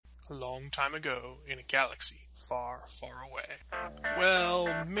A long time ago, in a galaxy far, far away.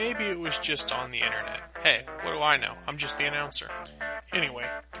 Well, maybe it was just on the internet. Hey, what do I know? I'm just the announcer. Anyway,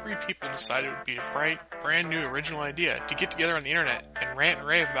 3 people decided it would be a bright, brand new original idea to get together on the internet and rant and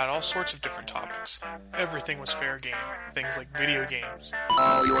rave about all sorts of different topics. Everything was fair game. Things like video games.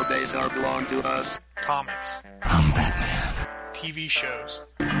 All your base are belong to us. Comics. I'm Batman. TV shows.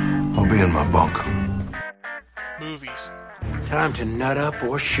 I'll be in my bunk. Movies. Time to nut up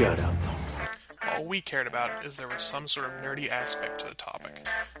or shut up. All we cared about is there was some sort of nerdy aspect to the topic.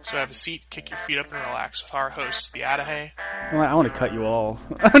 So have a seat, kick your feet up, and relax with our hosts, the Adahay. I want to cut you all.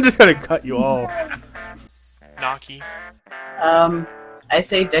 I'm just going to cut you all. Naki. I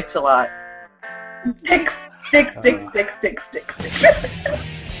say dicks a lot. Dicks.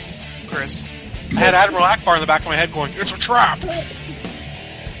 Chris. I had Admiral Akbar in the back of my head going, "It's a trap!"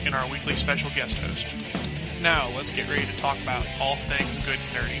 And our weekly special guest host. Now, let's get ready to talk about all things good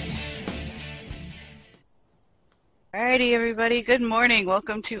and nerdy. Alrighty, everybody. Good morning.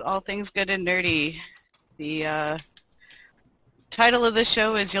 Welcome to All Things Good and Nerdy. The title of the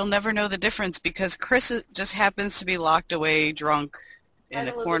show is You'll Never Know the Difference because Chris just happens to be locked away drunk in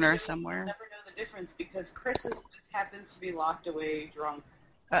a corner somewhere. You'll never know the difference because Chris just happens to be locked away drunk.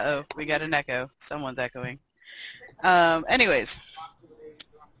 Uh-oh, we got an echo. Someone's echoing. Anyways.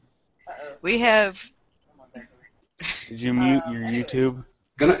 We have... Did you mute your YouTube?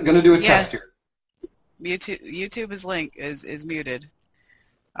 Gonna do a test here. YouTube is muted.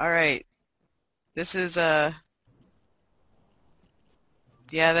 All right. This is yeah,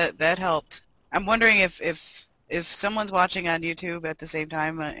 that helped. I'm wondering if someone's watching on YouTube at the same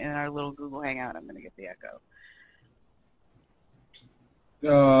time in our little Google Hangout, I'm gonna get the echo.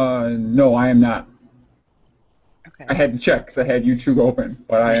 No, I am not. Okay. I had to check because I had YouTube open,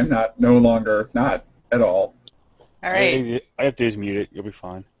 but I am no longer not at all. All right. I have to just mute it. You'll be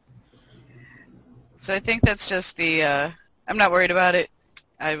fine. So I think that's just the, I'm not worried about it.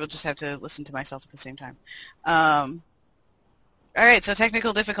 I will just have to listen to myself at the same time. All right, so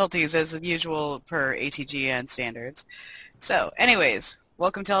technical difficulties as usual per ATGN standards. So, anyways,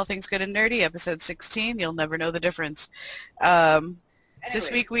 welcome to All Things Good and Nerdy, episode 16. You'll never know the difference.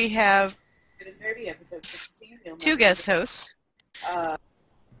 This week we have episode 16, 2 guest hosts.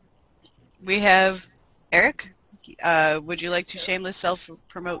 We have Eric. Would you like to shameless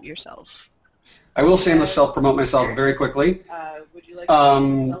self-promote yourself? I will shameless self-promote myself very quickly. I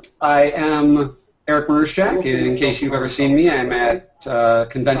am Eric Marushak. In case you've ever seen me, I'm at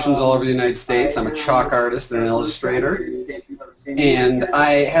conventions all over the United States. I'm a chalk artist and an illustrator. And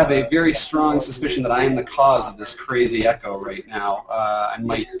I have a very strong suspicion that I am the cause of this crazy echo right now. I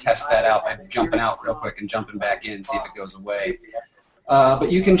might test that out by jumping out real quick and jumping back in, see if it goes away.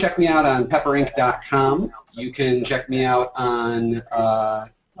 But you can check me out on pepperinc.com. You can check me out on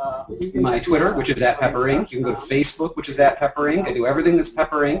my Twitter, which is @pepperink. You can go to Facebook, which is @pepperink. I do everything that's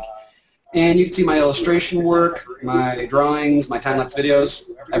pepperink. And you can see my illustration work, my drawings, my time-lapse videos,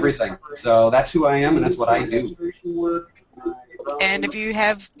 everything. So that's who I am, and that's what I do. And if you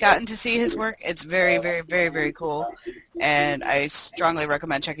have gotten to see his work, it's very, very, very, very cool. And I strongly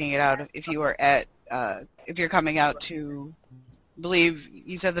recommend checking it out if you are if you're coming out to, I believe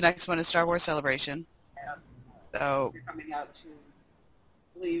you said the next one is Star Wars Celebration. So you're coming out to,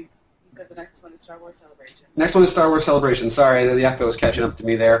 I believe you said the next one is Star Wars Celebration. Next one is Star Wars Celebration. Sorry, the echo is catching up to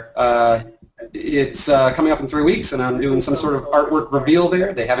me there. It's coming up in 3 weeks, and I'm doing some sort of artwork reveal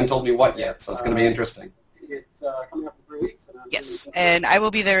there. They haven't told me what yet, so it's going to be interesting. It's coming up in 3 weeks. Yes, and I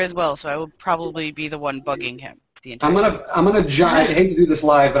will be there as well, so I will probably be the one bugging him the entire I'm gonna jump. I hate to do this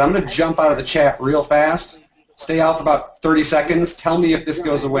live, but I'm gonna jump out of the chat real fast. Stay out for about 30 seconds. Tell me if this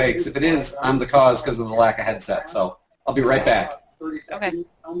goes away, because if it is, I'm the cause because of the lack of headset. So I'll be right back. Okay.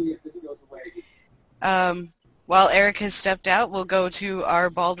 While Eric has stepped out, we'll go to our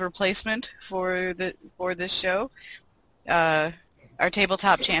bald replacement for this show. Our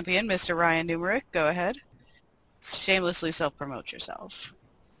tabletop champion, Mr. Ryan Numerick. Go ahead. Shamelessly self-promote yourself.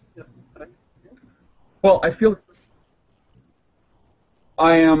 Well, I feel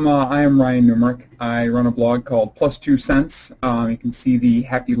I am Ryan Numerick. I run a blog called Plus 2 Cents. You can see the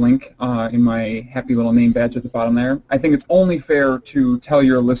happy link in my happy little name badge at the bottom there. I think it's only fair to tell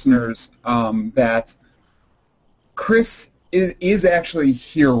your listeners that Chris is actually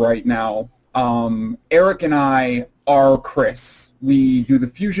here right now. Eric and I are Chris. We do the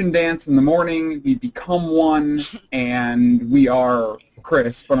fusion dance in the morning, we become one, and we are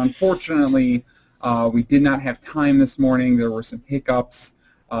Chris. But unfortunately, we did not have time this morning. There were some hiccups.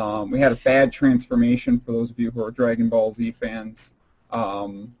 We had a bad transformation for those of you who are Dragon Ball Z fans.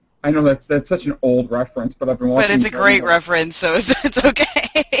 I know that's such an old reference, but I've been watching. But it's a great reference, so it's okay.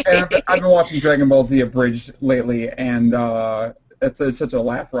 I've been watching Dragon Ball Z abridged lately, and it's such a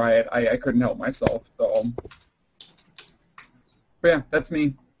laugh riot. I couldn't help myself. So, but yeah, that's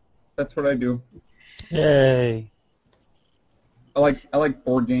me. That's what I do. Yay. I like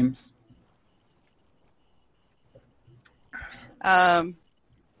board games. And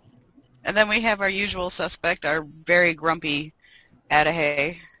then we have our usual suspect, our very grumpy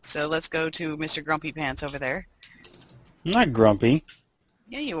Adahay. So let's go to Mr. Grumpy Pants over there. I'm not grumpy.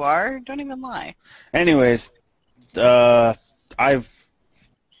 Yeah, you are. Don't even lie. Anyways, I've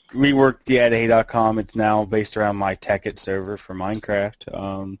reworked the Adahay.com. It's now based around my Tekkit server for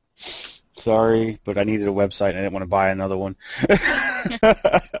Minecraft. Sorry, but I needed a website and I didn't want to buy another one.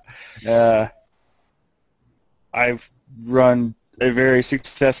 I've run a very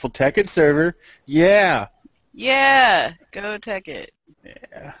successful Tekkit server. Yeah. Yeah, go Tekkit.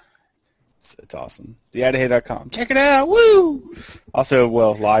 Yeah. It's awesome. TheAdahay.com. Check it out. Woo! Also,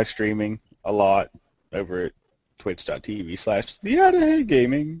 live streaming a lot over at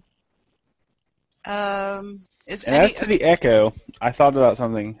twitch.tv/TheAdahayGaming. And as to the echo, I thought about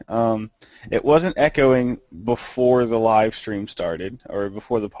something. It wasn't echoing before the live stream started or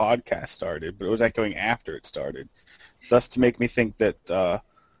before the podcast started, but it was echoing after it started. Thus, to make me think that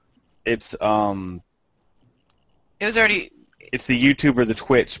it's it was already. It's the YouTube or the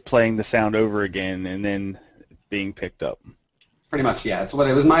Twitch playing the sound over again and then being picked up. Pretty much, yeah. It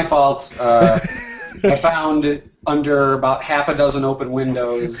was my fault. I found under about half a dozen open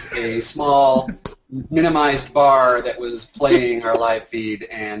windows a small minimized bar that was playing our live feed,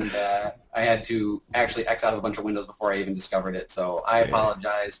 and I had to actually X out of a bunch of windows before I even discovered it. So I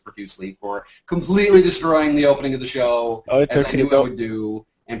apologize profusely for completely destroying the opening of the show, as I knew I would do.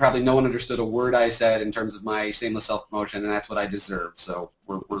 And probably no one understood a word I said in terms of my shameless self-promotion, and that's what I deserve. So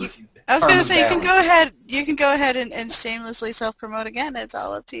we're I was going to say you can go ahead. You can go ahead and shamelessly self-promote again. It's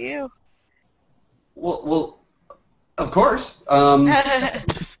all up to you. Well, of course.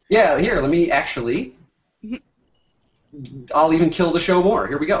 Yeah. Here, let me actually. I'll even kill the show more.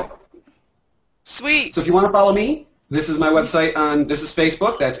 Here we go. Sweet. So if you want to follow me, this is my website this is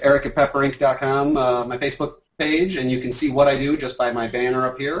Facebook. That's eric@pepperinc.com. My Facebook page, and you can see what I do just by my banner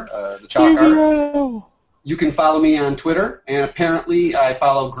up here, the chalk art. You can follow me on Twitter, and apparently I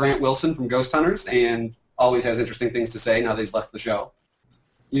follow Grant Wilson from Ghost Hunters, and always has interesting things to say now that he's left the show.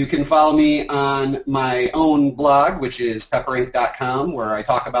 You can follow me on my own blog, which is pepperinc.com, where I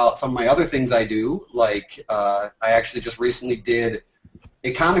talk about some of my other things I do, like I actually just recently did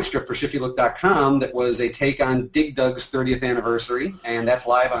a comic strip for ShiftyLook.com that was a take on Dig Dug's 30th anniversary, and that's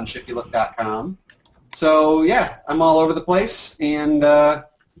live on ShiftyLook.com. So, yeah, I'm all over the place, and that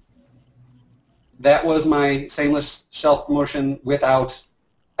was my shameless self-promotion without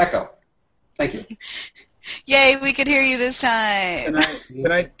echo. Thank you. Yay, we could hear you this time.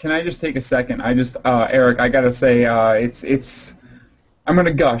 Can I just take a second? Eric, I gotta say, I'm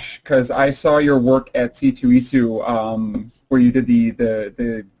gonna gush because I saw your work at C2E2 where you did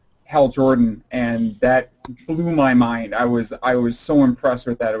the Hal Jordan, and that blew my mind. I was so impressed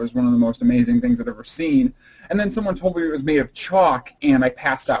with that. It was one of the most amazing things I've ever seen. And then someone told me it was made of chalk, and I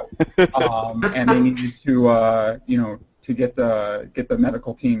passed out. And they needed to to get the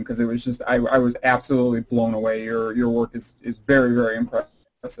medical team because it was just I was absolutely blown away. Your work is very, very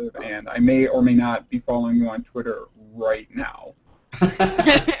impressive, and I may or may not be following you on Twitter right now.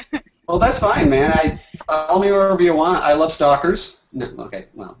 Well, that's fine, man. Follow me wherever you want. I love stalkers. No, okay,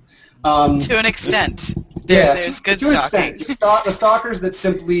 well. To an extent. There's good stalking. The stalkers that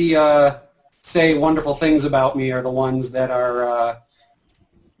simply say wonderful things about me are the ones that are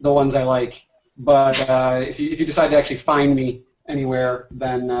the ones I like. But if you decide to actually find me anywhere,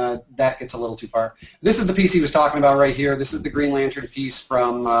 then that gets a little too far. This is the piece he was talking about right here. This is the Green Lantern piece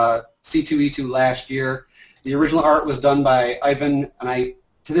from C2E2 last year. The original art was done by Ivan, and I,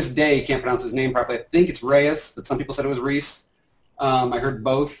 to this day, can't pronounce his name properly. I think it's Reyes, but some people said it was Reese. I heard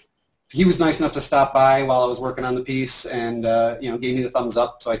both. He was nice enough to stop by while I was working on the piece and gave me the thumbs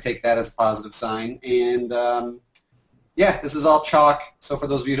up, so I take that as a positive sign. And yeah, this is all chalk. So for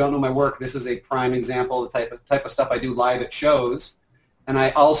those of you who don't know my work, this is a prime example of the type of stuff I do live at shows. And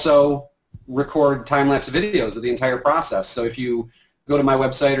I also record time-lapse videos of the entire process. So if you go to my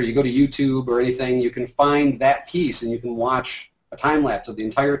website or you go to YouTube or anything, you can find that piece and you can watch a time-lapse of the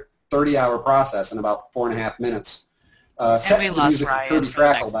entire 30-hour process in about 4.5 minutes. And we lost Ryan. Kirby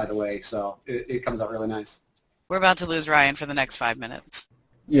Crackle, by the way, so it comes out really nice. We're about to lose Ryan for the next 5 minutes.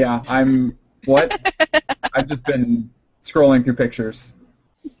 Yeah, what? I've just been scrolling through pictures.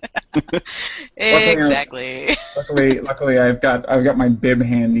 Exactly. Luckily, I've got my bib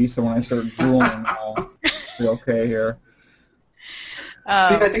handy, so when I start drooling, I'll be okay here.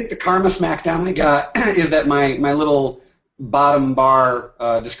 I think the karma smackdown I got is that my little bottom bar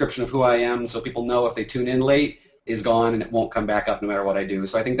description of who I am, so people know if they tune in late, is gone and it won't come back up no matter what I do.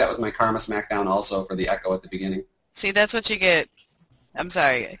 So I think that was my karma smackdown also for the echo at the beginning. See, that's what you get. I'm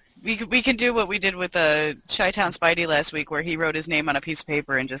sorry. We can do what we did with Chi-Town Spidey last week, where he wrote his name on a piece of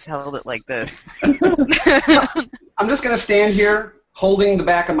paper and just held it like this. I'm just going to stand here holding the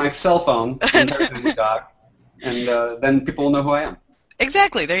back of my cell phone the entire time we talk, and then people will know who I am.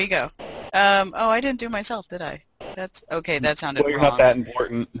 Exactly. There you go. I didn't do myself, did I? That's okay. That sounded Well, you're wrong. not that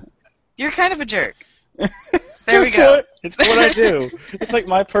important. You're kind of a jerk. There we go. It's what I do. It's like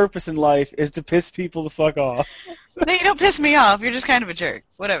my purpose in life is to piss people the fuck off. No, you don't piss me off. You're just kind of a jerk.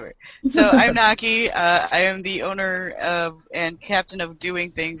 Whatever. So I'm Naki. I am the owner of and captain of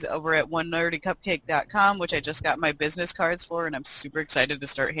doing things over at OneNerdyCupcake.com, which I just got my business cards for, and I'm super excited to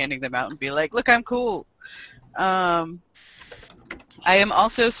start handing them out and be like, look, I'm cool. I am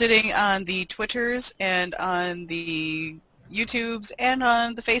also sitting on the Twitters and on the YouTubes and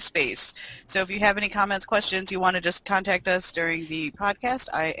on the Face Space. So if you have any comments, questions, you want to just contact us during the podcast,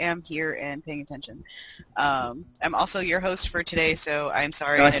 I am here and paying attention. I'm also your host for today, so I'm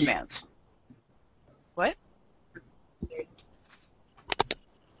sorry in advance. What?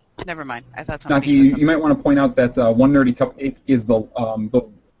 Never mind. I thought somebody said something. You might want to point out that One Nerdy Cupcake is the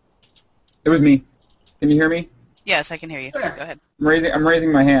it was me. Can you hear me? Yes, I can hear you. Go ahead. I'm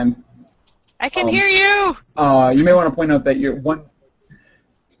raising my hand. I can hear you! You may want to point out that your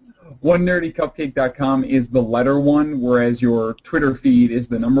OneNerdyCupcake.com is the letter 1, whereas your Twitter feed is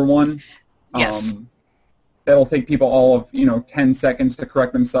the number 1. Yes. That'll take people all of 10 seconds to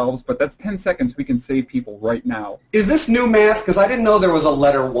correct themselves, but that's 10 seconds we can save people right now. Is this new math? Because I didn't know there was a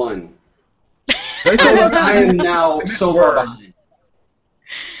letter 1. I am now so far behind.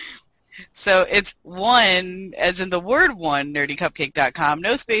 So it's one, as in the word one, nerdycupcake.com,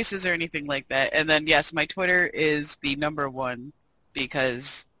 no spaces or anything like that. And then, yes, my Twitter is the number 1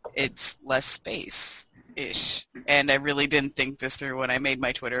 because it's less space-ish. And I really didn't think this through when I made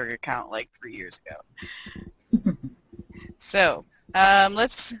my Twitter account like 3 years ago. So,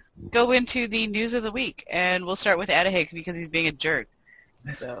 let's go into the news of the week. And we'll start with Adahik because he's being a jerk.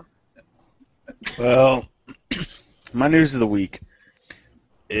 So. Well, my news of the week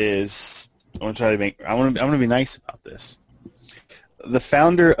is I want to be nice about this. The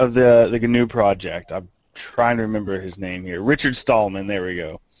founder of the GNU project, I'm trying to remember his name here, Richard Stallman. There we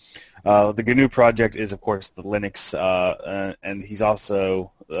go. The GNU project is, of course, the Linux, and he's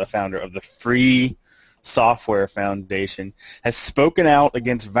also the founder of the Free Software Foundation. Has spoken out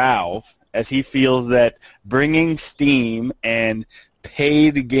against Valve as he feels that bringing Steam and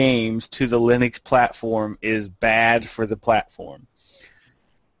paid games to the Linux platform is bad for the platform.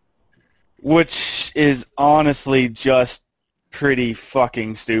 Which is honestly just pretty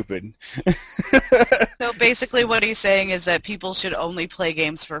fucking stupid. So basically what he's saying is that people should only play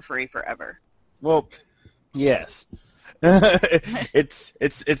games for free forever. Well, yes.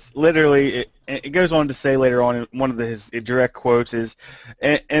 It's literally, it goes on to say later on in one of his direct quotes is,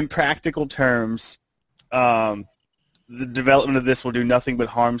 in practical terms, the development of this will do nothing but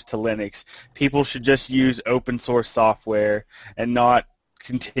harms to Linux. People should just use open source software and not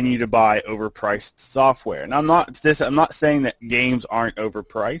continue to buy overpriced software. And I'm not saying that games aren't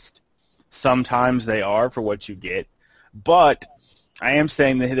overpriced. Sometimes they are for what you get. But I am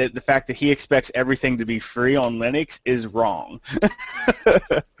saying that the fact that he expects everything to be free on Linux is wrong.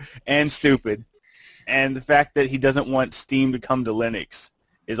 And stupid. And the fact that he doesn't want Steam to come to Linux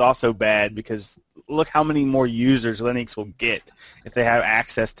is also bad because look how many more users Linux will get if they have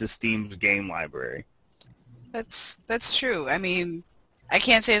access to Steam's game library. That's true. I mean, I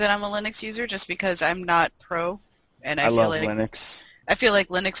can't say that I'm a Linux user just because I'm not pro, and I feel love like Linux. I feel like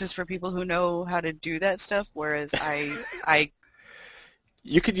Linux is for people who know how to do that stuff, whereas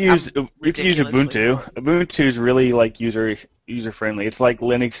you could use Ubuntu. Ubuntu is really like user friendly. It's like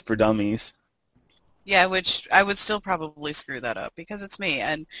Linux for dummies. Yeah, which I would still probably screw that up because it's me.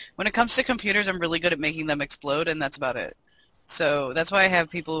 And when it comes to computers, I'm really good at making them explode, and that's about it. So that's why I have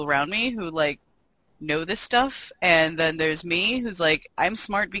people around me who know this stuff, and then there's me who's like, I'm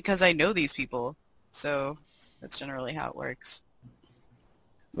smart because I know these people. So that's generally how it works.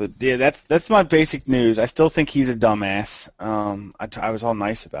 But yeah, that's my basic news. I still think he's a dumbass. I was all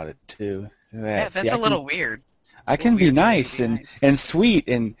nice about it too. Yeah, that's a little weird. I can be nice and sweet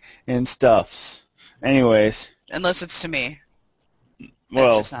and stuffs. Anyways. Unless it's to me.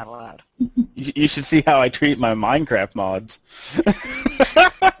 Well, that's just not allowed. You should see how I treat my Minecraft mods.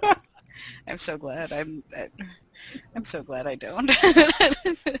 I'm so glad I'm so glad I don't.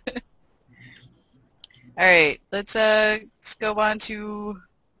 All right, let's go on to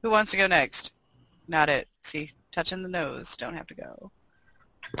who wants to go next. Not it. See, touching the nose. Don't have to go.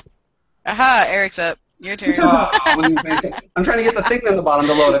 Aha, Eric's up. Your turn. I'm trying to get the thing on the bottom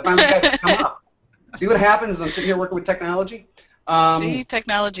to load. It finally got to come up. See what happens is I'm sitting here working with technology. See,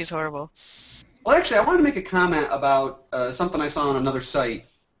 technology's horrible. Well, actually, I wanted to make a comment about something I saw on another site.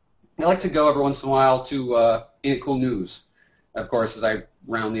 I like to go every once in a while to Ain't It Cool News. Of course, as I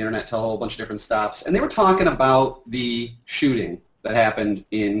round the internet, tell a whole bunch of different stops. And they were talking about the shooting that happened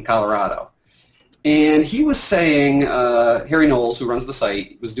in Colorado. And he was saying, Harry Knowles, who runs the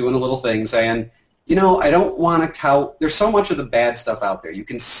site, was doing a little thing saying, you know, I don't want to tout. There's so much of the bad stuff out there. You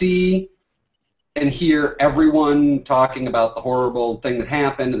can see and hear everyone talking about the horrible thing that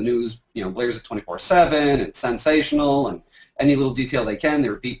happened. The news, you know, blares it 24/7. It's sensational, and any little detail they can, they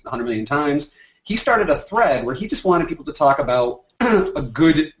repeat 100 million times. He started a thread where he just wanted people to talk about a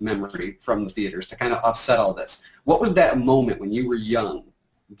good memory from the theaters to kind of offset all this. What was that moment when you were young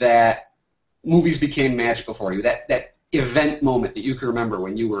that movies became magical for you? That event moment that you can remember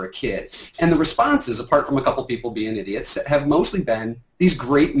when you were a kid. And the responses, apart from a couple people being idiots, have mostly been these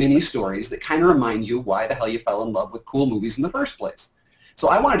great mini stories that kind of remind you why the hell you fell in love with cool movies in the first place. So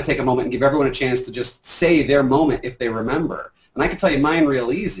I wanted to take a moment and give everyone a chance to just say their moment if they remember. And I can tell you mine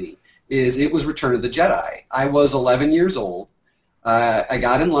real easy is it was Return of the Jedi. I was 11 years old. I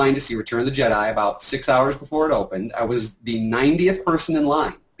got in line to see Return of the Jedi about 6 hours before it opened. I was the 90th person in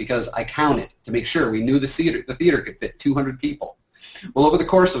line, because I counted to make sure we knew the theater could fit 200 people. Well, over the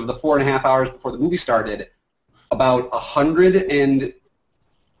course of the 4.5 hours before the movie started, about 108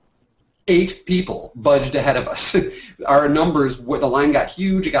 people budged ahead of us. Our numbers, the line got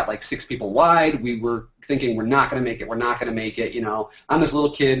huge. It got like 6 people wide. We were thinking, we're not going to make it. We're not going to make it. You know, I'm this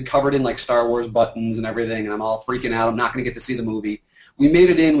little kid covered in like Star Wars buttons and everything, and I'm all freaking out. I'm not going to get to see the movie. We made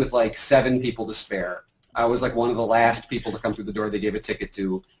it in with like 7 people to spare. I was like one of the last people to come through the door they gave a ticket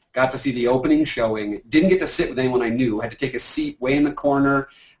to. Got to see the opening showing. Didn't get to sit with anyone I knew. Had to take a seat way in the corner.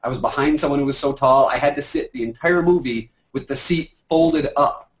 I was behind someone who was so tall. I had to sit the entire movie with the seat folded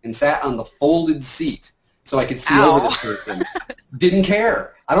up and sat on the folded seat so I could see over this person. Didn't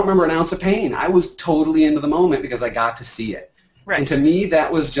care. I don't remember an ounce of pain. I was totally into the moment because I got to see it. Right. And to me,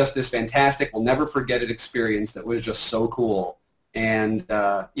 that was just this fantastic, we'll never forget it experience that was just so cool. And,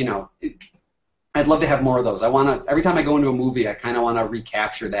 you know, I'd love to have more of those. Every time I go into a movie, I kind of want to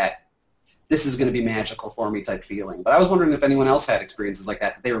recapture that this is going to be magical for me type feeling. But I was wondering if anyone else had experiences like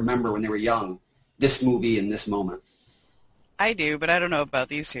that they remember when they were young, this movie and this moment. I do, but I don't know about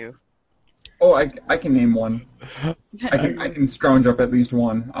these two. Oh, I can name one. I can scrounge up at least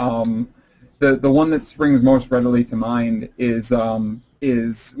one. The one that springs most readily to mind is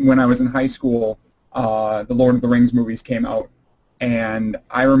when I was in high school, the Lord of the Rings movies came out, and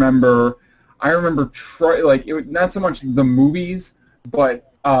I remember not so much the movies,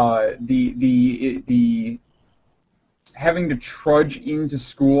 but the having to trudge into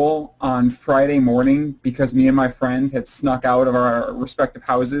school on Friday morning because me and my friends had snuck out of our respective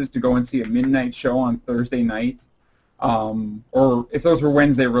houses to go and see a midnight show on Thursday night. Or if those were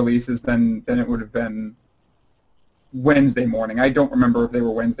Wednesday releases, then it would have been Wednesday morning. I don't remember if they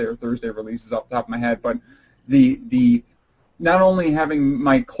were Wednesday or Thursday releases off the top of my head, but the not only having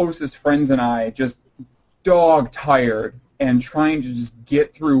my closest friends and I just dog tired and trying to just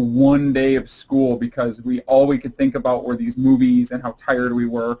get through one day of school because all we could think about were these movies and how tired we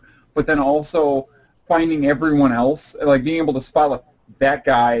were, but then also finding everyone else, like being able to spot like, that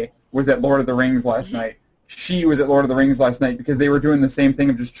guy was at Lord of the Rings last night. She was at Lord of the Rings last night because they were doing the same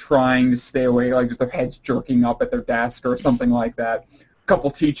thing of just trying to stay away, like just their heads jerking up at their desk or something like that. A couple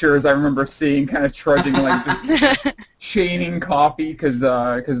teachers I remember seeing kind of trudging, like just chaining coffee because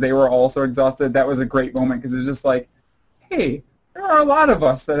they were all so exhausted. That was a great moment because it was just like, hey, there are a lot of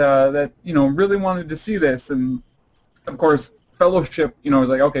us that really wanted to see this, and of course Fellowship, was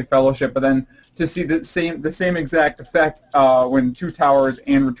like okay, Fellowship, but then to see the same exact effect when Two Towers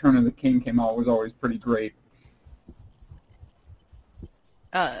and Return of the King came out was always pretty great.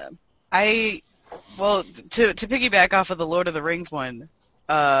 To piggyback off of the Lord of the Rings one,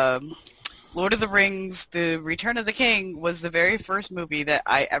 Lord of the Rings, The Return of the King was the very first movie that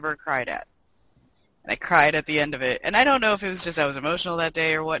I ever cried at. And I cried at the end of it. And I don't know if it was just I was emotional that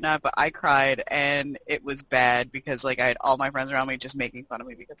day or whatnot, but I cried, and it was bad because like I had all my friends around me just making fun of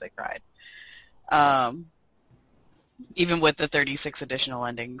me because I cried. Even with the 36 additional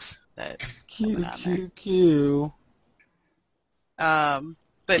endings that came on there.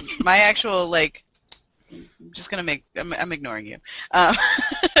 But my actual, I'm just going to I'm ignoring you.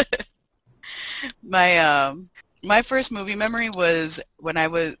 My My first movie memory was when I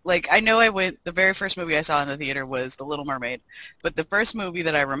was, like, I know I went, the very first movie I saw in the theater was The Little Mermaid, but the first movie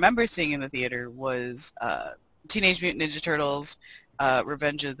that I remember seeing in the theater was Teenage Mutant Ninja Turtles,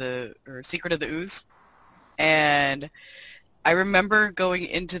 Secret of the Ooze, and I remember going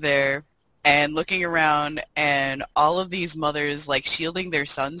into there and looking around and all of these mothers, like, shielding their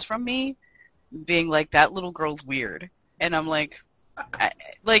sons from me, being like, that little girl's weird, and I'm like,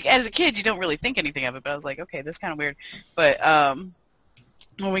 like, as a kid, you don't really think anything of it, but I was like, okay, this is kind of weird. But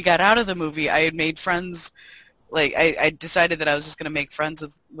when we got out of the movie, I had made friends. Like, I decided that I was just going to make friends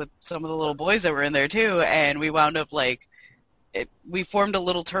with some of the little boys that were in there, too, and we wound up, like, we formed a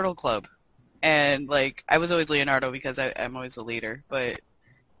little turtle club. And, like, I was always Leonardo because I'm always the leader, but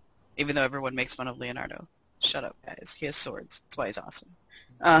even though everyone makes fun of Leonardo, shut up, guys. He has swords. That's why he's awesome.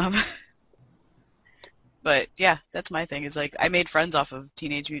 But, yeah, that's my thing. Is like, I made friends off of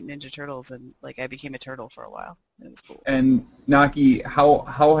Teenage Mutant Ninja Turtles, and, like, I became a turtle for a while. It was cool. And, Naki, how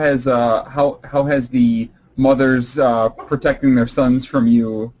has the mothers protecting their sons from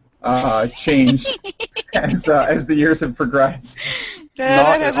you changed as the years have progressed?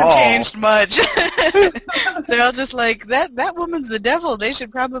 That hasn't changed much. They're all just like, that woman's the devil. They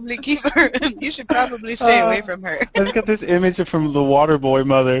should probably keep her. You should probably stay away from her. I just got this image from the Waterboy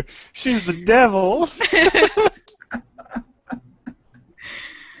mother. She's the devil.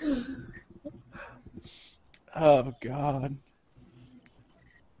 Oh, God.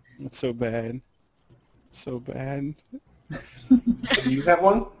 That's so bad. So bad. Do you have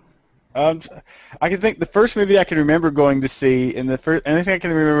one? I can think the first movie I can remember going to see, and the only thing I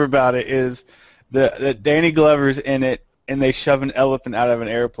can remember about it is that Danny Glover's in it, and they shove an elephant out of an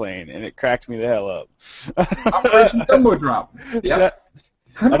airplane, and it cracked me the hell up. Operation Dumbo Drop. Yep.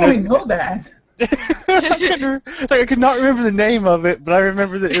 How do I know that? I could not remember the name of it, but I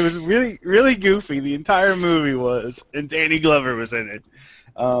remember that it was really, really goofy. The entire movie was, and Danny Glover was in it.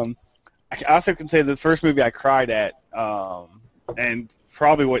 I also can say the first movie I cried at, and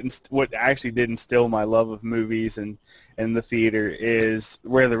probably what actually did instill my love of movies and the theater is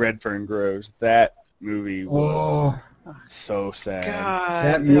Where the Red Fern Grows. That movie was so sad. God,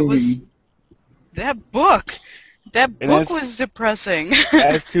 That movie. That book was depressing.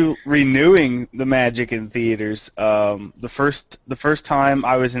 As to renewing the magic in theaters, the first time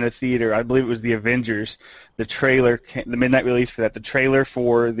I was in a theater, I believe it was The Avengers. The midnight release for that. The trailer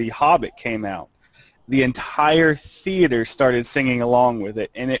for The Hobbit came out. The entire theater started singing along with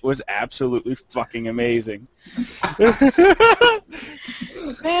it, and it was absolutely fucking amazing.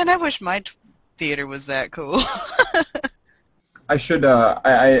 Man, I wish my theater was that cool. I should.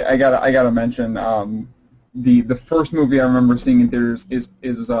 I gotta mention. The first movie I remember seeing in theaters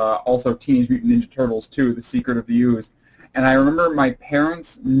is also Teenage Mutant Ninja Turtles 2: The Secret of the Ooze, and I remember my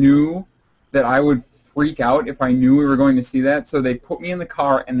parents knew that I would freak out if I knew we were going to see that, so they put me in the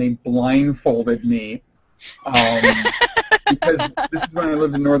car and they blindfolded me. Because this is when I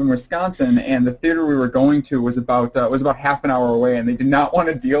lived in northern Wisconsin, and the theater we were going to was about half an hour away, and they did not want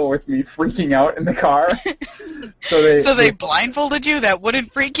to deal with me freaking out in the car. So they blindfolded you? That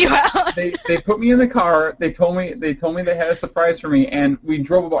wouldn't freak you out? They put me in the car. They told me they had a surprise for me, and we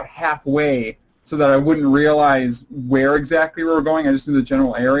drove about halfway so that I wouldn't realize where exactly we were going. I just knew the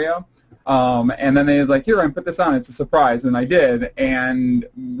general area. And then they was like, here, I put this on, it's a surprise, and I did, and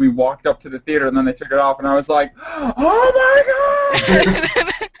we walked up to the theater, and then they took it off, and I was like, oh my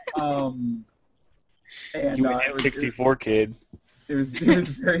god! And you were an N64 kid. It was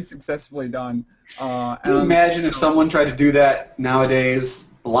very successfully done. Can you imagine if someone tried to do that nowadays,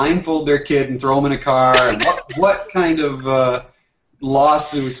 blindfold their kid and throw them in a car, and what kind of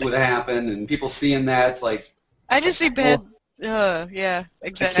lawsuits would happen, and people seeing that, it's like... I just see bad... yeah,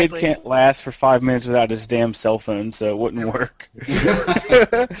 exactly. A kid can't last for 5 minutes without his damn cell phone, so it wouldn't work.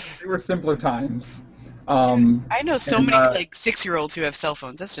 They were simpler times. I know so many like 6-year-olds who have cell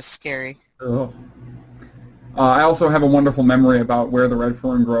phones. That's just scary. I also have a wonderful memory about Where the Red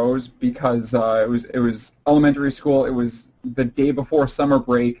Fern Grows because it was elementary school. It was the day before summer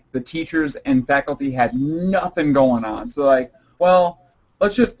break. The teachers and faculty had nothing going on, so like, well,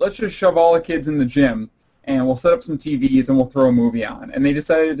 let's just shove all the kids in the gym. And we'll set up some TVs and we'll throw a movie on. And they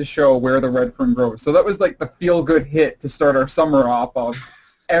decided to show Where the Red Fern Grows. So that was like the feel-good hit to start our summer off of.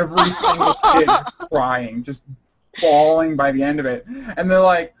 Every single kid crying, just bawling by the end of it. And they're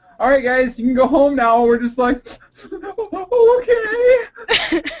like, all right, guys, you can go home now. We're just like, okay.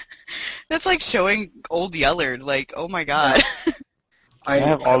 That's like showing Old Yeller. Like, oh, my God. I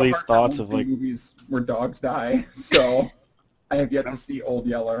have all these thoughts of, like... movies where dogs die, so I have yet to see Old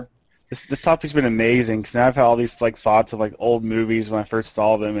Yeller. This topic's been amazing because now I've had all these like thoughts of like old movies when I first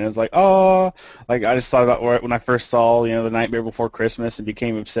saw them, and it was like, oh, like I just thought about when I first saw The Nightmare Before Christmas and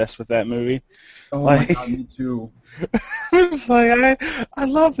became obsessed with that movie. Oh like, my god, me too. It's like I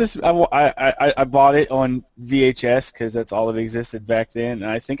love this. I bought it on VHS because that's all that existed back then,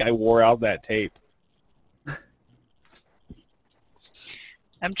 and I think I wore out that tape.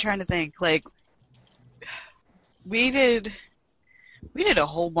 I'm trying to think. Like, we did a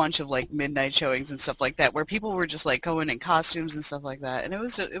whole bunch of like midnight showings and stuff like that, where people were just like going in costumes and stuff like that, and it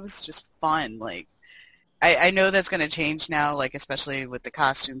was just fun. Like, I know that's gonna change now, like especially with the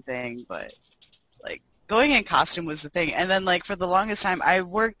costume thing, but like going in costume was the thing. And then like for the longest time, I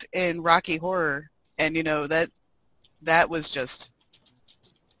worked in Rocky Horror, and that was just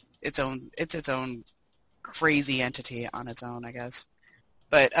its own crazy entity on its own, I guess.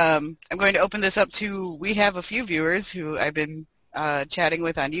 But I'm going to open this up to, we have a few viewers who I've been chatting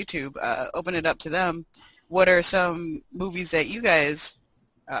with on YouTube. Open it up to them. What are some movies that you guys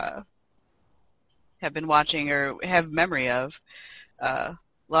have been watching or have memory of?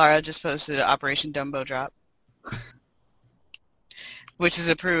 Laura just posted Operation Dumbo Drop, which is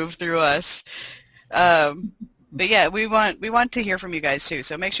approved through us. But yeah, we want to hear from you guys too.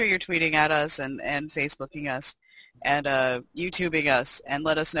 So make sure you're tweeting at us and Facebooking us and YouTubing us and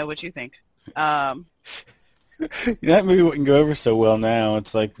let us know what you think. That movie wouldn't go over so well now.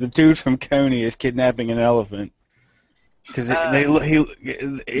 It's like the dude from Coney is kidnapping an elephant because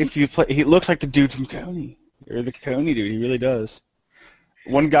he looks like the dude from Coney or the Coney dude. He really does.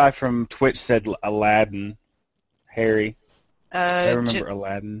 One guy from Twitch said Aladdin. Harry. I remember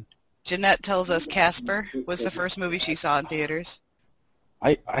Aladdin. Jeanette tells us Casper was the first movie she saw in theaters.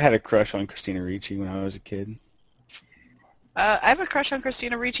 I had a crush on Christina Ricci when I was a kid. I have a crush on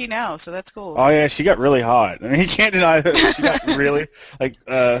Christina Ricci now, so that's cool. Oh yeah, she got really hot. I mean, you can't deny that she got really like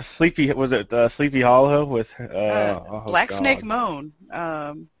Sleepy Hollow with Black God. Snake Moan.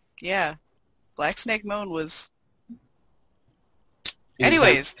 Yeah, Black Snake Moan was.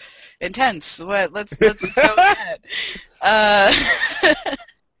 Anyways, intense. Let's go with that.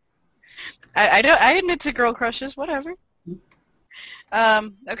 I admit to girl crushes, whatever.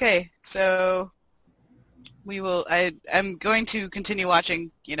 Okay, so I'm going to continue watching,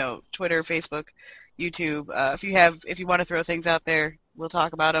 Twitter, Facebook, YouTube. If you want to throw things out there, we'll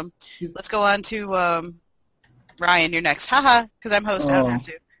talk about them. Let's go on to Ryan. You're next. Haha, because I'm host. I don't have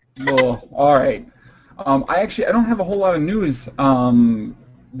to. Well, all right. I don't have a whole lot of news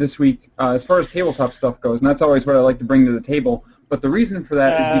this week as far as tabletop stuff goes, and that's always what I like to bring to the table. But the reason for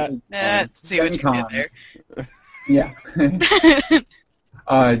that is because see what you did there. Yeah.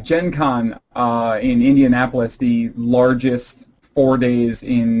 Gen Con in Indianapolis, the largest 4 days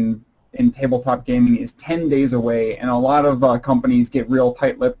in tabletop gaming, is 10 days away, and a lot of companies get real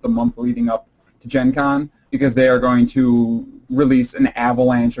tight-lipped the month leading up to Gen Con because they are going to release an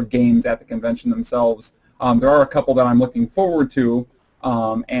avalanche of games at the convention themselves. There are a couple that I'm looking forward to,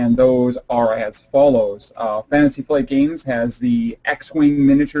 and those are as follows. Fantasy Flight Games has the X-Wing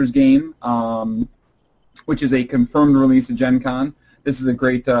miniatures game, which is a confirmed release at Gen Con. This is a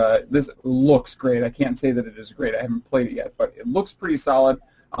great, this looks great. I can't say that it is great. I haven't played it yet, but it looks pretty solid.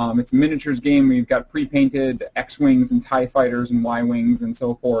 It's a miniatures game where you've got pre-painted X-Wings and TIE Fighters and Y-Wings and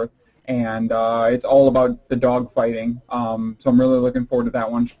so forth, and it's all about the dog fighting. So I'm really looking forward to that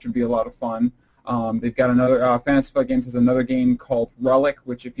one. Should be a lot of fun. They've got another, Fantasy Flight Games has another game called Relic,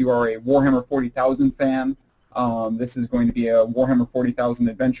 which if you are a Warhammer 40,000 fan, this is going to be a Warhammer 40,000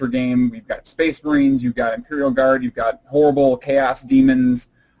 adventure game. We've got Space Marines, you've got Imperial Guard, you've got horrible Chaos Demons.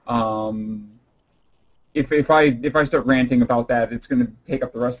 If I start ranting about that, it's going to take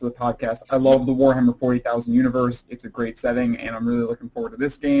up the rest of the podcast. I love the Warhammer 40,000 universe. It's a great setting, and I'm really looking forward to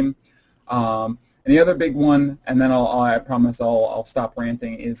this game. And the other big one, and then I promise I'll stop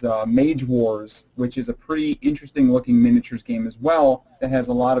ranting, is Mage Wars, which is a pretty interesting-looking miniatures game as well that has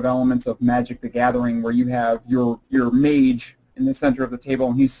a lot of elements of Magic the Gathering, where you have your mage in the center of the table,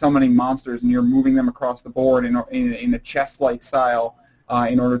 and he's summoning monsters, and you're moving them across the board in a chess-like style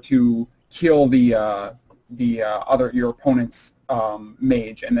in order to kill your opponent's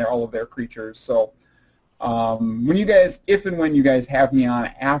mage and all of their creatures. So. If and when you guys have me on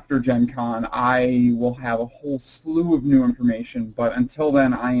after Gen Con, I will have a whole slew of new information, but until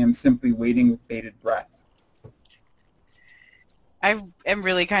then, I am simply waiting with bated breath. I am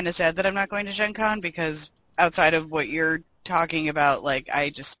really kind of sad that I'm not going to Gen Con, because outside of what you're talking about, like, I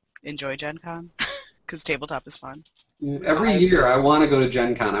just enjoy Gen Con, because tabletop is fun. Every year, I want to go to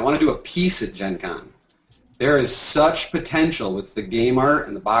Gen Con. I want to do a piece at Gen Con. There is such potential with the game art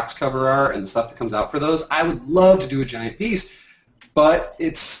and the box cover art and the stuff that comes out for those. I would love to do a giant piece, But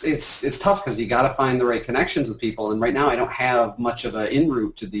it's tough because you got to find the right connections with people, and right now I don't have much of an in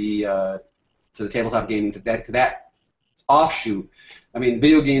route to the tabletop gaming to that offshoot. I mean,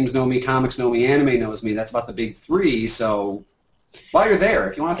 video games know me, comics know me, anime knows me. That's about the big three. So while you're there,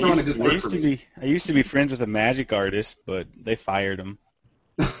 if you want to throw in a good word for me, I used to be friends with a magic artist, but they fired him.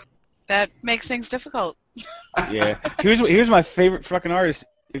 That makes things difficult. Yeah, he was my favorite fucking artist.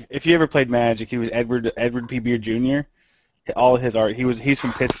 If you ever played Magic, he was Edward P. Beard Jr. All of his art. He's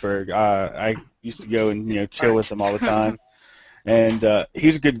from Pittsburgh. I used to go and chill with him all the time, and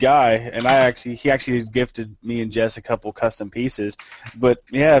he's a good guy. And he actually has gifted me and Jess a couple custom pieces. But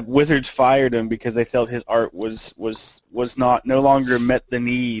yeah, Wizards fired him because they felt his art was no longer met the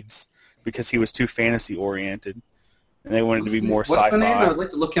needs because he was too fantasy oriented, and they wanted to be more sci-fi. What's the name? I would like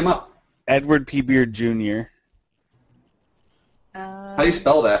to look him up. Edward P. Beard Jr. How do you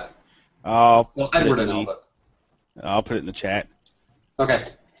spell that? Well, Edward I know, but I'll put it in the chat. Okay.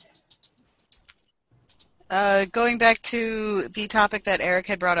 Going back to the topic that Eric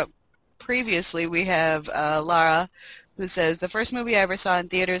had brought up previously, we have Lara, who says, the first movie I ever saw in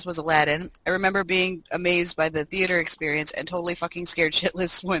theaters was Aladdin. I remember being amazed by the theater experience and totally fucking scared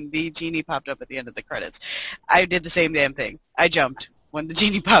shitless when the genie popped up at the end of the credits. I did the same damn thing. I jumped when the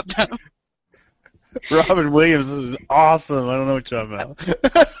genie popped up. Robin Williams is awesome. I don't know what you're talking about.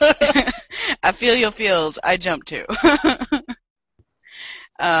 I feel your feels. I jumped too.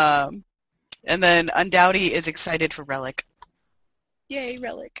 And then Undoughty is excited for Relic. Yay,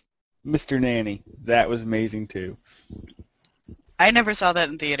 Relic. Mr. Nanny. That was amazing too. I never saw that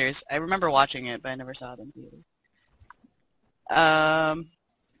in theaters. I remember watching it, but I never saw it in theaters. I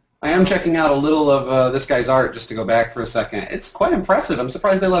am checking out a little of this guy's art just to go back for a second. It's quite impressive. I'm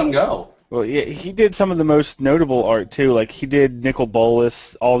surprised they let him go. Well, yeah, he did some of the most notable art, too. Like, he did Nicol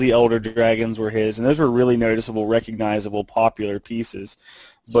Bolas, all the Elder Dragons were his, and those were really noticeable, recognizable, popular pieces.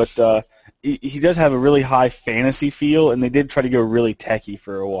 But he does have a really high fantasy feel, and they did try to go really techie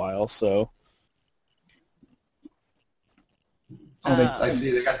for a while, so... I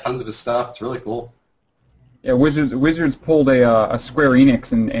see they got tons of his stuff. It's really cool. Yeah, Wizards pulled a Square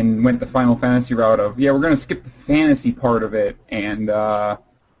Enix and went the Final Fantasy route of, we're going to skip the fantasy part of it, and...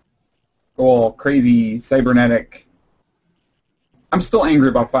 go all crazy, cybernetic. I'm still angry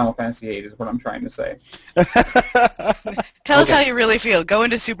about Final Fantasy VIII is what I'm trying to say. Tell us how you really feel. Go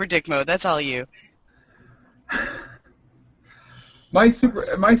into super dick mode. That's all you. My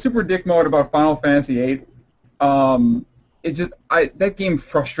super dick mode about Final Fantasy VIII, that game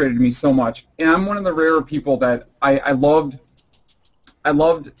frustrated me so much. And I'm one of the rare people that I loved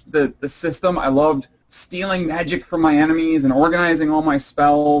the system. I loved stealing magic from my enemies and organizing all my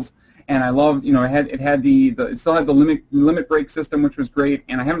spells. And I loved, it still had the limit break system, which was great.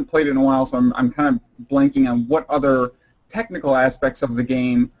 And I haven't played it in a while, so I'm kind of blanking on what other technical aspects of the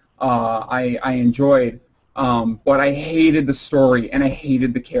game I enjoyed. But I hated the story and I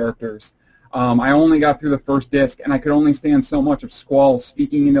hated the characters. I only got through the first disc, and I could only stand so much of Squall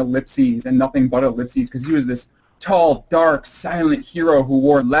speaking in ellipses and nothing but ellipses because he was this tall, dark, silent hero who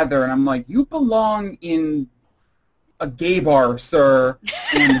wore leather. And I'm like, you belong in a gay bar, sir.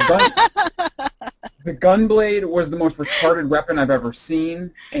 And the gunblade was the most retarded weapon I've ever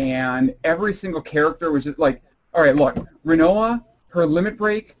seen, and every single character was just like, all right, look, Rinoa, her limit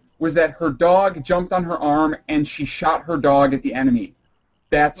break was that her dog jumped on her arm and she shot her dog at the enemy.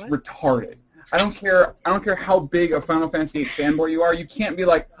 That's retarded. I don't care how big a Final Fantasy VIII fanboy you are. You can't be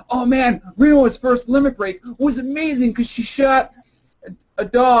like, oh man, Rinoa's first limit break was amazing because she shot a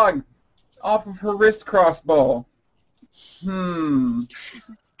dog off of her wrist crossbow. And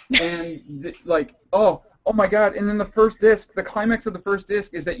oh my god, and then the first disc, the climax of the first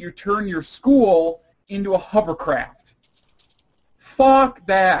disc is that you turn your school into a hovercraft. Fuck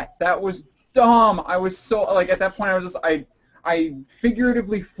that. That was dumb. I was so, at that point I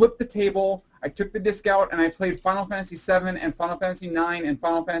figuratively flipped the table, I took the disc out, and I played Final Fantasy VII and Final Fantasy IX and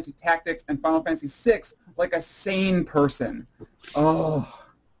Final Fantasy Tactics and Final Fantasy VI like a sane person.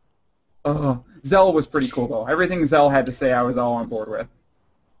 Zell was pretty cool, though. Everything Zell had to say I was all on board with.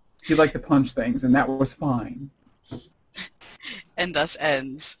 He liked to punch things, and that was fine. And thus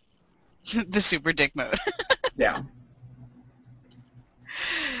ends the super dick mode. Yeah.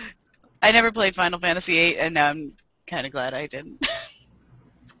 I never played Final Fantasy VIII, and now I'm kind of glad I didn't.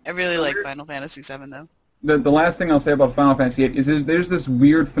 I really like Final Fantasy VII, though. The last thing I'll say about Final Fantasy VIII is there's this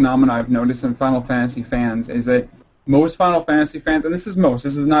weird phenomenon I've noticed in Final Fantasy fans, is that most Final Fantasy fans, and this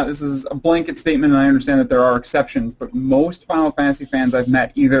is a blanket statement, and I understand that there are exceptions, but most Final Fantasy fans I've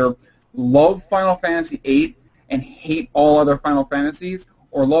met either love Final Fantasy VIII and hate all other Final Fantasies,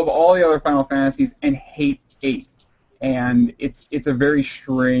 or love all the other Final Fantasies and hate 8. and it's a very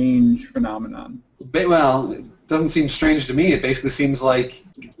strange phenomenon. Well, it doesn't seem strange to me. It basically seems like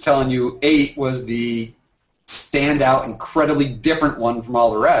telling you 8 was the standout, incredibly different one from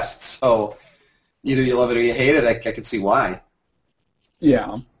all the rest. So either you love it or you hate it. I can see why.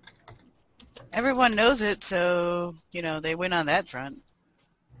 Yeah. Everyone knows it, so, they win on that front.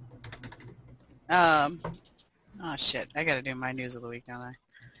 Oh, shit. I gotta do my news of the week, don't I?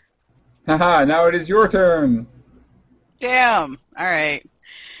 Haha, now it is your turn. Damn. All right.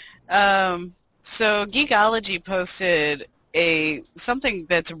 So Geekology posted something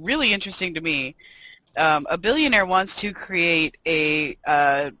that's really interesting to me. A billionaire wants to create a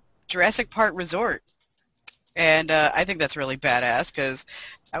Jurassic Park resort, and I think that's really badass because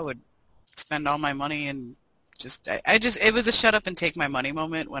I would spend all my money and it was a shut up and take my money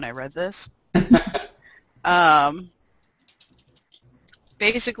moment when I read this.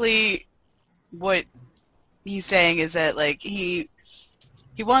 Basically, what he's saying is that he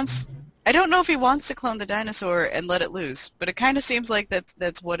wants. I don't know if he wants to clone the dinosaur and let it loose, but it kind of seems like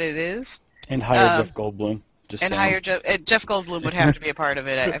that's what it is. And hire Jeff Goldblum. Hire Jeff Goldblum would have to be a part of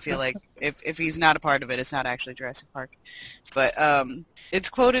it. I feel like if he's not a part of it, it's not actually Jurassic Park. But it's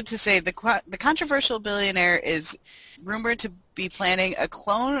quoted to say the controversial billionaire is rumored to be planning a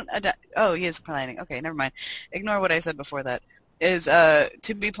clone. He is planning. Okay, never mind. Ignore what I said before that. Is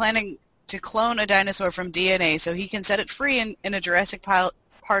to be planning to clone a dinosaur from DNA so he can set it free in a Jurassic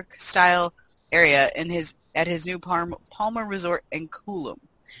Park style area at his new Palmer Resort in Coolum.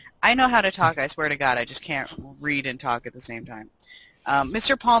 I know how to talk, I swear to God, I just can't read and talk at the same time.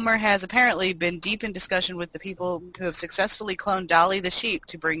 Mr. Palmer has apparently been deep in discussion with the people who have successfully cloned Dolly the sheep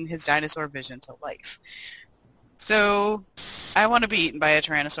to bring his dinosaur vision to life. So, I want to be eaten by a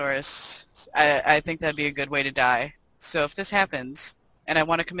Tyrannosaurus. I think that'd be a good way to die. So if this happens, and I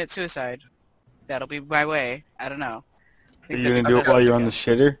want to commit suicide, that'll be my way. I don't know. Are you going to do it while you're on the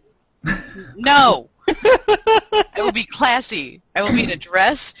shitter? No! I will be classy. I will be in a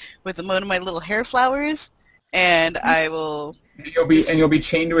dress with one of my little hair flowers, and I will... You'll be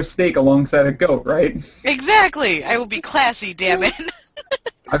chained to a stake alongside a goat, right? Exactly! I will be classy, damn it!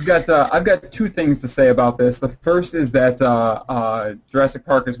 I've got two things to say about this. The first is that Jurassic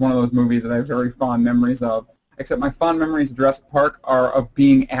Park is one of those movies that I have very fond memories of. Except my fond memories of Jurassic Park are of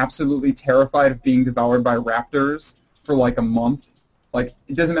being absolutely terrified of being devoured by raptors for like a month. Like,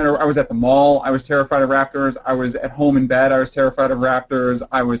 it doesn't matter. I was at the mall. I was terrified of raptors. I was at home in bed. I was terrified of raptors.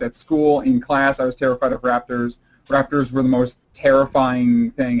 I was at school in class. I was terrified of raptors. Raptors were the most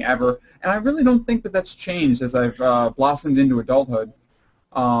terrifying thing ever. And I really don't think that that's changed as I've blossomed into adulthood.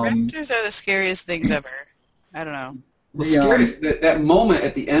 Raptors are the scariest things ever. I don't know. The scariest, that moment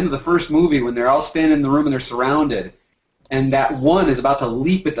at the end of the first movie when they're all standing in the room and they're surrounded, and that one is about to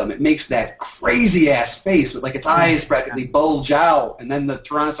leap at them. It makes that crazy-ass face with, its eyes practically bulge out, and then the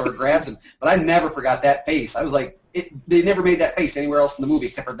Tyrannosaur grabs him. But I never forgot that face. I was like, they never made that face anywhere else in the movie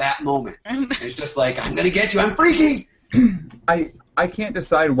except for that moment. And it's just like, I'm going to get you, I'm freaky! I can't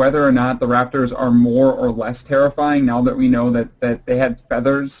decide whether or not the raptors are more or less terrifying now that we know that they had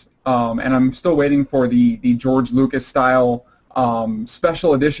feathers. And I'm still waiting for the George Lucas style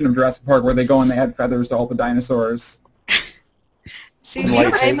special edition of Jurassic Park where they go and they add feathers to all the dinosaurs. See,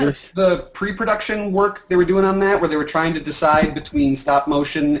 the pre-production work they were doing on that, where they were trying to decide between stop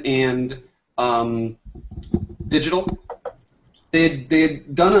motion and digital. They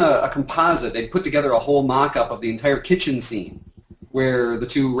had done a composite. They'd put together a whole mock-up of the entire kitchen scene, where the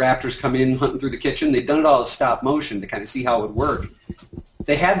two raptors come in hunting through the kitchen. They'd done it all as stop motion to kind of see how it would work.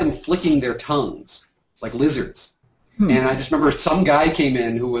 They had them flicking their tongues like lizards. And I just remember some guy came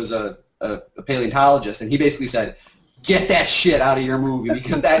in who was a paleontologist, and he basically said, get that shit out of your movie,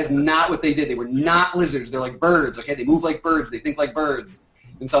 because that is not what they did. They were not lizards. They're like birds, okay? They move like birds. They think like birds.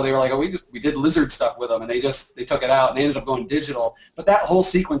 And so they were like, oh, we did lizard stuff with them, and they took it out, and they ended up going digital. But that whole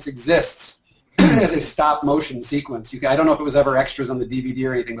sequence exists as a stop-motion sequence. I don't know if it was ever extras on the DVD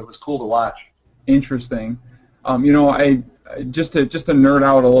or anything, but it was cool to watch. Interesting. I just to nerd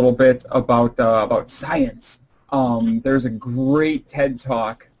out a little bit about science. There's a great TED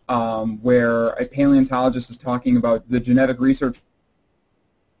Talk where a paleontologist is talking about the genetic research.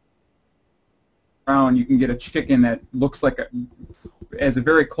 You can get a chicken that looks like as a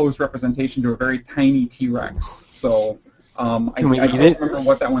very close representation to a very tiny T-Rex. So I don't remember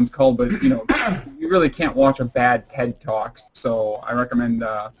what that one's called, but you really can't watch a bad TED Talk. So I recommend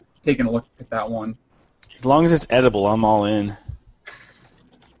taking a look at that one. As long as it's edible, I'm all in.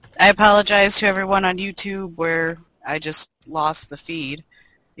 I apologize to everyone on YouTube where I just lost the feed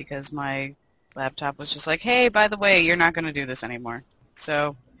because my laptop was just like, hey, by the way, you're not going to do this anymore.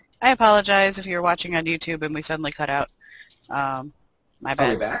 So I apologize if you're watching on YouTube and we suddenly cut out. My bad.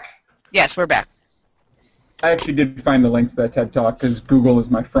 Are we back? Yes, we're back. I actually did find the link to that TED Talk because Google is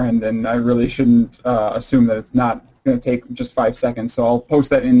my friend, and I really shouldn't assume that it's not going to take just 5 seconds. So I'll post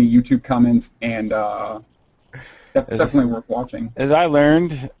that in the YouTube comments, and that's definitely worth watching. As I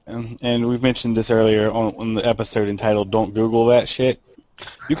learned, and we've mentioned this earlier on the episode entitled "Don't Google That Shit,"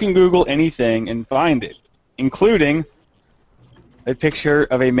 you can Google anything and find it, including a picture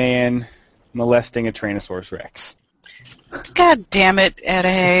of a man molesting a Tyrannosaurus Rex. God damn it,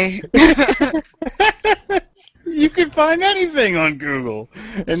 Adahay. You can find anything on Google.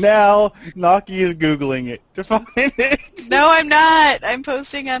 And now, Naki is Googling it to find it. No, I'm not. I'm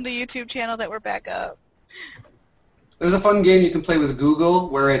posting on the YouTube channel that we're back up. There's a fun game you can play with Google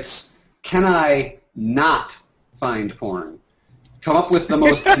where it's, can I not find porn? Come up with the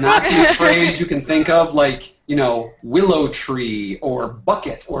most innocuous phrase you can think of, like, willow tree or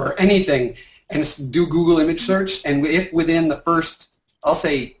bucket or anything, and do Google image search, and if within the first, I'll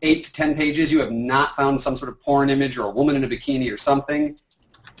say 8 to 10 pages, you have not found some sort of porn image or a woman in a bikini or something,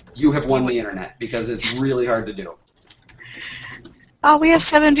 you have won the internet, because it's really hard to do. Oh, we have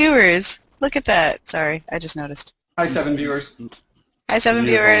 7 viewers. Look at that. Sorry, I just noticed. Hi, 7 viewers. Hi, 7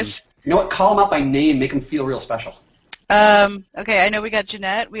 viewers. You know what? Call them out by name. Make them feel real special. Okay, I know we got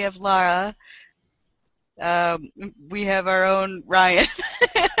Jeanette. We have Lara. We have our own Ryan.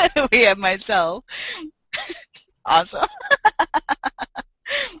 We have myself. Awesome.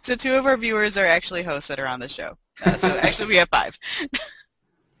 So 2 of our viewers are actually hosts that are on the show. So actually we have 5.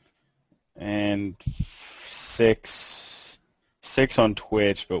 And 6 on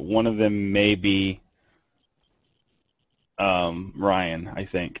Twitch, but one of them may be Ryan, I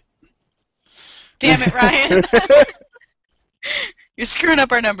think. Damn it, Ryan. You're screwing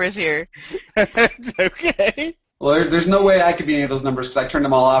up our numbers here. It's okay. Well, there's no way I could be any of those numbers because I turned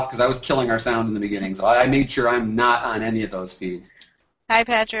them all off because I was killing our sound in the beginning. So I made sure I'm not on any of those feeds. Hi,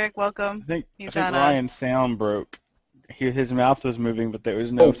 Patrick. Welcome. I think Ryan's sound broke. His mouth was moving, but there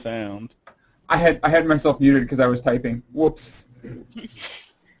was no sound. I had myself muted because I was typing. Whoops.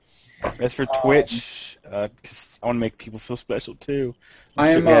 As for Twitch, because I want to make people feel special too.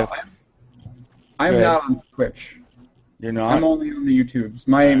 I'm not on Twitch. You're not? I'm only on the YouTubes.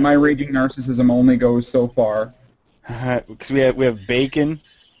 My raging narcissism only goes so far. Because we have Bacon,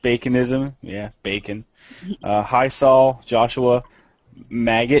 Baconism, Bacon, Hi Saul, Joshua,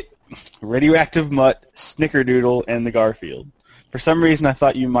 Maggot, Radioactive Mutt, Snickerdoodle, and the Garfield. For some reason, I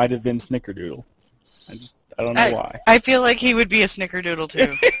thought you might have been Snickerdoodle. I don't know why. I feel like he would be a Snickerdoodle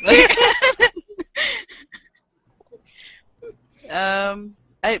too.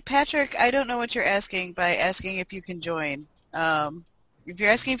 Patrick, I don't know what you're asking by asking if you can join. If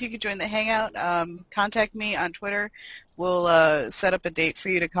you're asking if you could join the Hangout, contact me on Twitter. We'll set up a date for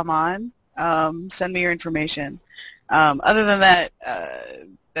you to come on. Send me your information. Other than that,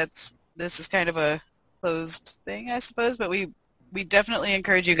 this is kind of a closed thing, I suppose, but we definitely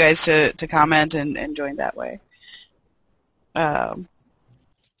encourage you guys to comment and join that way.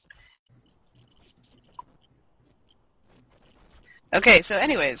 Okay, so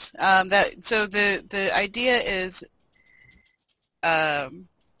anyways, the idea is,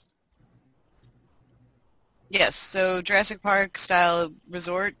 yes, so Jurassic Park style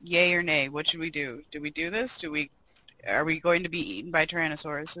resort, yay or nay? What should we do? Do we do this? Are we going to be eaten by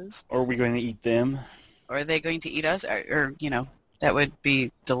Tyrannosauruses? Or are we going to eat them? Or are they going to eat us? Or that would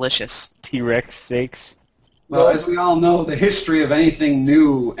be delicious. T-Rex steaks. Well, as we all know, the history of anything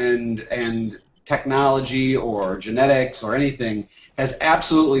new and technology or genetics or anything has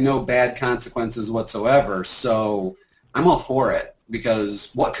absolutely no bad consequences whatsoever. So I'm all for it, because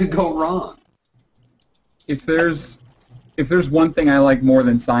what could go wrong? If there's one thing I like more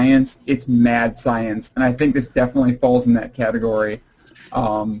than science, it's mad science, and I think this definitely falls in that category.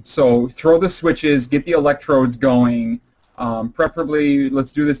 So throw the switches, get the electrodes going. Preferably,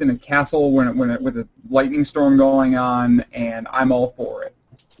 let's do this in a castle with a lightning storm going on, and I'm all for it.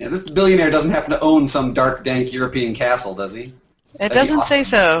 Yeah, this billionaire doesn't happen to own some dark, dank European castle, does he? It doesn't say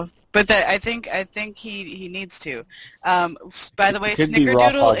so, but I think he needs to. By the way,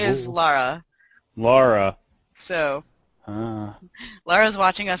 Snickerdoodle is Lara. Lara. So, Lara's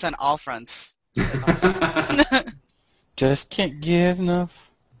watching us on all fronts. Awesome. Just can't get enough.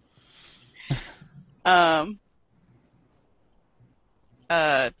 Train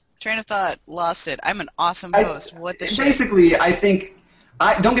of thought, lost it. I'm an awesome host. What the shit? Basically, I think,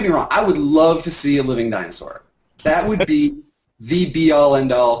 don't get me wrong, I would love to see a living dinosaur. That would be the be-all,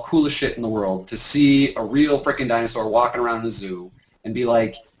 end-all, coolest shit in the world, to see a real frickin' dinosaur walking around in a zoo and be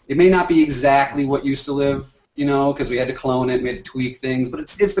like, it may not be exactly what used to live, you know, because we had to clone it, we had to tweak things, but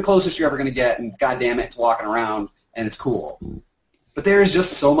it's the closest you're ever going to get, and goddamn it, it's walking around, and it's cool. But there's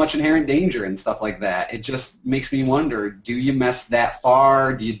just so much inherent danger and stuff like that. It just makes me wonder, do you mess that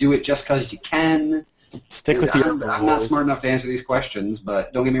far? Do you do it just because you can? Stick with the herbivores. I'm not smart enough to answer these questions,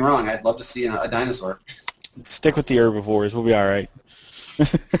 but don't get me wrong, I'd love to see a dinosaur. Stick with the herbivores. We'll be all right.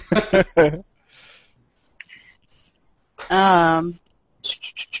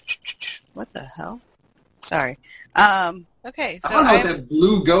 What the hell? Sorry. Okay, so I don't know what that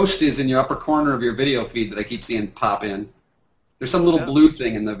blue ghost is in your upper corner of your video feed that I keep seeing pop in. There's some little blue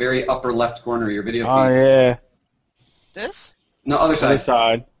thing in the very upper left corner of your video feed. Oh, yeah. This? No, other side. Other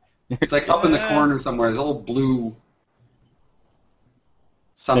side. It's like up in the corner somewhere. There's a little blue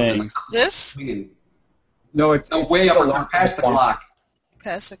something. Like this? No, it's way upper corner, past the clock.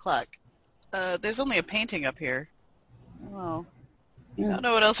 Past the clock. There's only a painting up here. Oh. I don't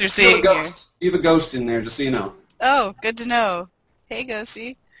know what else you're seeing here. You have a ghost in there, just so you know. Oh, good to know. Hey,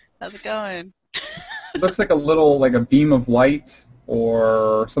 Ghosty. How's it going? It looks like a little, like a beam of light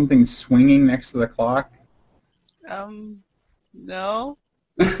or something swinging next to the clock. No.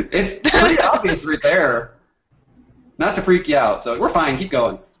 It's pretty obvious right there. Not to freak you out, so we're fine. Keep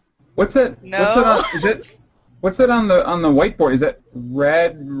going. What's it? No. What's it on the whiteboard? Is it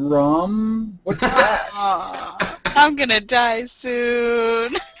red rum? What's that? I'm gonna die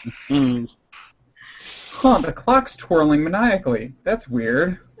soon. Huh, the clock's twirling maniacally. That's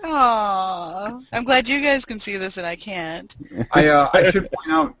weird. Aww. I'm glad you guys can see this and I can't. I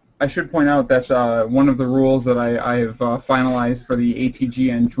should point out that one of the rules that I have finalized for the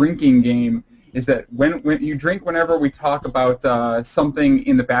ATGN drinking game is that when you drink whenever we talk about something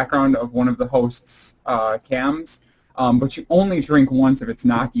in the background of one of the hosts' cams, but you only drink once if it's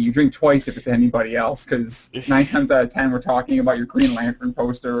Naki. You drink twice if it's anybody else, because 9 times out of 10 we're talking about your Green Lantern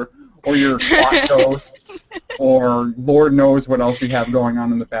poster or your clock ghosts or Lord knows what else you have going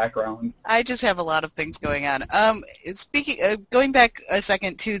on in the background. I just have a lot of things going on. Going back a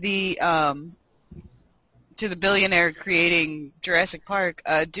second to the billionaire creating Jurassic Park,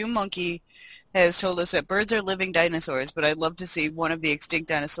 Doom Monkey has told us that birds are living dinosaurs, but I'd love to see one of the extinct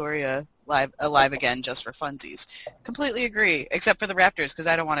dinosauria alive again just for funsies. Completely agree, except for the raptors, because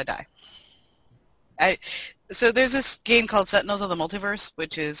I don't want to die. So there's this game called Sentinels of the Multiverse,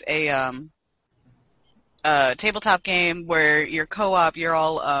 which is a tabletop game where you're co-op, you're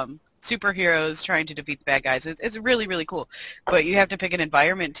all superheroes trying to defeat the bad guys. It's really, really cool. But you have to pick an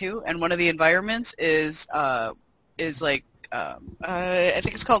environment, too, and one of the environments is like, I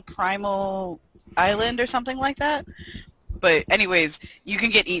think it's called Primal Island or something like that. But anyways, you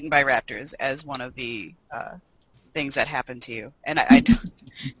can get eaten by raptors as one of the things that happen to you. And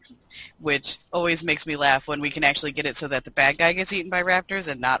which always makes me laugh when we can actually get it so that the bad guy gets eaten by raptors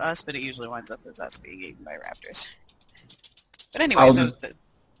and not us, but it usually winds up as us being eaten by raptors. But anyway,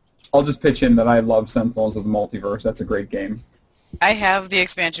 I'll just pitch in that I love Sentinels of the Multiverse. That's a great game. I have the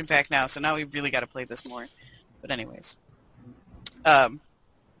expansion pack now, so now we really got to play this more. But anyways,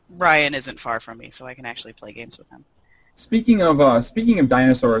 Ryan isn't far from me, so I can actually play games with him. Speaking of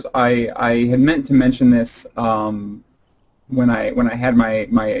dinosaurs, I had meant to mention this when I had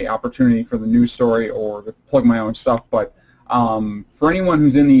my opportunity for the news story or to plug my own stuff. But for anyone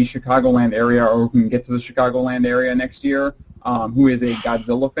who's in the Chicagoland area or who can get to the Chicagoland area next year, who is a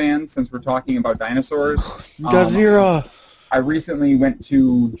Godzilla fan, since we're talking about dinosaurs, Godzilla. I recently went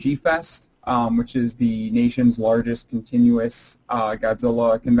to G-Fest, which is the nation's largest continuous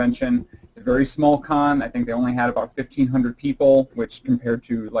Godzilla convention. It's a very small con. I think they only had about 1,500 people, which compared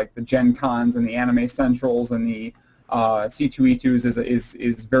to like the Gen Cons and the Anime Centrals and the C2E2s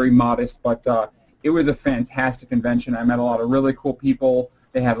is very modest. But it was a fantastic convention. I met a lot of really cool people.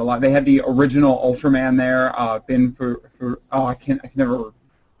 They had the original Ultraman there,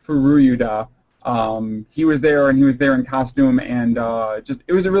 Furuyuda. He was there, and he was there in costume, and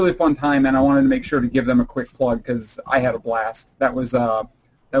it was a really fun time. And I wanted to make sure to give them a quick plug because I had a blast. That was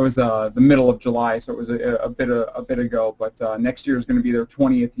the middle of July, so it was a bit ago. But next year is going to be their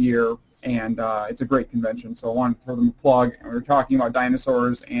 20th year, and it's a great convention. So I wanted to throw them a plug. And we were talking about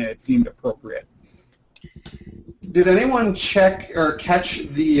dinosaurs, and it seemed appropriate. Did anyone check or catch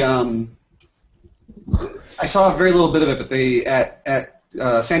the? I saw a very little bit of it, but they at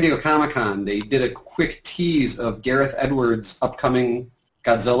San Diego Comic-Con, they did a quick tease of Gareth Edwards' upcoming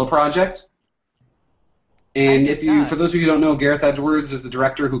Godzilla project. And for those of you who don't know, Gareth Edwards is the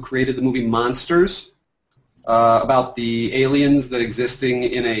director who created the movie Monsters, about the aliens that existing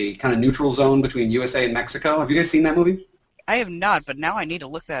in a kind of neutral zone between USA and Mexico. Have you guys seen that movie? I have not, but now I need to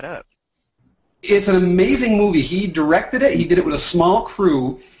look that up. It's an amazing movie. He directed it. He did it with a small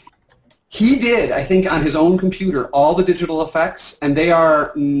crew. He did, I think, on his own computer, all the digital effects, and they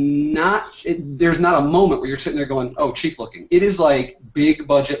are not, there's not a moment where you're sitting there going, oh, cheap looking. It is like big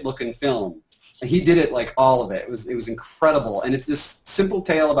budget looking film. And he did it like all of it. It was incredible. And it's this simple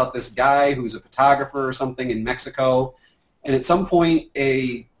tale about this guy who's a photographer or something in Mexico, and at some point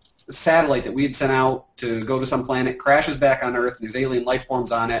a satellite that we had sent out to go to some planet crashes back on Earth, and there's alien life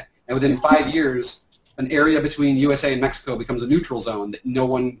forms on it, and within 5 years, an area between USA and Mexico becomes a neutral zone that no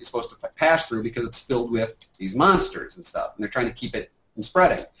one is supposed to pass through because it's filled with these monsters and stuff, and they're trying to keep it from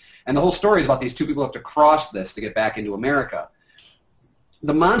spreading. And the whole story is about these two people who have to cross this to get back into America.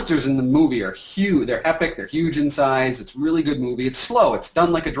 The monsters in the movie are huge. They're epic. They're huge in size. It's a really good movie. It's slow. It's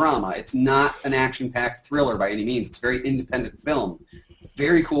done like a drama. It's not an action-packed thriller by any means. It's a very independent film.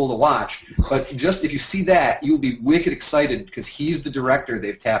 Very cool to watch. But just if you see that, you'll be wicked excited because he's the director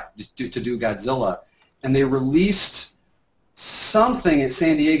they've tapped to do Godzilla. And they released something at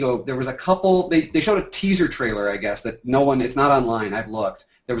San Diego. There was a couple. They showed a teaser trailer, I guess, that no one. It's not online. I've looked.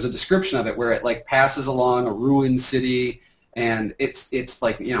 There was a description of it where it like passes along a ruined city, and it's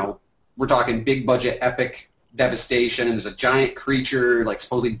like, you know, we're talking big budget epic devastation, and there's a giant creature like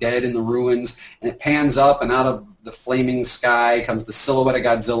supposedly dead in the ruins, and it pans up, and out of the flaming sky comes the silhouette of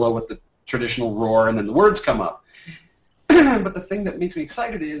Godzilla with the traditional roar, and then the words come up. But the thing that makes me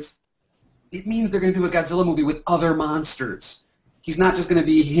excited is it means they're going to do a Godzilla movie with other monsters. He's not just going to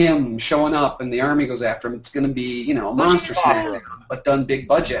be him showing up and the army goes after him. It's going to be, you know, a monster smackdown, but done big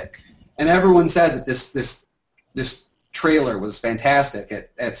budget. And everyone said that this trailer was fantastic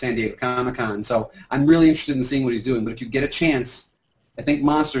at San Diego Comic-Con. So I'm really interested in seeing what he's doing. But if you get a chance, I think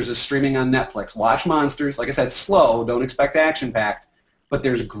Monsters is streaming on Netflix. Watch Monsters. Like I said, slow. Don't expect action-packed. But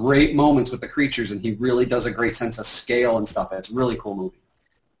there's great moments with the creatures, and he really does a great sense of scale and stuff. It's a really cool movie.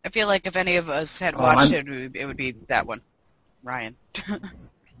 I feel like if any of us had watched it would be that one. Ryan.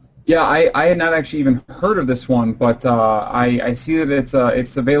 Yeah, I had not actually even heard of this one, but I see that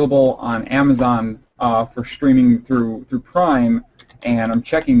it's available on Amazon for streaming through Prime, and I'm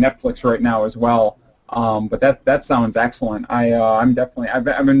checking Netflix right now as well. But that sounds excellent.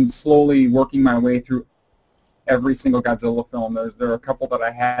 I've been slowly working my way through every single Godzilla film. There are a couple that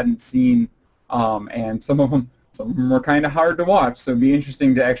I hadn't seen, and some of them were kind of hard to watch. So it'd be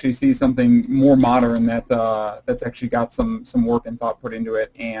interesting to actually see something more modern that's actually got some work and thought put into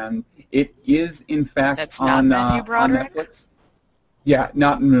it. And it is in fact on Netflix. Yeah,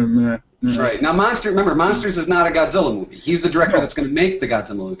 not. Right. Now, Monsters is not a Godzilla movie. He's the director that's going to make the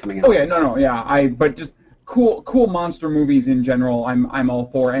Godzilla movie coming out. Oh yeah, yeah. But just cool monster movies in general, I'm all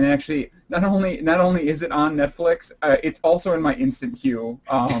for. And actually, not only is it on Netflix, it's also in my instant queue,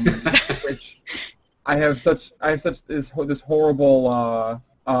 which I have this horrible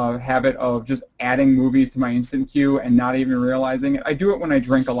habit of just adding movies to my instant queue and not even realizing it. I do it when I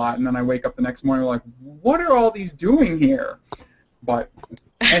drink a lot, and then I wake up the next morning like, what are all these doing here? But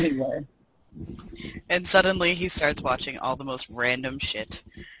anyway. And suddenly he starts watching all the most random shit.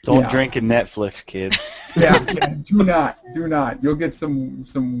 Don't drink in Netflix, kids. Yeah, do not. You'll get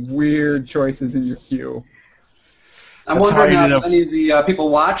some weird choices in your queue. I'm wondering if any of the people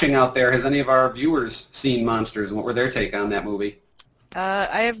watching out there, has any of our viewers seen Monsters, and what were their take on that movie?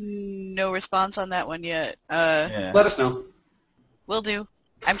 I have no response on that one yet. Let us know. Will do.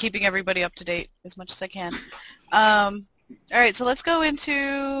 I'm keeping everybody up to date as much as I can. All right, so let's go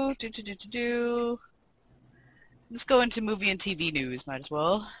into let's go into movie and TV news. Might as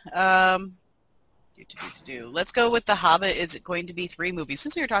well. Let's go with The Hobbit. Is it going to be 3 movies?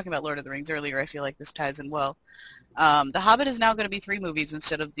 Since we were talking about Lord of the Rings earlier, I feel like this ties in well. The Hobbit is now going to be 3 movies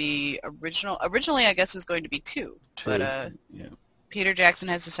instead of the original. Originally, I guess it was going to be 2. But Peter Jackson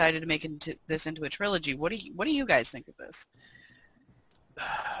has decided to make this into a trilogy. What do you guys think of this?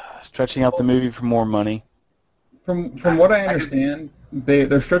 Stretching out the movie for more money. From what I understand,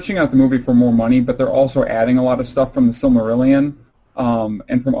 they're stretching out the movie for more money, but they're also adding a lot of stuff from the Silmarillion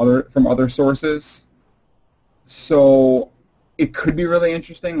and from other sources. So it could be really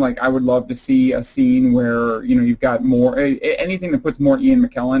interesting. Like, I would love to see a scene where, you know, you've got more anything that puts more Ian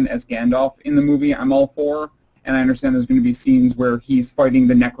McKellen as Gandalf in the movie. I'm all for. And I understand there's going to be scenes where he's fighting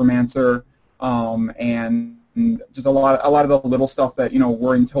the Necromancer, and just a lot of the little stuff that, you know,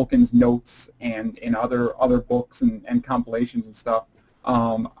 were in Tolkien's notes and in other books and compilations and stuff.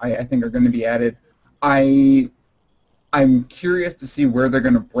 I think are going to be added. I'm curious to see where they're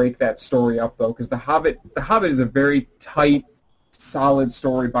going to break that story up, though, because The Hobbit is a very tight, solid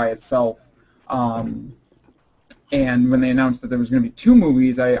story by itself. And when they announced that there was going to be 2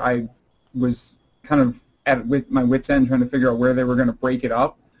 movies, I was kind of with my wit's end trying to figure out where they were going to break it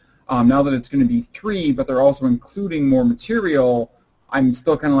up. Now that it's going to be 3, but they're also including more material, I'm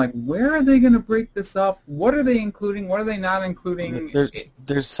still kind of like, where are they going to break this up? What are they including? What are they not including?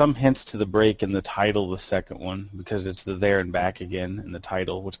 There's some hints to the break in the title of the second one, because it's the there and back again in the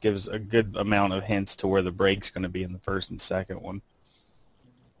title, which gives a good amount of hints to where the break's going to be in the first and second one.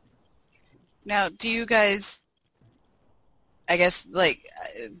 Now, do you guys, I guess, like,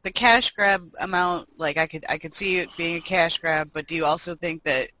 the cash grab amount, like, I could see it being a cash grab, but do you also think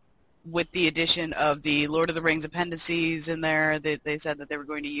that with the addition of the Lord of the Rings appendices in there that they said that they were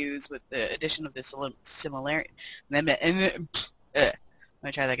going to use, with the addition of the similarity, let me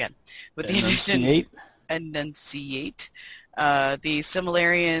try that again. With the addition, enunciate, the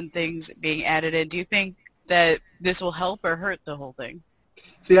similarian things being added in, do you think that this will help or hurt the whole thing?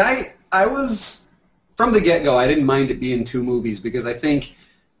 See, I was, from the get-go, I didn't mind it being two movies, because I think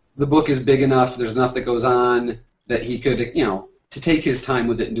the book is big enough, there's enough that goes on, that he could, to take his time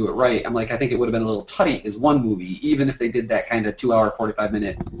with it and do it right. I'm like, I think it would have been a little tight as one movie, even if they did that kind of 2-hour,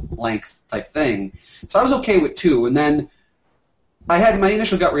 45-minute length type thing. So I was okay with two, and then I had my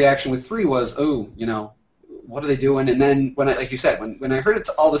initial gut reaction with three was, what are they doing? And then, like you said, when I heard it's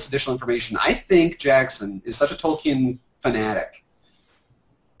all this additional information, I think Jackson is such a Tolkien fanatic.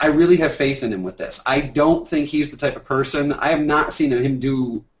 I really have faith in him with this. I don't think he's the type of person, I have not seen him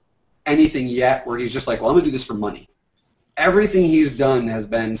do anything yet where he's just like, well, I'm going to do this for money. Everything he's done has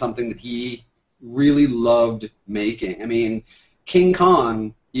been something that he really loved making. I mean, King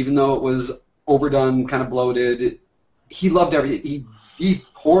Kong, even though it was overdone, kind of bloated, he loved he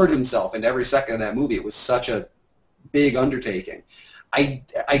poured himself into every second of that movie. It was such a big undertaking. I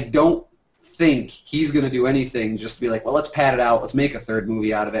don't think he's going to do anything just to be like, well, let's pad it out, let's make a third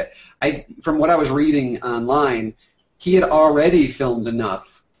movie out of it. From what I was reading online, he had already filmed enough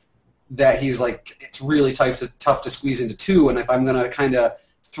that he's like, it's really tough to squeeze into two, and if I'm going to kind of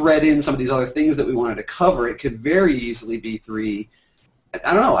thread in some of these other things that we wanted to cover, it could very easily be three.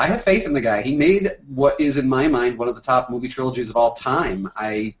 I don't know. I have faith in the guy. He made what is, in my mind, one of the top movie trilogies of all time.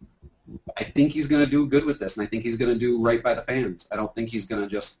 I think he's going to do good with this, and I think he's going to do right by the fans. I don't think he's going to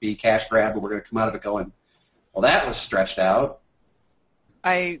just be cash grab, and we're going to come out of it going, well, that was stretched out.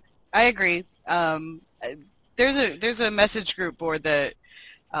 I agree. There's a message group board that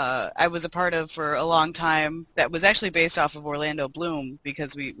I was a part of for a long time that was actually based off of Orlando Bloom,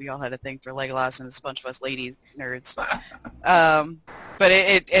 because we all had a thing for Legolas, and it's a bunch of us ladies nerds. But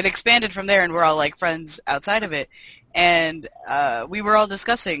it expanded from there, and we're all like friends outside of it. And we were all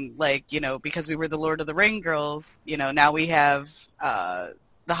discussing, like, because we were the Lord of the Ring girls, now we have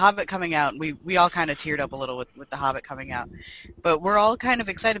The Hobbit coming out, and we all kind of teared up a little with The Hobbit coming out. But we're all kind of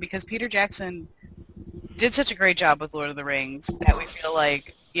excited because Peter Jackson did such a great job with Lord of the Rings that we feel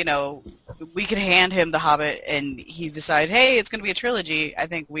like, we could hand him The Hobbit and he decide, hey, it's going to be a trilogy. I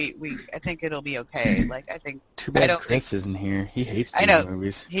think I think it'll be okay. Like, I think. Too bad Chris isn't here. He hates these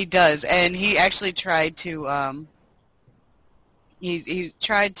movies. He does, and he actually tried to. He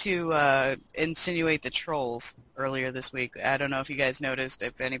tried to insinuate the trolls earlier this week. I don't know if you guys noticed,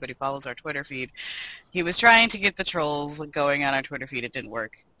 if anybody follows our Twitter feed. He was trying to get the trolls going on our Twitter feed. It didn't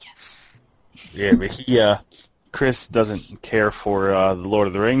work. Yes. Yeah, but Chris doesn't care for the Lord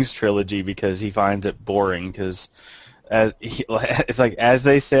of the Rings trilogy because he finds it boring. Because it's like, as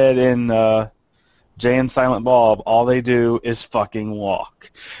they said in Jay and Silent Bob, all they do is fucking walk.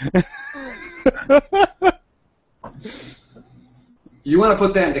 You want to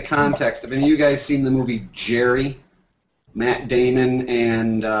put that into context. Have any of you guys seen the movie Jerry? Matt Damon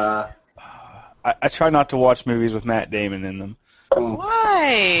and... I try not to watch movies with Matt Damon in them.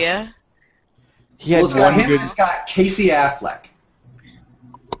 Why? He had it's got him and it's got Casey Affleck.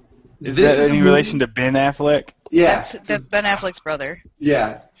 Is that any relation to Ben Affleck? Yeah. That's Ben Affleck's brother.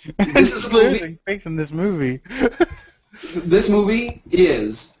 Yeah. This is losing faith in this movie. This movie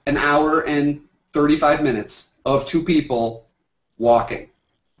is an hour and 35 minutes of two people walking.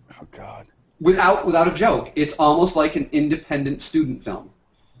 Oh, God. Without a joke. It's almost like an independent student film.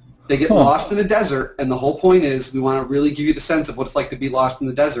 They get lost in a desert, and the whole point is we want to really give you the sense of what it's like to be lost in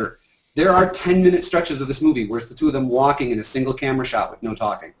the desert. There are 10-minute stretches of this movie where it's the two of them walking in a single camera shot with no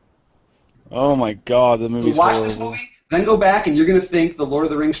talking. Oh, my God. The movie's watch horrible. this movie, then go back, and you're going to think the Lord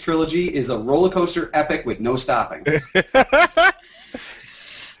of the Rings trilogy is a roller coaster epic with no stopping.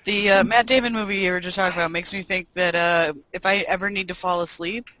 The Matt Damon movie you were just talking about makes me think that if I ever need to fall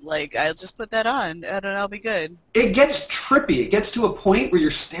asleep, like, I'll just put that on, and I'll be good. It gets trippy. It gets to a point where you're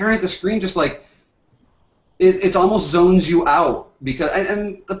staring at the screen just like, it almost zones you out.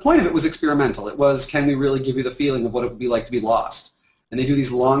 And the point of it was experimental. It was, can we really give you the feeling of what it would be like to be lost? And they do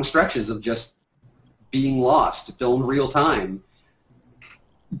these long stretches of just being lost, filmed real time.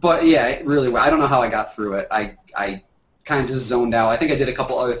 But, yeah, it really, I don't know how I got through it. kind of just zoned out. I think I did a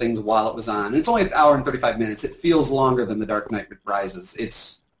couple other things while it was on. It's only an hour and 35 minutes. It feels longer than The Dark Knight Rises.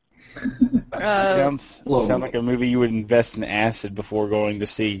 It's sounds like a movie you would invest in acid before going to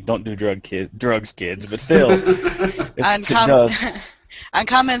see. Don't do drugs, kids, but still, it does. On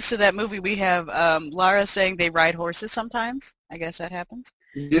comments to that movie, we have Lara saying they ride horses sometimes. I guess that happens.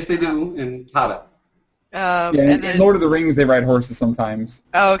 Yes, they do in Hobbit. In Lord of the Rings, they ride horses sometimes.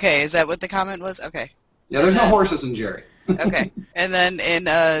 Oh, okay. Is that what the comment was? Okay. Yeah, there's no horses in Jerry. Okay. And then in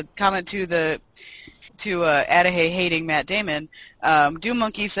comment to Adahay hating Matt Damon, Doom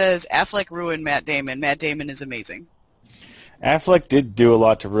Monkey says Affleck ruined Matt Damon. Matt Damon is amazing. Affleck did do a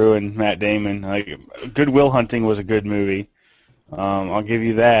lot to ruin Matt Damon. Like, Good Will Hunting was a good movie. I'll give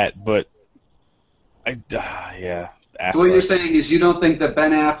you that, but yeah. Affleck. So what you're saying is you don't think that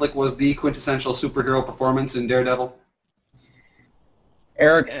Ben Affleck was the quintessential superhero performance in Daredevil?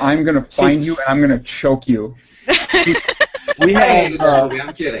 Eric, I'm going to find you and I'm going to choke you. We had,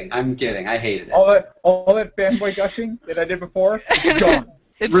 I'm kidding. I hated it. All that fanboy gushing that I did before, it's gone.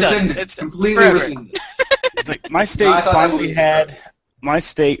 It's rescinded. done. It's completely forever. Rescinded. It's like my state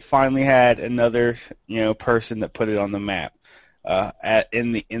finally had another person that put it on the map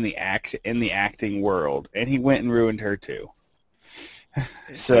in the acting world, and he went and ruined her too.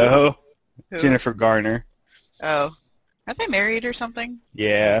 So Who? Jennifer Garner. Oh, are they married or something?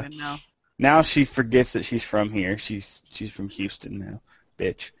 Yeah. I don't even know. Now she forgets that she's from here. She's from Houston now,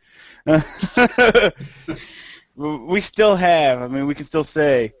 bitch. We still have. I mean, we can still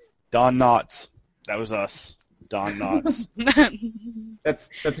say Don Knotts. That was us. Don Knotts. That's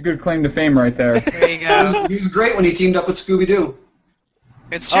a good claim to fame right there. There you go. He was great when he teamed up with Scooby-Doo.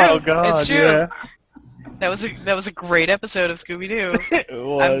 It's true. Oh God, it's true. yeah. That was a great episode of Scooby-Doo. It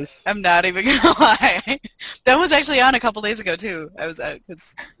was. I'm not even gonna lie. That was actually on a couple days ago too. I was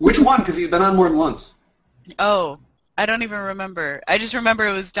Which one? Because he's been on more than once. Oh, I don't even remember. I just remember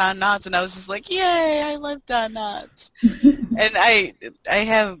it was Don Knotts, and I was just like, "Yay! I love Don Knotts." And I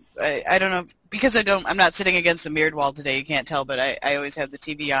don't know, because I'm not sitting against the mirrored wall today. You can't tell, but I always have the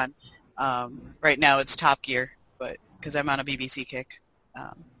TV on. Right now it's Top Gear, but because I'm on a BBC kick.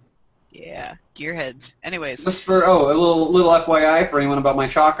 Yeah, Gearheads. Anyways. Just for a little FYI for anyone about my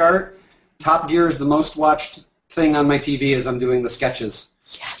chalk art, Top Gear is the most watched thing on my TV as I'm doing the sketches.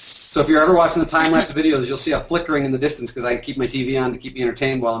 Yes. So if you're ever watching the time-lapse videos, you'll see a flickering in the distance because I keep my TV on to keep me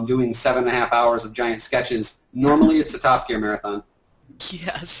entertained while I'm doing 7.5 hours of giant sketches. Normally it's a Top Gear marathon.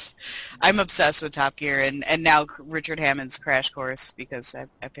 Yes. I'm obsessed with Top Gear and now Richard Hammond's Crash Course because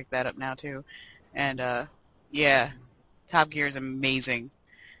I picked that up now too. And yeah, Top Gear is amazing.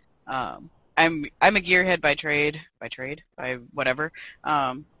 I'm a gearhead by whatever.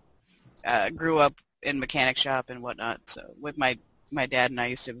 Grew up in mechanic shop and whatnot, so with my dad and I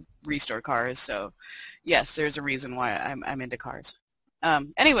used to restore cars, so yes, there's a reason why I'm into cars.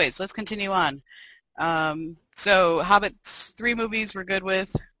 Anyways, let's continue on. So Hobbit's 3 movies we're good with.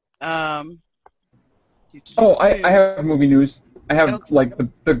 I have movie news. I have like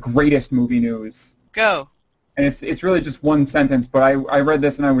the greatest movie news. Go. And it's really just one sentence, but I read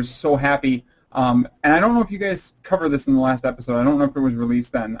this and I was so happy. And I don't know if you guys covered this in the last episode. I don't know if it was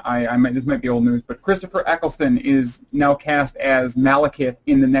released then. This might be old news, but Christopher Eccleston is now cast as Malekith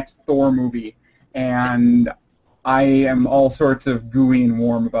in the next Thor movie, and I am all sorts of gooey and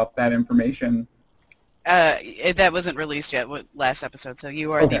warm about that information. That wasn't released yet, last episode, so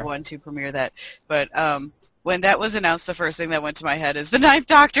you are the one to premiere that. But when that was announced, the first thing that went to my head is the Ninth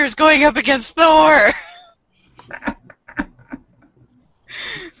Doctor is going up against Thor.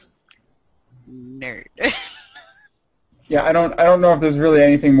 Nerd. Yeah, I don't know if there's really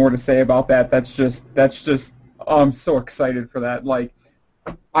anything more to say about that. That's just I'm so excited for that. Like,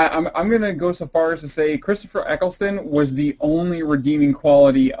 I'm gonna go so far as to say Christopher Eccleston was the only redeeming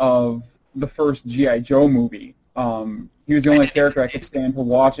quality of the first G.I. Joe movie. He was the only character I could stand to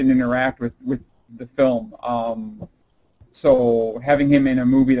watch and interact with the film. So having him in a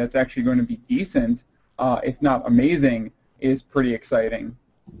movie that's actually going to be decent, if not amazing, is pretty exciting.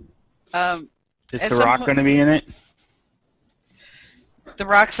 Is The Rock going to be in it? The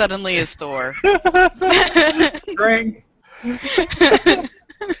Rock suddenly is Thor. Drink. Did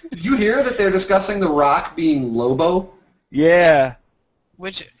you hear that they're discussing The Rock being Lobo? Yeah.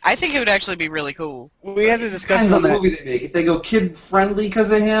 Which I think it would actually be really cool. We had a discussion on the movie they make. If they go kid-friendly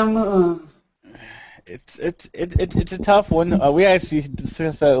because of him... It's a tough one. We actually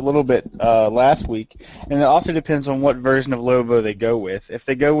discussed that a little bit last week, and it also depends on what version of Lobo they go with. If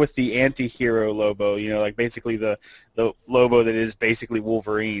they go with the anti-hero Lobo, like basically the Lobo that is basically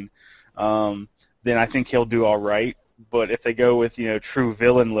Wolverine, then I think he'll do all right. But if they go with, true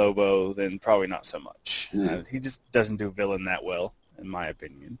villain Lobo, then probably not so much. He just doesn't do villain that well, in my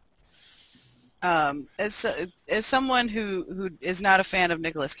opinion. As someone who is not a fan of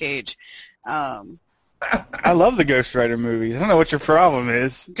Nicolas Cage, I love the Ghost Rider movies. I don't know what your problem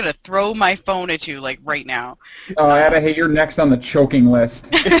is. I'm gonna throw my phone at you right now. Oh, Adahay, you're next on the choking list.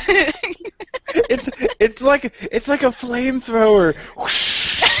 It's like a flamethrower.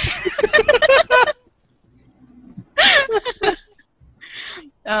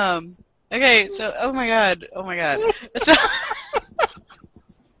 Okay, so oh my god. So,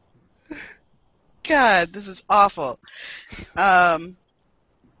 God, this is awful.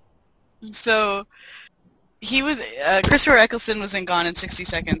 So he was Christopher Eccleston was in Gone in 60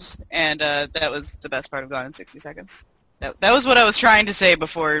 Seconds, and that was the best part of Gone in 60 Seconds. That was what I was trying to say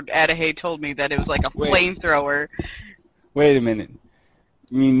before Adahay told me that it was like a flamethrower. Wait a minute.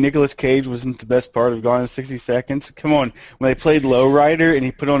 You mean Nicolas Cage wasn't the best part of Gone in 60 Seconds? Come on. When they played Lowrider and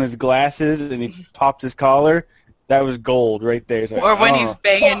he put on his glasses and he popped his collar, that was gold right there. Like, or when he's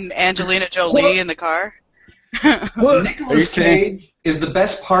banging Angelina Jolie in the car. Nicolas Cage is the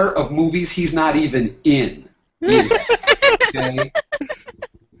best part of movies he's not even in. Okay?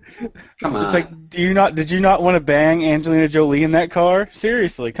 Come on. It's like, did you not want to bang Angelina Jolie in that car?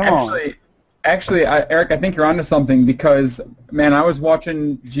 Seriously, come on. Actually, Eric, I think you're onto something because, man, I was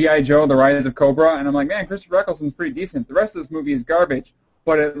watching G.I. Joe, The Rise of Cobra, and I'm like, man, Christopher Eccleston's pretty decent. The rest of this movie is garbage,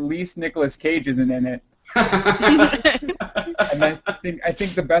 but at least Nicolas Cage isn't in it. And I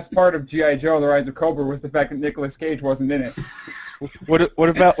think the best part of G.I. Joe, The Rise of Cobra was the fact that Nicolas Cage wasn't in it. What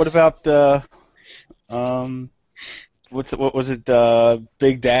about what was it,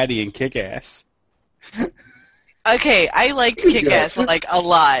 Big Daddy and Kick-Ass? Okay, I liked Kick-Ass a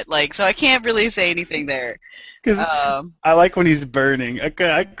lot, so I can't really say anything there. Because I like when he's burning. I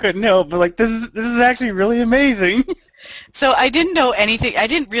couldn't help, but this is actually really amazing. So I didn't know anything. I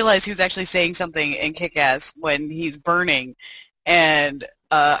didn't realize he was actually saying something in Kick-Ass when he's burning, and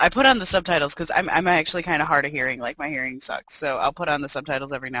I put on the subtitles because I'm actually kind of hard of hearing. My hearing sucks, so I'll put on the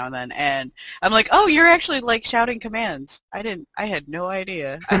subtitles every now and then. And I'm like, oh, you're actually shouting commands. I had no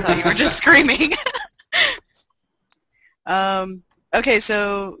idea. I thought you were just screaming. Okay,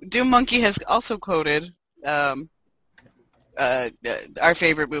 so Doom Monkey has also quoted our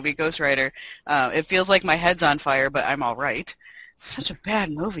favorite movie, Ghost Rider. It feels like my head's on fire, but I'm all right. Such a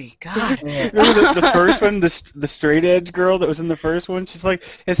bad movie, God. Remember the first one, the straight edge girl that was in the first one? She's like,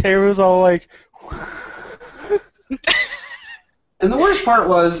 his hair was all like... And the worst part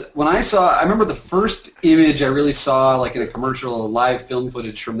was, I remember the first image I really saw, in a commercial, live film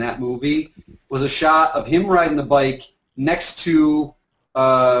footage from that movie, was a shot of him riding the bike next to,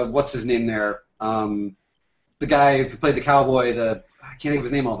 what's his name there? The guy who played the cowboy, I can't think of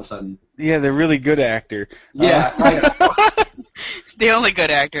his name all of a sudden. Yeah, the really good actor. Yeah, the only good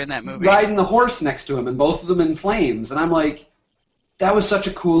actor in that movie. Riding the horse next to him, and both of them in flames. And I'm like, that was such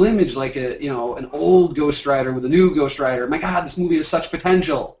a cool image, an old Ghost Rider with a new Ghost Rider. My God, this movie has such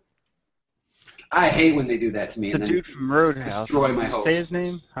potential. I hate when they do that to me. The dude from Roadhouse. Destroy my hopes. Say his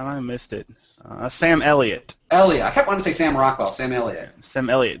name? I missed it. Sam Elliott. Elliott. I kept wanting to say Sam Rockwell. Sam Elliott. Sam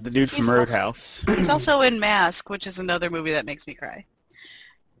Elliott, the dude from Roadhouse. He's also in Mask, which is another movie that makes me cry.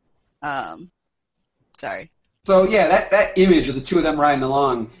 Sorry. So yeah, that image of the two of them riding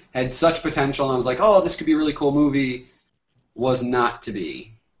along had such potential, and I was like, oh, this could be a really cool movie. Was not to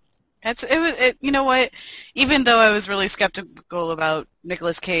be. You know what? Even though I was really skeptical about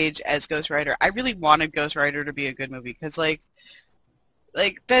Nicolas Cage as Ghost Rider, I really wanted Ghost Rider to be a good movie because,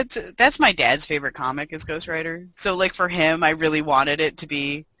 that's my dad's favorite comic is Ghost Rider. So, for him, I really wanted it to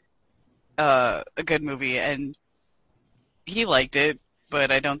be a good movie, and he liked it, but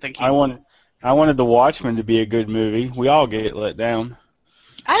I don't think he. I wanted The Watchmen to be a good movie. We all get let down.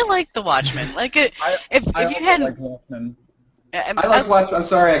 I like The Watchmen. If you hadn't. Like Watchmen. I like Watchmen. I'm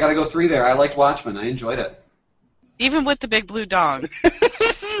sorry, I got to go 3 there. I liked Watchmen. I enjoyed it. Even with the big blue dong,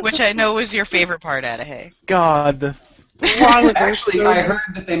 which I know was your favorite part, Adahay. God. Actually, I heard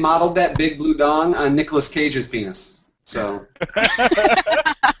that they modeled that big blue dong on Nicolas Cage's penis. So.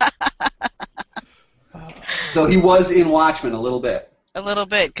 So he was in Watchmen a little bit. A little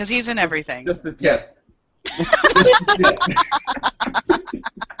bit, because he's in everything. Just the tip.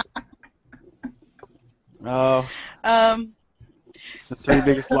 Oh. It's the 3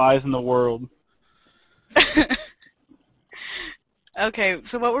 biggest lies in the world. Okay,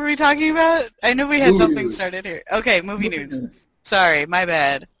 so what were we talking about? I knew we had something started here. Okay, movie news. Sorry, my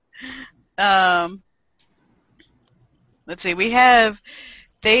bad. Let's see,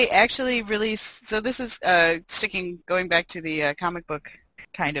 they actually released, so this is going back to the comic book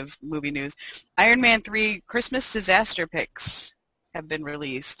kind of movie news. Iron Man 3 Christmas disaster pics have been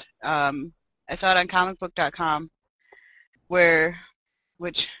released. I saw it on comicbook.com,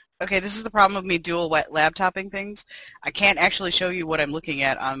 okay, this is the problem of me dual laptoping things. I can't actually show you what I'm looking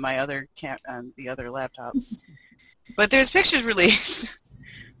at on my other on the other laptop. But there's pictures released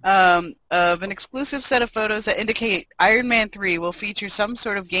of an exclusive set of photos that indicate Iron Man 3 will feature some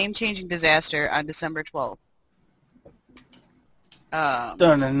sort of game-changing disaster on December 12th. I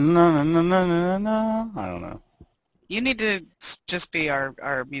don't know. You need to just be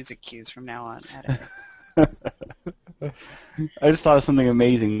our music cues from now on. I just thought of something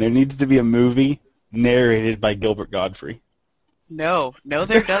amazing. There needs to be a movie narrated by Gilbert Godfrey. No,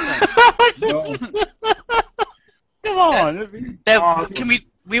 there doesn't. No. Come on.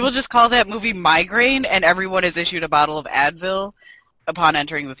 We will just call that movie Migraine, and everyone is issued a bottle of Advil upon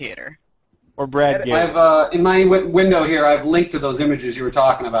entering the theater. Or Brad Garrett. I've in my window here, I've linked to those images you were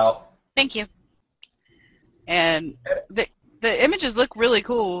talking about. Thank you. And the images look really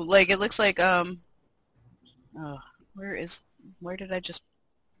cool. Like, it looks like where did I just...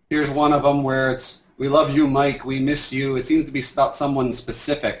 Here's one of them where it's, "We love you, Mike. We miss you." It seems to be about someone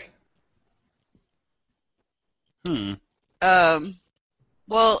specific.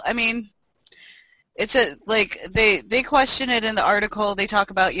 Well, I mean, it's they question it in the article. They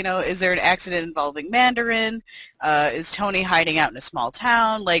talk about, is there an accident involving Mandarin? Is Tony hiding out in a small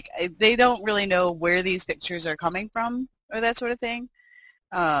town? Like, they don't really know where these pictures are coming from or that sort of thing.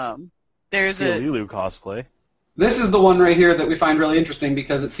 There's a Lulu cosplay. This is the one right here that we find really interesting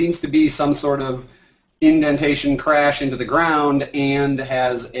because it seems to be some sort of indentation crash into the ground and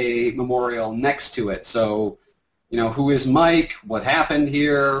has a memorial next to it. So, who is Mike? What happened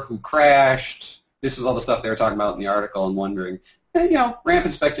here? Who crashed? This is all the stuff they were talking about in the article and wondering. And,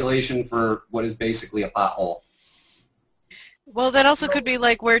 rampant speculation for what is basically a pothole. Well, that also could be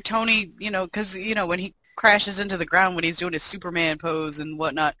like where Tony, because, when he crashes into the ground when he's doing his Superman pose and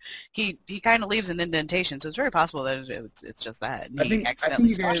whatnot, he kind of leaves an indentation, so it's very possible that it's just that. And he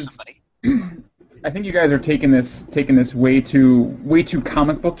accidentally squashed somebody. I think you guys are taking this way too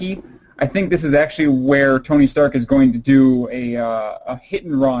comic booky. I think this is actually where Tony Stark is going to do a hit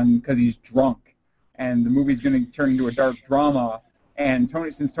and run because he's drunk, and the movie's going to turn into a dark drama. And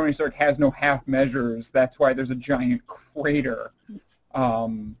since Tony Stark has no half measures, that's why there's a giant crater.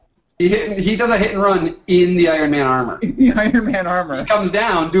 He does a hit and run in the Iron Man armor. In the Iron Man armor. He comes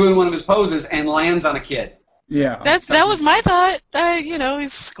down doing one of his poses and lands on a kid. Yeah. That was my thought.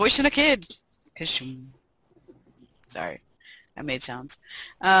 He's squishing a kid. Sorry, I made sounds.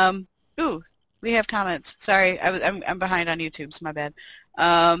 Ooh, we have comments. Sorry, I'm behind on YouTube, so my bad.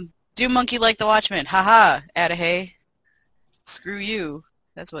 Do monkey like the Watchmen? Haha, Adahay. Screw you.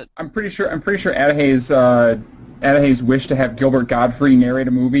 That's what. I'm pretty sure Adahay's wish to have Gilbert Godfrey narrate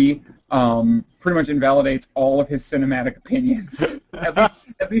a movie pretty much invalidates all of his cinematic opinions,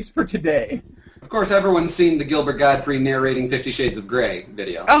 at least for today. Of course, everyone's seen the Gilbert Godfrey narrating 50 Shades of Grey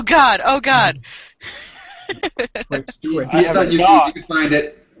video. Oh God! Let's do it. It's on YouTube. You can find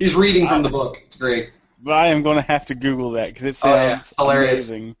it. He's reading from the book. It's great. But I am going to have to Google that because it sounds hilarious.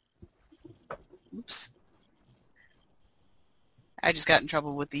 Amazing. Oops. I just got in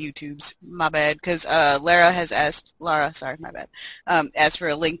trouble with the YouTubes. My bad. Because Lara, sorry, my bad, asked for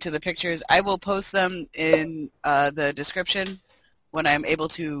a link to the pictures. I will post them in the description when I'm able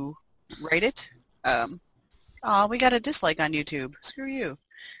to write it. We got a dislike on YouTube. Screw you.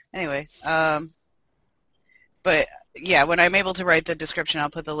 Anyway, but yeah, when I'm able to write the description, I'll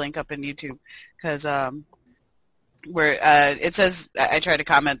put the link up in YouTube because where it says I tried to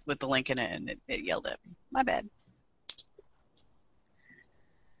comment with the link in it and it yelled at me. My bad.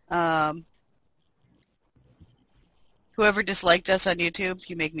 Whoever disliked us on YouTube,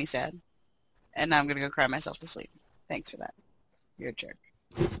 you make me sad, and now I'm gonna go cry myself to sleep. Thanks for that. You're a jerk.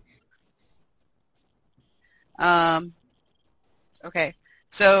 Okay,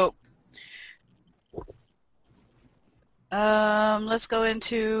 so let's go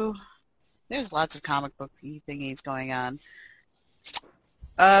into. There's lots of comic book thingies going on.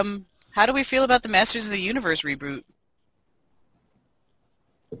 How do we feel about the Masters of the Universe reboot?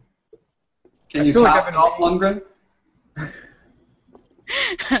 Can you top it off, Lundgren?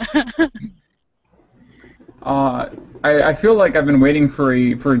 I feel like I've been waiting for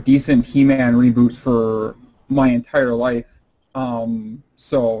a decent He-Man reboot for my entire life.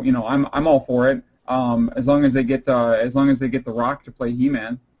 So I'm all for it. As long as they get The Rock to play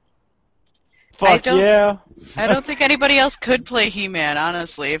He-Man. Fuck yeah! I don't think anybody else could play He-Man,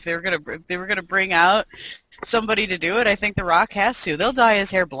 honestly. If they were gonna bring out somebody to do it, I think The Rock has to. They'll dye his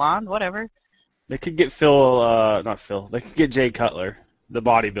hair blonde, whatever. They could get They could get Jay Cutler. The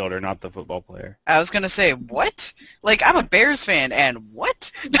bodybuilder, not the football player. I was gonna say what? Like I'm a Bears fan, and what?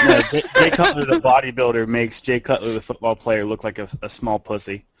 No, Jay Cutler, the bodybuilder, makes Jay Cutler, the football player, look like a small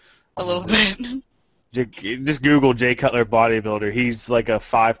pussy. A little bit. Just Google Jay Cutler bodybuilder. He's like a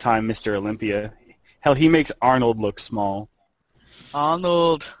 5-time Mr. Olympia. Hell, he makes Arnold look small.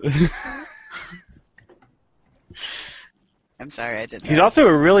 Arnold. I'm sorry, I didn't. He's also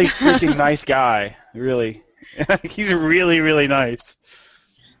a really freaking nice guy. Really. He's really, really nice.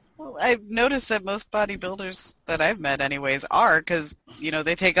 Well, I've noticed that most bodybuilders that I've met anyways are, because,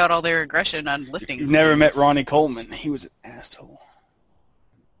 they take out all their aggression on lifting. You've never met Ronnie Coleman. He was an asshole.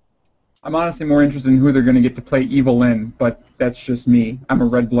 I'm honestly more interested in who they're going to get to play Evil Lynn, but that's just me. I'm a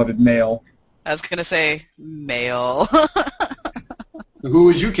red-blooded male. I was going to say male. Who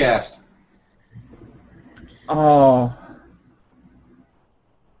would you cast? Oh,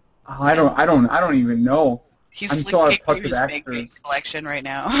 I don't even know. I'm so out of touch with his actors. big selection right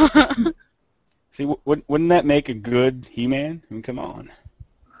now. See, wouldn't that make a good He-Man? I mean, come on.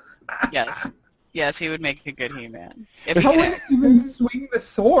 Yes, he would make a good He-Man. How would he even swing the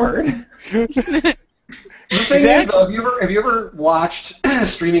sword? The thing is, though, have you ever watched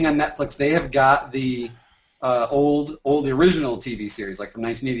streaming on Netflix? They have got the the original TV series, like from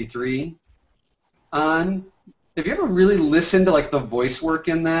 1983, on. Have you ever really listened to like the voice work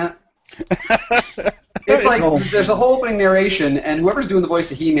in that? It's like there's a whole opening narration, and whoever's doing the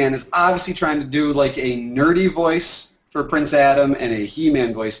voice of He-Man is obviously trying to do like a nerdy voice for Prince Adam and a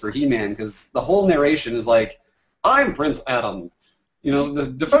He-Man voice for He-Man, because the whole narration is like, I'm Prince Adam,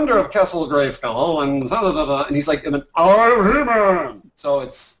 the defender of Castle Grayskull, and and he's like, I'm He-Man. So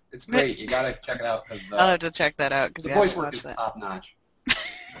it's great. You gotta check it out. I'll have to check that out. The voice work is top notch.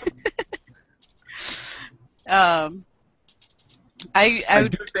 I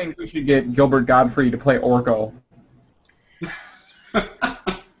do think we should get Gilbert Gottfried to play Orko.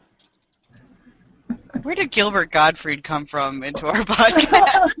 Where did Gilbert Gottfried come from into our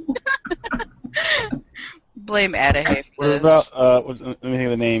podcast? Blame Adahay for this. What about, let me think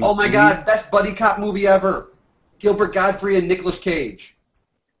of the name. Oh my God, best buddy cop movie ever. Gilbert Gottfried and Nicolas Cage.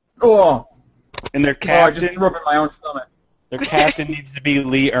 Oh. And their captain. I just threw up in my own stomach. Their captain needs to be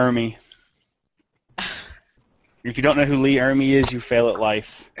Lee Ermey. If you don't know who Lee Ermey is, you fail at life.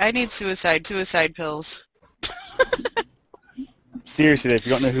 I need suicide pills. Seriously, if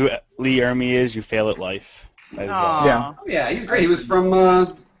you don't know who Lee Ermey is, you fail at life. Yeah. Oh, yeah, he's great. He was from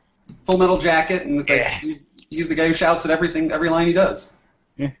Full Metal Jacket, and he's the guy who shouts at everything, every line he does.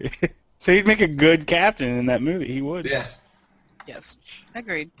 So he'd make a good captain in that movie. He would. Yes.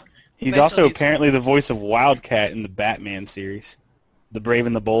 Agreed. He's also apparently the voice of Wildcat in the Batman series, The Brave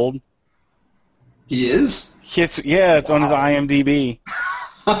and the Bold. He is? Yeah, it's on his IMDb.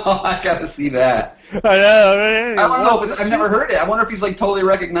 I gotta see that. I know. I don't know, but I've never heard it. I wonder if he's like totally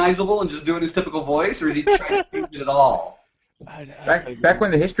recognizable and just doing his typical voice, or is he trying to change it at all? Back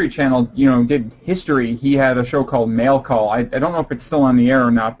when the History Channel, did history, he had a show called Mail Call. I don't know if it's still on the air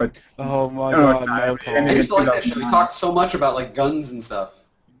or not, but oh my God, Mail Call. I used to like that show. He talked so much about like guns and stuff.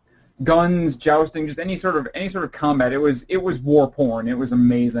 Guns, jousting, just any sort of combat. It was war porn. It was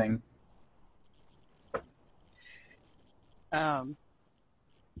amazing. I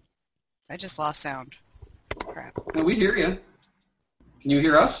just lost sound. Crap. No, we hear you. Can you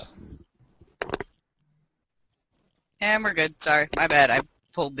hear us? And we're good. Sorry, my bad. I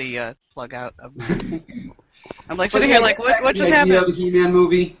pulled the plug out of my... I'm like sitting here like, what just happened? The He-Man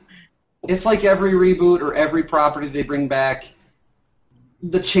movie, it's like every reboot or every property they bring back,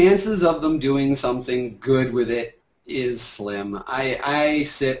 the chances of them doing something good with it is slim. I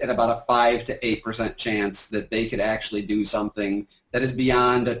sit at about a 5 to 8% chance that they could actually do something that is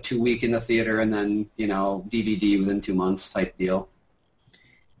beyond a 2 week in the theater and then, DVD within 2 months type deal.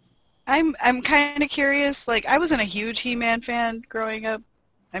 I'm kind of curious. Like, I wasn't a huge He-Man fan growing up.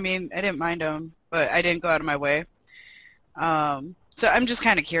 I mean, I didn't mind him, but I didn't go out of my way. So I'm just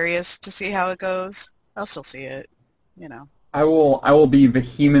kind of curious to see how it goes. I'll still see it, I will be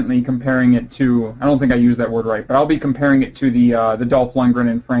vehemently comparing it to, I don't think I used that word right, but I'll be comparing it to the Dolph Lundgren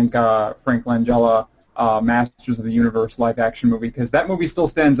and Frank Langella Masters of the Universe live action movie, because that movie still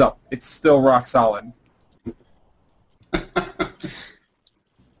stands up. It's still rock solid.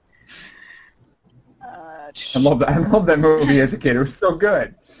 I love that movie as a kid. It was so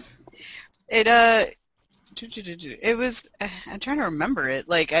good. It was. I'm trying to remember it.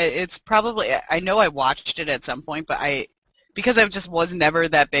 Like, it's probably. I know I watched it at some point, but because I just was never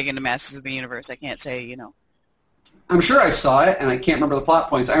that big into Masters of the Universe, I can't say. I'm sure I saw it, and I can't remember the plot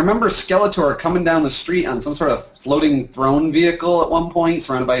points. I remember Skeletor coming down the street on some sort of floating throne vehicle at one point,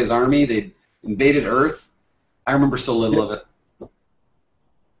 surrounded by his army. They'd invaded Earth. I remember so little of it.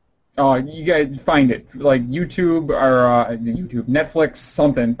 Oh, you guys find it. Like YouTube or Netflix,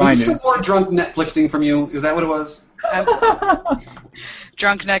 something. Find Was it. this some more drunk Netflixing from you? Is that what it was?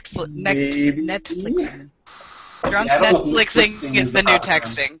 Drunk Maybe. Netflixing. Drunk Yeah, I don't know if Netflixing Netflixing is is the the new hot term.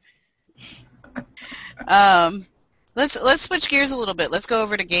 texting. Let's switch gears a little bit. Let's go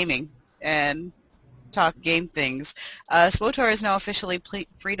over to gaming and talk game things. SWTOR is now officially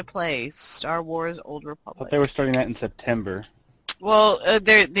free to play. Star Wars: Old I Republic. thought they were starting that in September. Well,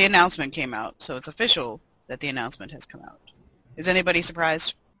 the announcement came out, so it's official that the announcement has come out. Is anybody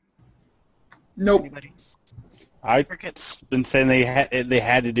surprised? Nope. Anybody? I've Crickets. been saying they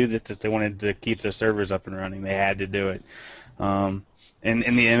had to do this if they wanted to keep their servers up and running. They had to do it. In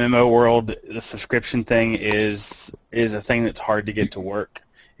the MMO world, the subscription thing is a thing that's hard to get to work.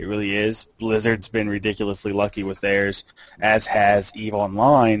 It really is. Blizzard's been ridiculously lucky with theirs, as has EVE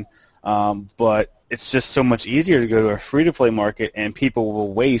Online. But it's just so much easier to go to a free-to-play market, and people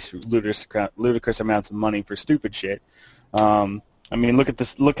will waste ludicrous amounts of money for stupid shit. I mean, look at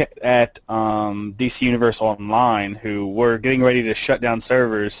this. Look at DC Universe Online, who were getting ready to shut down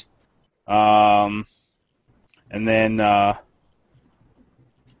servers, and then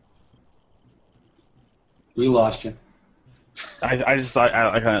We lost you. I just thought,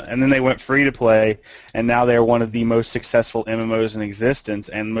 and then they went free to play, and now they're one of the most successful MMOs in existence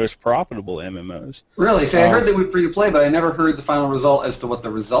and most profitable MMOs. Really? See, I heard they were free to play, but I never heard the final result as to what the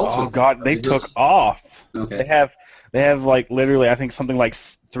results were. Oh God, they took off. Okay. They have like literally, I think something like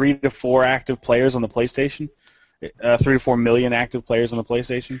 3 to 4 active players on the PlayStation. 3 to 4 million active players on the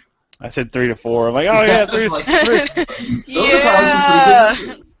PlayStation. I said 3 to 4. I'm like, oh yeah, 3 Like, to 3.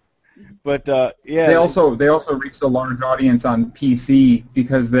 Yeah. But yeah, They also reached a large audience on PC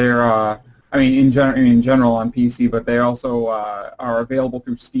because they're in general on PC, but they also are available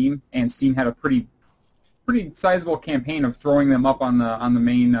through Steam, and Steam had a pretty sizable campaign of throwing them up on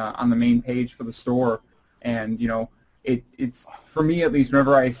the main page for the store, and it's for me at least,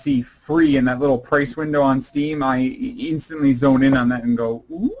 whenever I see free in that little price window on Steam, I instantly zone in on that and go,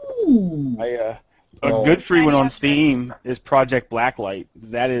 ooh. A good free one on Steam is Project Blacklight.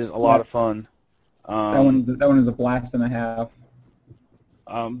 That is a lot of fun. That one is a blast and a half.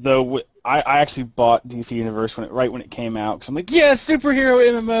 Though I actually bought DC Universe right when it came out, because I'm like, yes, superhero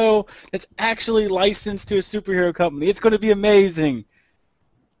MMO that's actually licensed to a superhero company. It's going to be amazing.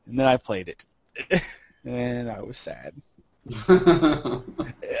 And then I played it, and I was sad.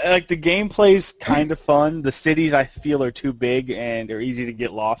 Like, the gameplay's kind of fun. The cities, I feel, are too big and are easy to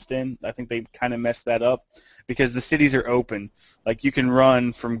get lost in. I think they kind of messed that up because the cities are open. Like, you can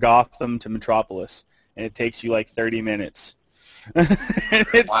run from Gotham to Metropolis, and it takes you like 30 minutes.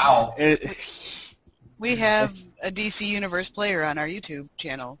 Wow. We have a DC Universe player on our YouTube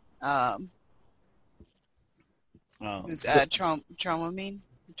channel. Who's Trauma Mean?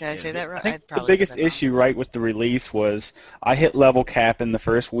 Did I say that right? I think the biggest issue, right, with the release was I hit level cap in the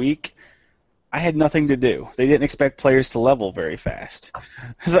first week. I had nothing to do. They didn't expect players to level very fast.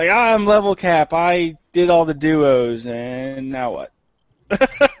 It's like, I'm level cap. I did all the duos, and now what?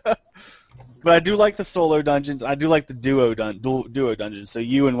 But I do like the solo dungeons. I do like the duo dungeons. So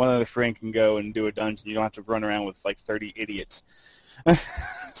you and one other friend can go and do a dungeon. You don't have to run around with like 30 idiots.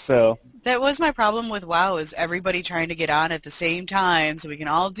 So that was my problem with WoW, is everybody trying to get on at the same time so we can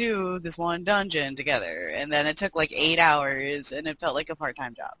all do this one dungeon together, and then it took like 8 hours, and it felt like a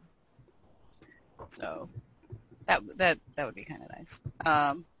part-time job. So that would be kind of nice.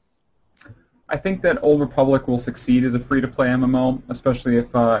 I think that Old Republic will succeed as a free-to-play MMO, especially if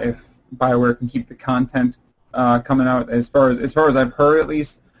BioWare can keep the content coming out. As far as I've heard, at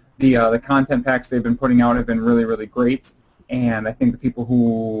least, the content packs they've been putting out have been really, really great. And I think the people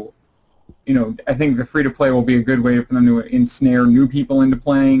who, I think the free-to-play will be a good way for them to ensnare new people into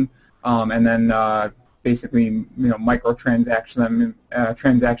playing, and then basically, microtransaction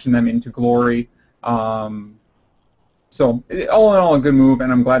them into glory. So all in all, a good move, and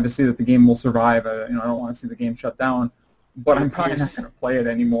I'm glad to see that the game will survive. I don't want to see the game shut down, but I'm probably not going to play it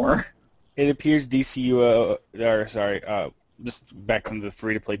anymore. It appears just back on the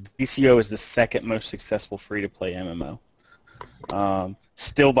free-to-play, DCO is the second most successful free-to-play MMO.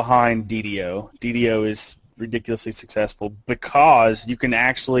 Still behind DDO. DDO is ridiculously successful because you can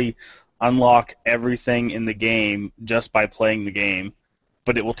actually unlock everything in the game just by playing the game,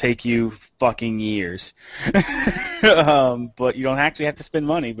 but it will take you fucking years. But you don't actually have to spend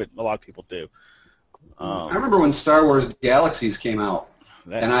money, but a lot of people do. I remember when Star Wars Galaxies came out,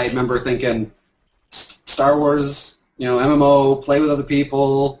 and I remember thinking, Star Wars, MMO, play with other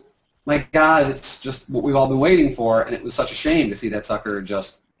people. My God, it's just what we've all been waiting for, and it was such a shame to see that sucker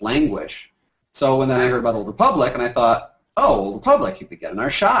just languish. So when then I heard about Old Republic, and I thought, oh, Republic, you could get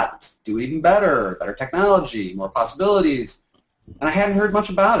another shot, let's do it even better technology, more possibilities. And I hadn't heard much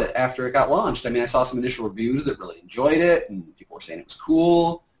about it after it got launched. I mean, I saw some initial reviews that really enjoyed it, and people were saying it was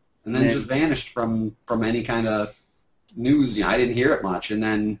cool, and then just vanished from any kind of news. I didn't hear it much, and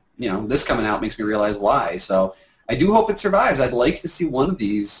then, this coming out makes me realize why. So I do hope it survives. I'd like to see one of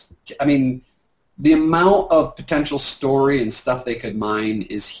these. I mean, the amount of potential story and stuff they could mine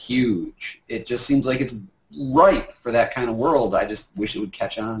is huge. It just seems like it's right for that kind of world. I just wish it would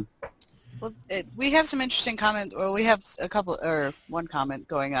catch on. Well, we have some interesting comments, or we have one comment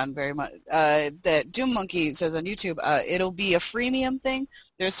going on very much, that Doom Monkey says on YouTube, it'll be a freemium thing.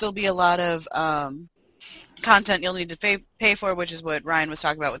 There'll still be a lot of content you'll need to pay for, which is what Ryan was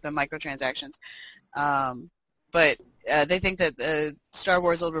talking about with the microtransactions. But they think that Star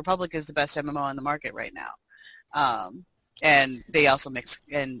Wars Old Republic is the best MMO on the market right now. And they also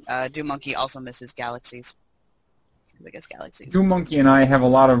Doom Monkey also misses Galaxies. I guess Galaxies. Doom Monkey and I have a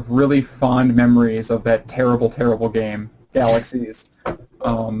lot of really fond memories of that terrible, terrible game, Galaxies.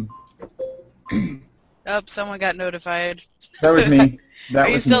 Someone got notified. That was me. Are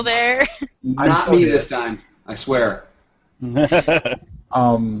you still there? Not me this time, I swear.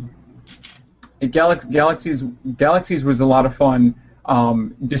 Galaxies was a lot of fun,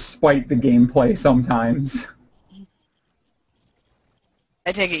 despite the gameplay sometimes.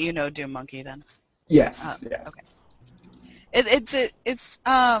 I take it you know Doom Monkey then. Yes. Yes. Okay.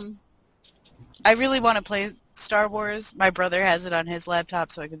 I really want to play Star Wars. My brother has it on his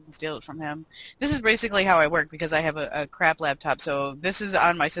laptop, so I can steal it from him. This is basically how I work because I have a crap laptop. So this is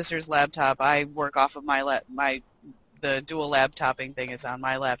on my sister's laptop. I work off of the dual laptopping thing is on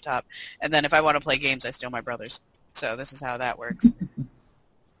my laptop, and then if I want to play games, I steal my brother's. So this is how that works.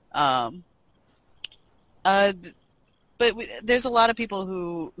 But there's a lot of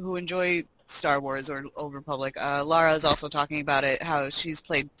people who enjoy Star Wars or Old Republic. Lara is also talking about it, how she's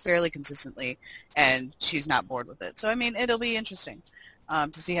played fairly consistently, and she's not bored with it. So, I mean, it'll be interesting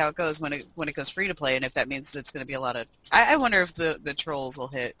to see how it goes when it goes free to play, and if that means it's going to be a lot of... I wonder if the trolls will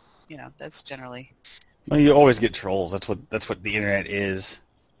hit. That's generally... Well, you always get trolls. That's what the internet is.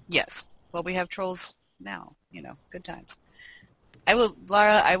 Yes. Well, we have trolls now. Good times.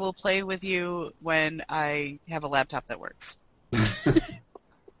 Lara, I will play with you when I have a laptop that works.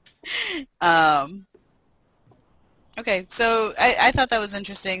 Okay, so I thought that was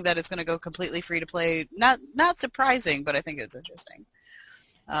interesting that it's going to go completely free to play. Not surprising, but I think it's interesting.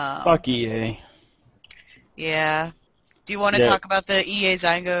 Fuck EA. Yeah. Do you want to talk about the EA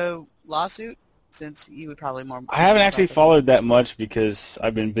Zynga lawsuit? Since you would probably more... I haven't actually followed that much because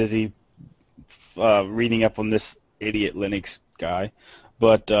I've been busy reading up on this idiot Linux guy.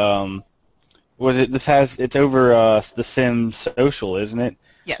 But it's over The Sims Social, isn't it?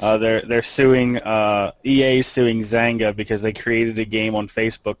 Yes. They're suing EA suing Zynga because they created a game on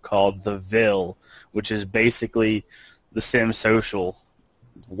Facebook called The Ville, which is basically The Sims Social,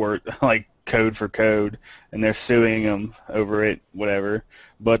 like code for code, and they're suing them over it, whatever.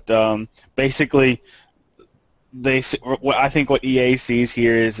 But basically, I think what EA sees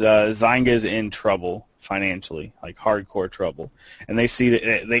here is Zynga's in trouble financially, like hardcore trouble, and they see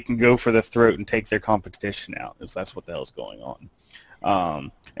that they can go for the throat and take their competition out if that's what the hell's going on.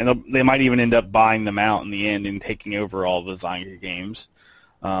 And they might even end up buying them out in the end and taking over all the Zynga games.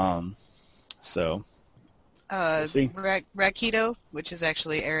 So, we'll see. Rakito, which is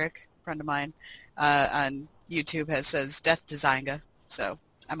actually Eric, a friend of mine, on YouTube says death to Zynga, so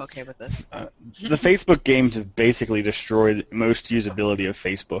I'm okay with this. The Facebook games have basically destroyed most usability of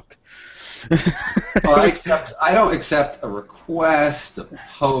Facebook. I don't accept a request, a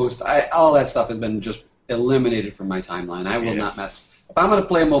post. All that stuff has been just eliminated from my timeline. I will not mess. If I'm going to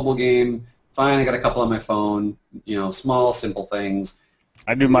play a mobile game, fine, I got a couple on my phone, small, simple things.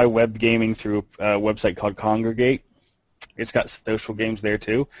 I do my web gaming through a website called Congregate. It's got social games there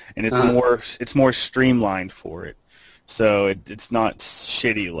too, and it's more streamlined for it. So it's not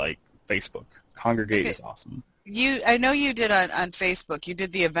shitty like Facebook. Congregate is awesome. I know you did on Facebook. You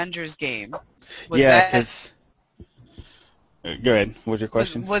did the Avengers game. Go ahead. What was your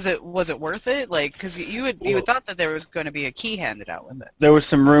question? Was it worth it? Like, because you had thought that there was going to be a key handed out with it. There was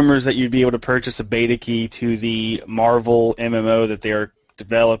some rumors that you'd be able to purchase a beta key to the Marvel MMO that they are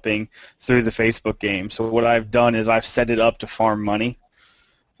developing through the Facebook game. So what I've done is I've set it up to farm money.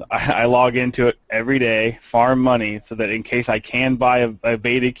 I log into it every day, farm money, so that in case I can buy a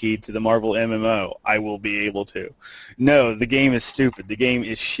beta key to the Marvel MMO, I will be able to. No, the game is stupid. The game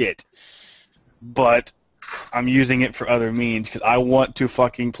is shit. But I'm using it for other means because I want to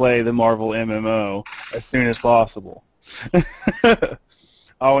fucking play the Marvel MMO as soon as possible.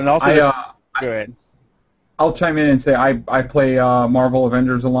 Oh, and also... Go ahead. I'll chime in and say I play Marvel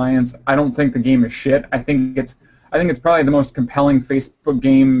Avengers Alliance. I don't think the game is shit. I think it's probably the most compelling Facebook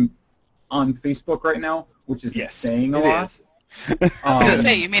game on Facebook right now, which is saying a lot. I was going to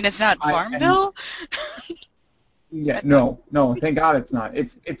say, you mean it's not Farmville? Yeah, no, thank God it's not.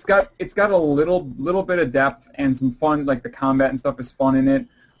 It's got a little bit of depth and some fun, like the combat and stuff is fun in it.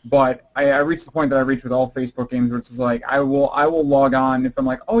 But I reached the point that I reach with all Facebook games, which is like I will log on if I'm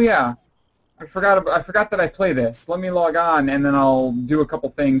like, oh yeah, I forgot that I play this. Let me log on, and then I'll do a couple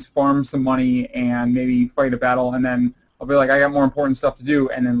things, farm some money, and maybe fight a battle, and then I'll be like, I got more important stuff to do,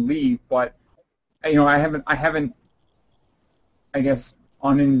 and then leave. But I haven't, I guess,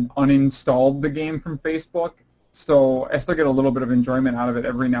 uninstalled the game from Facebook, so I still get a little bit of enjoyment out of it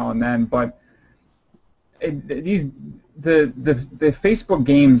every now and then. But the Facebook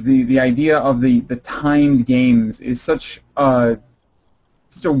games, the idea of the timed games is such a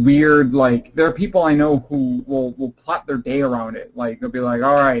weird, like, there are people I know who will plot their day around it. Like, they'll be like,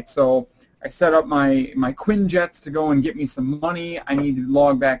 all right, so I set up my Quinjets to go and get me some money. I need to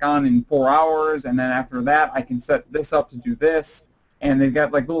log back on in 4 hours, and then after that I can set this up to do this. And they've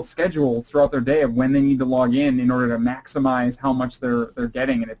got like little schedules throughout their day of when they need to log in order to maximize how much they're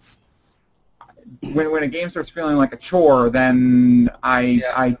getting. And it's when a game starts feeling like a chore, then I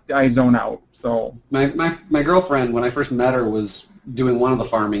zone out. So my girlfriend, when I first met her, was doing one of the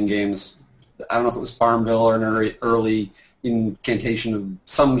farming games. I don't know if it was Farmville or an early incantation of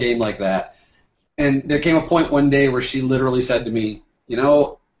some game like that. And there came a point one day where she literally said to me,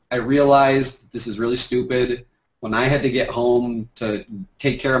 I realized this is really stupid. When I had to get home to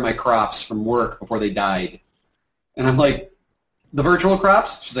take care of my crops from work before they died. And I'm like, the virtual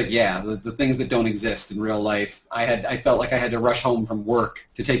crops? She's like, yeah, the things that don't exist in real life. I felt like I had to rush home from work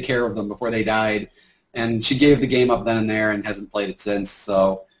to take care of them before they died. And she gave the game up then and there and hasn't played it since.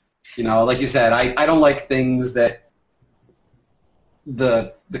 So, like you said, I don't like things that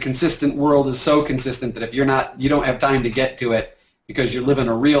the consistent world is so consistent that if you don't have time to get to it because you're living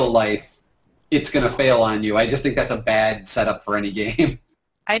a real life, it's going to fail on you. I just think that's a bad setup for any game.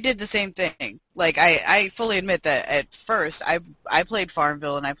 I did the same thing. Like, I fully admit that at first I played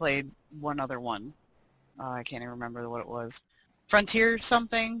Farmville and I played one other one. I can't even remember what it was. Frontier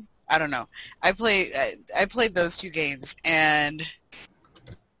something? I don't know. I played those two games, and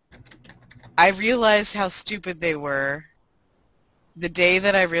I realized how stupid they were the day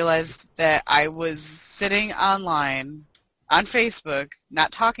that I realized that I was sitting online on Facebook,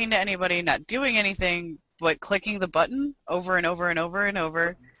 not talking to anybody, not doing anything, but clicking the button over and over and over and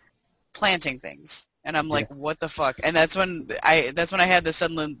over, planting things. And I'm like, what the fuck? And that's when I had the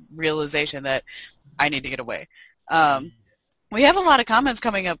sudden realization that I need to get away. We have a lot of comments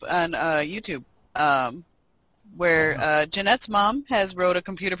coming up on YouTube where Jeanette's mom has wrote a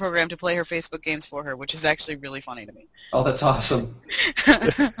computer program to play her Facebook games for her, which is actually really funny to me. Oh, that's awesome.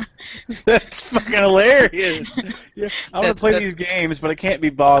 That's fucking hilarious. Yeah, I want to play these games, but I can't be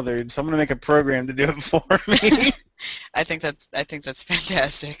bothered, so I'm going to make a program to do it for me. I think that's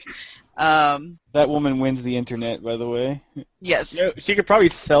fantastic. That woman wins the internet, by the way. Yes. She could probably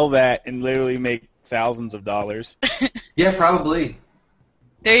sell that and literally make thousands of dollars. Yeah, probably.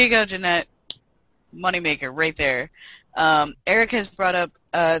 There you go, Jeanette. Moneymaker right there. Eric has brought up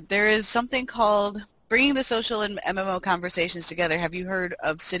there is something called Bringing the Social and MMO Conversations Together. Have you heard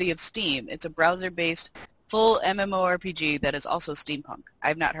of City of Steam? It's a browser-based full MMORPG that is also steampunk.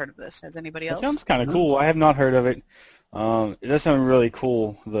 I've not heard of this. Has anybody else? That sounds kind of cool. I have not heard of it. It does sound really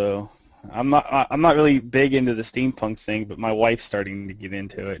cool, though. I'm not really big into the steampunk thing, but my wife's starting to get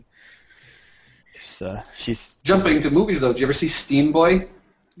into it. She's jumping to movies, though. Did you ever see Steam Boy?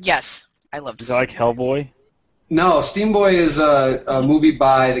 Yes. I loved it. Is it like Hellboy? No, Steam Boy is a movie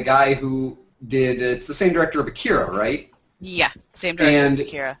by the guy who did. It's the same director of Akira, right? Yeah, same director as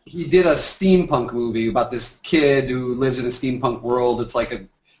Akira. He did a steampunk movie about this kid who lives in a steampunk world. It's like a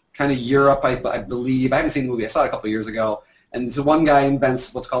kind of Europe, I believe. I haven't seen the movie. I saw it a couple of years ago. And so one guy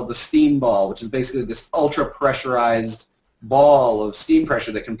invents what's called the steam ball, which is basically this ultra-pressurized ball of steam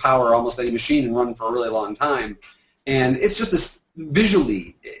pressure that can power almost any machine and run for a really long time. And it's just this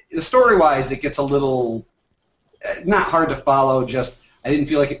visually, story-wise, it gets a little not hard to follow. Just I didn't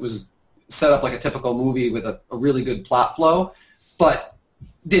feel like it was set up like a typical movie with a really good plot flow, but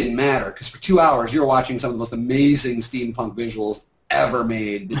didn't matter because for 2 hours you're watching some of the most amazing steampunk visuals ever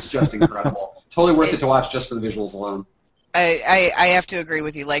made. It's just incredible. Totally worth it to watch just for the visuals alone. I have to agree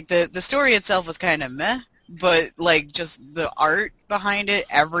with you. Like the story itself was kind of meh, but like just the art behind it,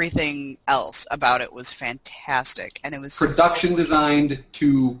 everything else about it was fantastic, and it was production designed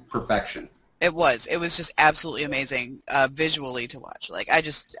to perfection. It was just absolutely amazing visually to watch. Like I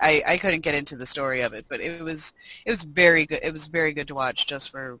couldn't get into the story of it, but it was very good. It was very good to watch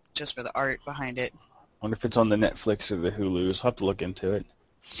just for the art behind it. I wonder if it's on the Netflix or the Hulu. So I'll have to look into it.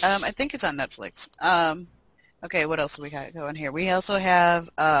 I think it's on Netflix. Okay, what else do we got going here? We also have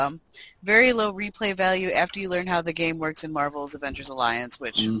very low replay value after you learn how the game works in Marvel's Avengers Alliance,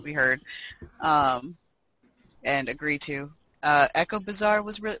 which we heard and agree to. Echo Bazaar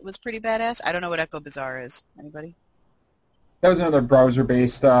was pretty badass. I don't know what Echo Bazaar is. Anybody? That was another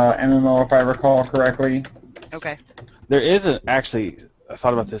browser-based MMO, if I recall correctly. Okay. There is actually, I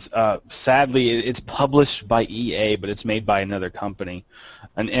thought about this. Sadly, it's published by EA, but it's made by another company.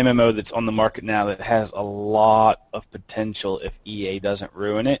 An MMO that's on the market now that has a lot of potential if EA doesn't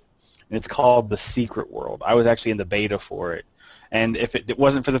ruin it. And it's called The Secret World. I was actually in the beta for it. And if it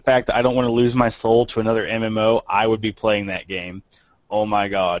wasn't for the fact that I don't want to lose my soul to another MMO, I would be playing that game. Oh my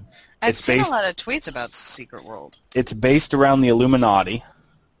god. I've seen a lot of tweets about Secret World. It's based around the Illuminati.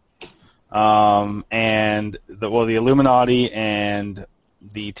 And the Illuminati and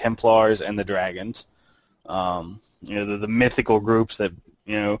the Templars and the Dragons. The mythical groups that,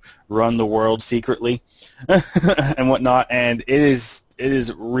 run the world secretly and whatnot. And it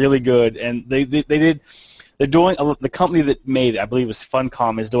is really good. And they're doing, the company that made it, I believe it was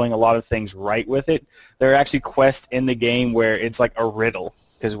Funcom, is doing a lot of things right with it. There are actually quests in the game where it's like a riddle,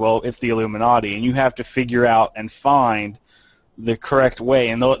 because, well, it's the Illuminati, and you have to figure out and find the correct way.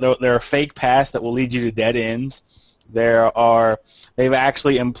 And there are fake paths that will lead you to dead ends. They've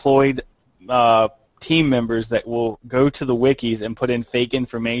actually employed team members that will go to the wikis and put in fake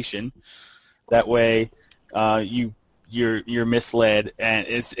information. That way, you're misled,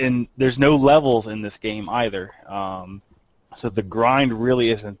 and there's no levels in this game either. So the grind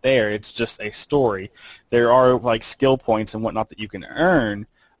really isn't there. It's just a story. There are like skill points and whatnot that you can earn,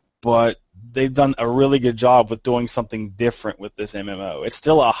 but they've done a really good job with doing something different with this MMO. It's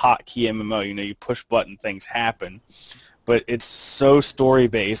still a hotkey MMO. You push button, things happen. But it's so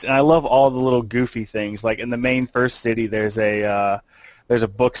story-based, and I love all the little goofy things. Like in the main first city, there's a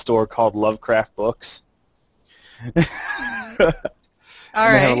bookstore called Lovecraft Books. All right.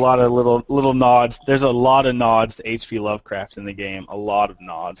 They have a lot of little nods. There's a lot of nods to H.P. Lovecraft in the game. A lot of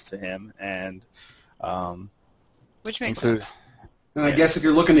nods to him, and which makes sense. And I guess if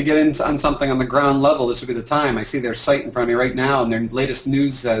you're looking to get in on something on the ground level, this would be the time. I see their site in front of me right now, and their latest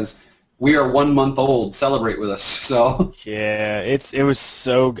news says, "We are 1 month old. Celebrate with us." So yeah, it was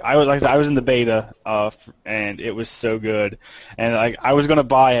so. I was in the beta, and it was so good. And I was gonna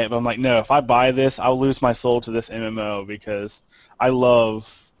buy it, but I'm like, no, if I buy this, I'll lose my soul to this MMO because I love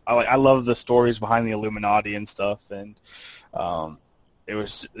the stories behind the Illuminati and stuff, and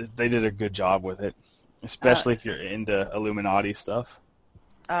they did a good job with it, especially if you're into Illuminati stuff.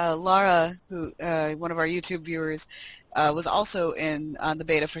 Laura, who one of our YouTube viewers, was also on the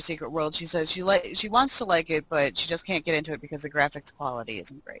beta for Secret World. She says she wants to like it, but she just can't get into it because the graphics quality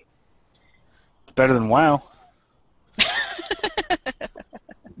isn't great. Better than WoW.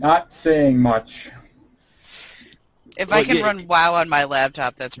 Not saying much. If I can run WoW on my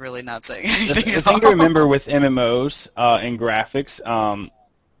laptop, that's really not saying anything. The thing to remember with MMOs and graphics,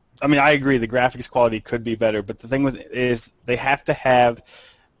 I mean, I agree the graphics quality could be better, but the thing is they have to have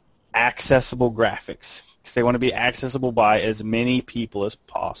accessible graphics because they want to be accessible by as many people as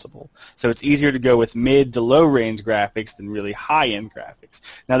possible. So it's easier to go with mid to low range graphics than really high end graphics.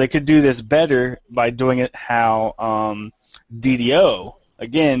 Now they could do this better by doing it how DDO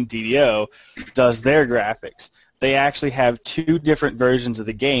does their graphics. They actually have 2 different versions of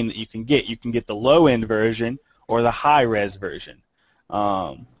the game that you can get. You can get the low end version or the high res version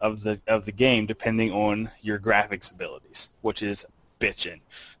of the game, depending on your graphics abilities, which is bitchin'.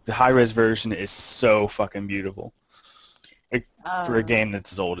 The high-res version is so fucking beautiful. For a game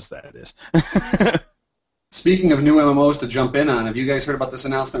that's as old as that is. Speaking of new MMOs to jump in on, have you guys heard about this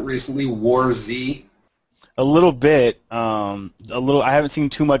announcement recently, War Z? A little bit. I haven't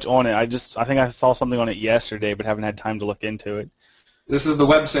seen too much on it. I think I saw something on it yesterday, but haven't had time to look into it. This is the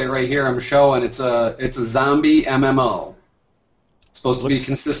website right here I'm showing. It's a zombie MMO. It's supposed to be a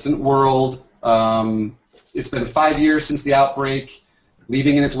consistent world. It's been 5 years since the outbreak,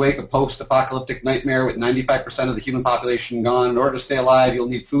 leaving in its wake a post-apocalyptic nightmare with 95% of the human population gone. In order to stay alive, you'll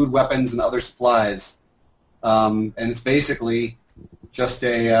need food, weapons, and other supplies. And it's basically just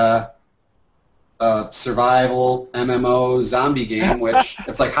a survival MMO zombie game, which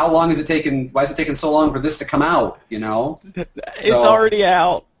it's like, how long is it taking? Why is it taking so long for this to come out? It's already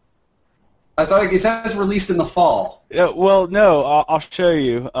out. I thought it says released in the fall. Well, no, I'll show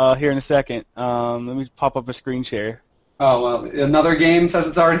you here in a second. Let me pop up a screen share. Oh, well, another game says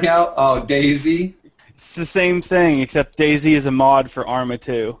it's already out? Oh, Daisy? It's the same thing, except Daisy is a mod for Arma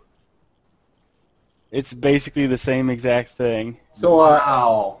 2. It's basically the same exact thing. So,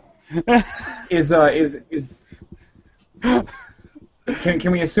 wow.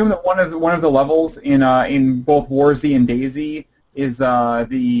 Can we assume that one of the levels in both War Z and Daisy is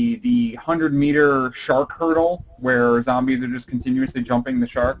the 100-meter shark hurdle, where zombies are just continuously jumping the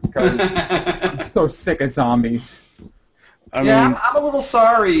shark? Because I'm so sick of zombies. I'm a little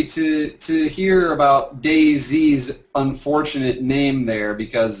sorry to hear about Daisy's unfortunate name there,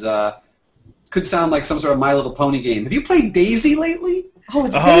 because could sound like some sort of My Little Pony game. Have you played Daisy lately? Oh,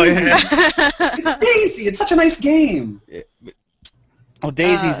 it's Daisy. Yeah. It's Daisy. It's such a nice game. Well,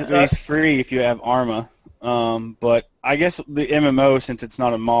 Daisy's free if you have Arma, but I guess the MMO, since it's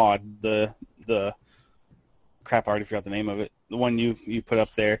not a mod, the crap, I already forgot the name of it. The one you put up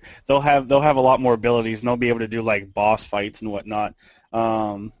there, they'll have a lot more abilities, and they'll be able to do like boss fights and whatnot.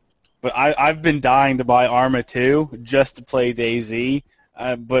 But I've been dying to buy Arma 2 just to play Daisy,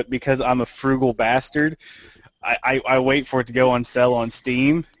 but because I'm a frugal bastard, I wait for it to go on sale on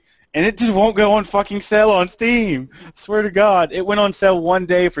Steam. And it just won't go on fucking sale on Steam. I swear to God. It went on sale one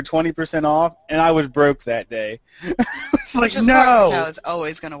day for 20% off, and I was broke that day. It's like, no! That's how it's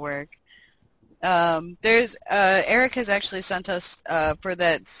always going to work. Eric has actually sent us, for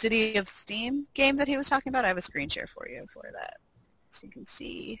that City of Steam game that he was talking about, I have a screen share for you for that. So you can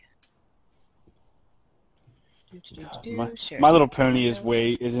see. My Little Pony is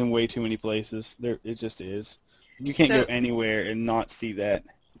in way too many places. It just is. You can't go anywhere and not see that.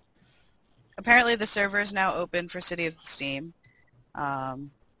 Apparently the server is now open for City of Steam. I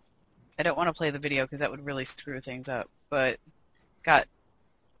don't want to play the video because that would really screw things up, but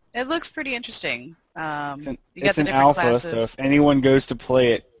it looks pretty interesting. It's an alpha, classes. So if anyone goes to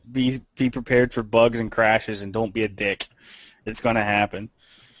play it, be prepared for bugs and crashes, and don't be a dick. It's going to happen.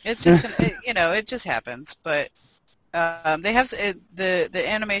 It's just it just happens. But they have the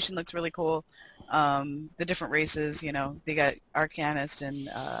animation looks really cool. The different races, they got Arcanist and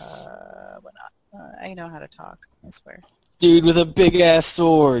whatnot. I know how to talk, I swear. Dude with a big-ass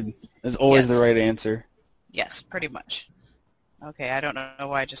sword is always the right answer. Yes, pretty much. Okay, I don't know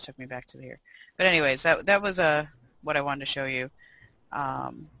why it just took me back to here. But anyways, that was what I wanted to show you.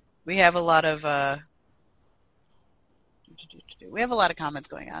 We have a lot of comments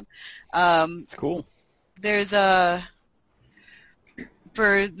going on. It's cool. There's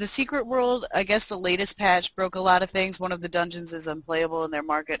for the Secret World, I guess the latest patch broke a lot of things. One of the dungeons is unplayable, and their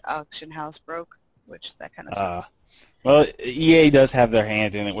market auction house broke, which that kind of sucks. Well, EA does have their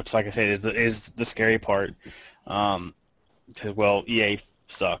hand in it, which, like I said, is the scary part. Because, well, EA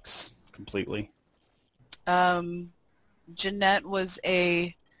sucks completely. Jeanette was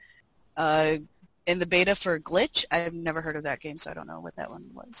in the beta for Glitch. I've never heard of that game, so I don't know what that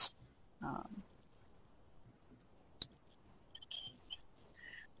one was.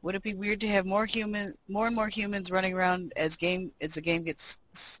 Would it be weird to have more and more humans running around as the game gets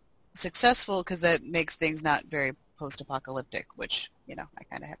successful, because that makes things not very post-apocalyptic, which, I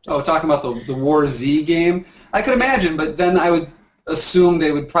kind of have to... Oh, talking about the War Z game? I could imagine, but then I would assume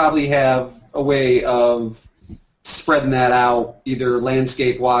they would probably have a way of spreading that out, either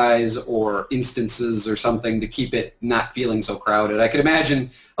landscape-wise or instances or something, to keep it not feeling so crowded. I could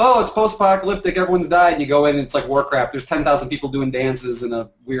imagine, it's post-apocalyptic, everyone's died, and you go in and it's like Warcraft, there's 10,000 people doing dances in a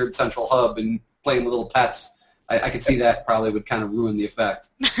weird central hub and playing with little pets. I could see that probably would kind of ruin the effect.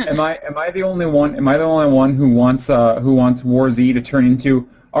 Am I the only one who wants War Z to turn into,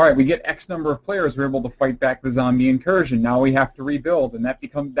 all right, we get X number of players, we're able to fight back the zombie incursion, now we have to rebuild, and that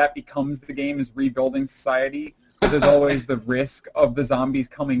becomes the game is rebuilding society. But there's always the risk of the zombies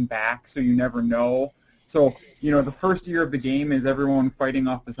coming back, so you never know. So, the first year of the game is everyone fighting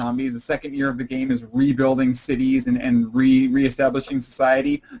off the zombies. The second year of the game is rebuilding cities and reestablishing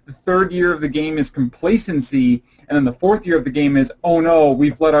society. The third year of the game is complacency, and then the fourth year of the game is, oh no,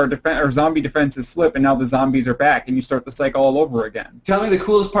 we've let our zombie defenses slip, and now the zombies are back, and you start the cycle all over again. Tell me the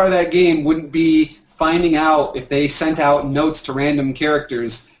coolest part of that game wouldn't be finding out if they sent out notes to random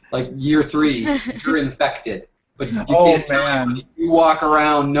characters, like year 3, you're infected. But you can't you walk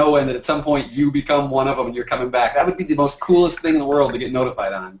around knowing that at some point you become one of them and you're coming back. That would be the most coolest thing in the world to get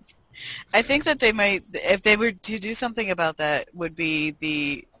notified on. I think that they might, if they were to do something about that, would be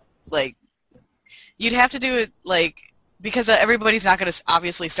you'd have to do it, because everybody's not going to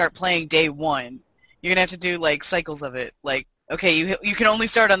obviously start playing day 1. You're going to have to do, cycles of it. Okay, you can only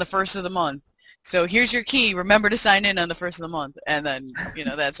start on the 1st of the month. So here's your key. Remember to sign in on the 1st of the month, and then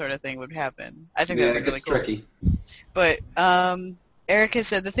that sort of thing would happen. I think that would be really cool. Tricky. But Erica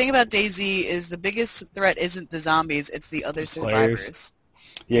said, the thing about DayZ is the biggest threat isn't the zombies, it's the other survivors. Players.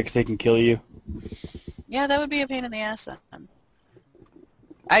 Yeah, 'cause they can kill you. Yeah, that would be a pain in the ass then.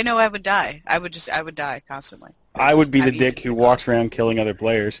 I know I would die. I would die constantly. I would be the I'm dick easy who to walks around killing other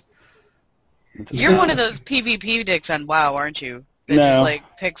players. You're one of those PvP dicks on WoW, aren't you? That No. just, like,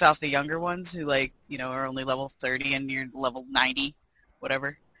 picks off the younger ones who, like, you know, are only level 30 and you're level 90,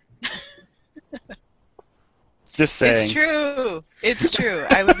 whatever. Just saying. It's true. It's true.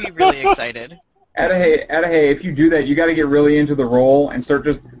 I would be really excited. Hey, if you do that, you got to get really into the role and start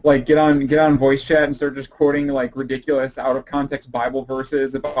just like get on voice chat and start just quoting like ridiculous out of context Bible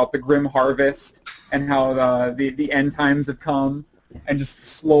verses about the grim harvest and how the end times have come, and just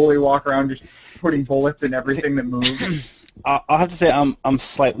slowly walk around just putting bullets in everything that moves. I'll have to say I'm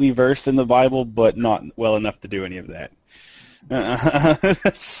slightly versed in the Bible, but not well enough to do any of that.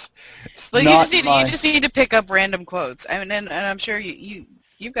 It's Well, not you just need to pick up random quotes. I mean, and I'm sure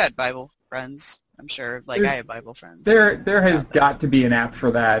you've got Bible friends. I'm sure, like I have Bible friends. There has got to be an app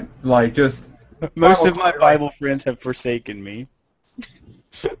for that. Like just most of my Bible friends have forsaken me.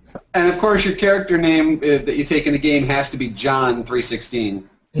 And of course, your character name that you take in the game has to be John 3:16.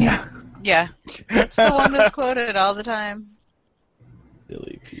 Yeah. Yeah, that's the one that's quoted all the time.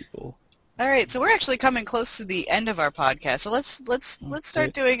 Silly people. All right, so we're actually coming close to the end of our podcast. So let's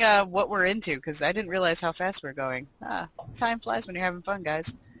start doing what we're into, because I didn't realize how fast we're going. Time flies when you're having fun,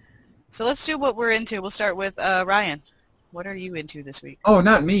 guys. So let's do what we're into. We'll start with Ryan. What are you into this week? Oh,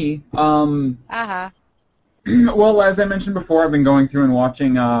 not me. Uh-huh. Well, as I mentioned before, I've been going through and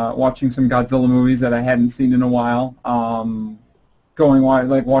watching some Godzilla movies that I hadn't seen in a while.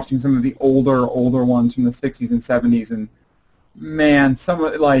 Watching some of the older ones from the 60s and 70s, and man, some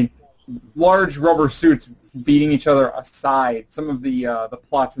of like large rubber suits beating each other aside, some of the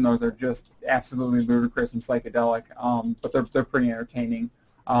plots in those are just absolutely ludicrous and psychedelic. But they're pretty entertaining.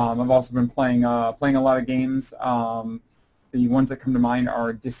 I've also been playing a lot of games. The ones that come to mind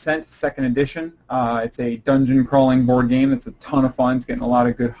are Descent 2nd Edition. It's a dungeon crawling board game. It's a ton of fun. It's getting a lot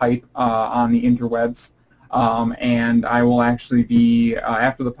of good hype on the interwebs. And I will actually be,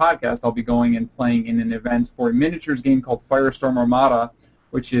 after the podcast, I'll be going and playing in an event for a miniatures game called Firestorm Armada,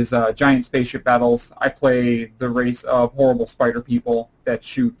 which is giant spaceship battles. I play the race of horrible spider people that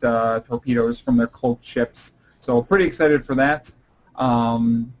shoot torpedoes from their cloaked ships. So pretty excited for that.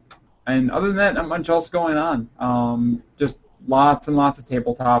 And other than that, not much else going on. Just lots and lots of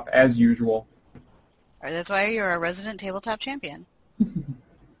tabletop, as usual. All right, that's why you're a resident tabletop champion.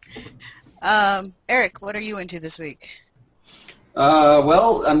 Eric, what are you into this week?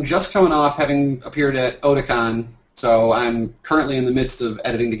 Well, I'm just coming off having appeared at Otakon, so I'm currently in the midst of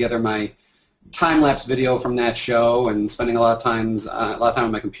editing together my time-lapse video from that show and spending a lot of time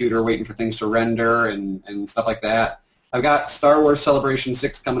on my computer waiting for things to render and stuff like that. I've got Star Wars Celebration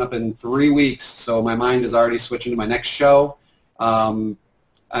 6 coming up in 3 weeks, so my mind is already switching to my next show. For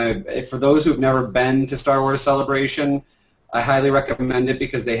those who've never been to Star Wars Celebration, I highly recommend it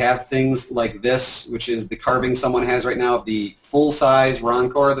because they have things like this, which is the carving someone has right now of the full-size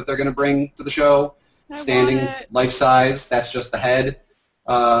Rancor that they're going to bring to the show. Standing life-size, that's just the head.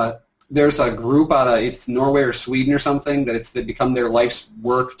 There's a group out of, it's Norway or Sweden or something, that they've become their life's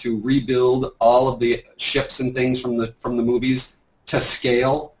work to rebuild all of the ships and things from the movies to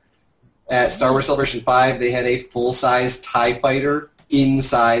scale. At Star Wars Celebration 5, they had a full-size TIE fighter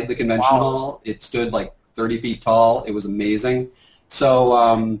inside the convention hall. It stood like 30 feet tall. It was amazing.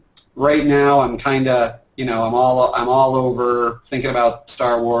 So right now I'm kind of, I'm all over thinking about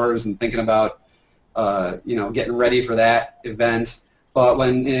Star Wars and thinking about, getting ready for that event. But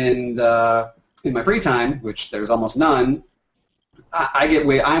when in my free time, which there's almost none,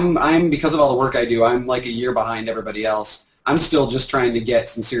 I'm because of all the work I do, I'm like a year behind everybody else. I'm still just trying to get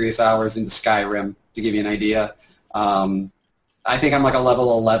some serious hours into Skyrim, to give you an idea. I think I'm like a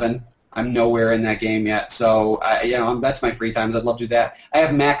level 11. I'm nowhere in that game yet, so that's my free times. I'd love to do that. I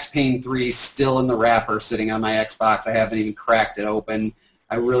have Max Payne 3 still in the wrapper sitting on my Xbox. I haven't even cracked it open.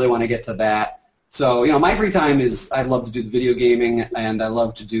 I really want to get to that. So, my free time is I love to do the video gaming, and I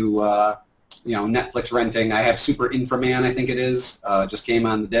love to do, Netflix renting. I have Super Inframan, I think it is. Just came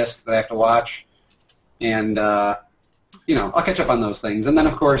on the disc that I have to watch. And, I'll catch up on those things. And then,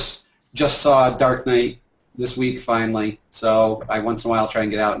 of course, just saw Dark Knight this week, finally. So I once in a while try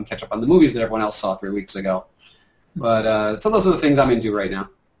and get out and catch up on the movies that everyone else saw 3 weeks ago. But so those are the things I'm into right now.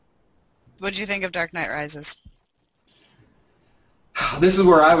 What did you think of Dark Knight Rises? This is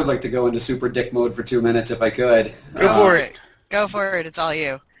where I would like to go into super dick mode for 2 minutes if I could. Go for it. Go for it. It's all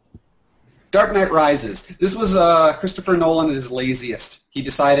you. Dark Knight Rises. This was Christopher Nolan at his laziest. He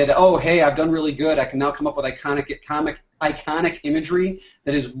decided, oh, hey, I've done really good. I can now come up with iconic imagery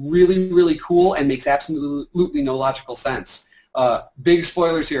that is really, really cool and makes absolutely no logical sense. Big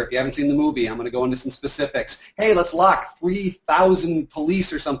spoilers here. If you haven't seen the movie, I'm going to go into some specifics. Hey, let's lock 3,000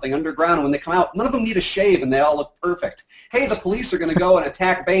 police or something underground, and when they come out, none of them need a shave, and they all look perfect. Hey, the police are going to go and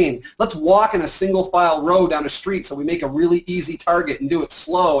attack Bane. Let's walk in a single-file row down a street so we make a really easy target and do it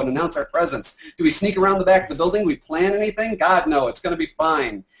slow and announce our presence. Do we sneak around the back of the building? Do we plan anything? God, no. It's going to be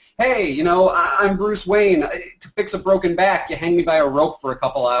fine. Hey, I'm Bruce Wayne. To fix a broken back, you hang me by a rope for a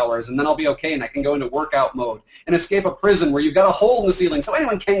couple hours, and then I'll be okay, and I can go into workout mode and escape a prison where you've got a hole in the ceiling so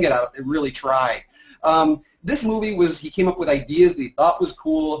anyone can get out and really try. This movie he came up with ideas that he thought was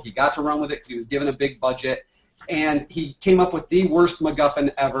cool. He got to run with it because he was given a big budget. And he came up with the worst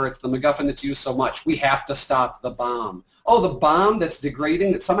MacGuffin ever. It's the MacGuffin that's used so much. We have to stop the bomb. Oh, the bomb that's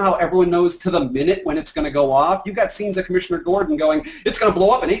degrading, that somehow everyone knows to the minute when it's going to go off? You've got scenes of Commissioner Gordon going, it's going to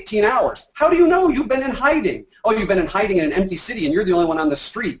blow up in 18 hours. How do you know? You've been in hiding. Oh, you've been in hiding in an empty city and you're the only one on the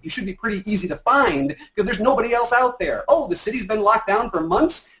street. You should be pretty easy to find because there's nobody else out there. Oh, the city's been locked down for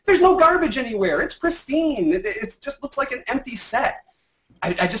months? There's no garbage anywhere. It's pristine. It just looks like an empty set.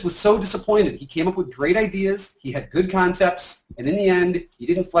 I just was so disappointed. He came up with great ideas, he had good concepts, and in the end, he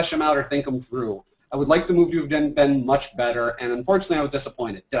didn't flesh them out or think them through. I would like the movie to have been much better, and unfortunately I was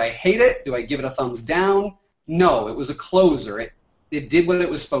disappointed. Did I hate it? Do I give it a thumbs down? No, it was a closer. It did what it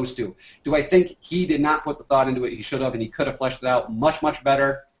was supposed to. Do I think he did not put the thought into it he should have, and he could have fleshed it out much, much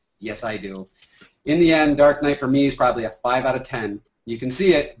better? Yes, I do. In the end, Dark Knight for me is probably a 5 out of 10. You can see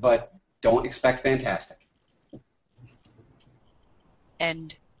it, but don't expect fantastic.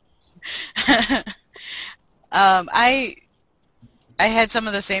 End. I had some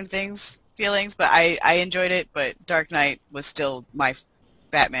of the same feelings, but I enjoyed it. But Dark Knight was still my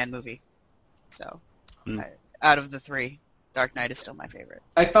Batman movie. So, out of the three, Dark Knight is still my favorite.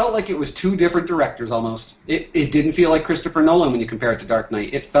 I felt like it was two different directors almost. It didn't feel like Christopher Nolan when you compare it to Dark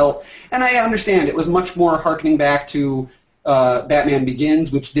Knight. It felt, and I understand, it was much more harkening back to Batman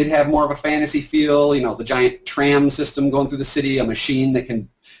Begins, which did have more of a fantasy feel, the giant tram system going through the city, a machine that can,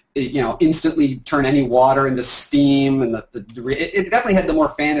 instantly turn any water into steam, and it definitely had the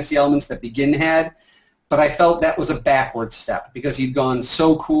more fantasy elements that Begin had, but I felt that was a backward step, because he'd gone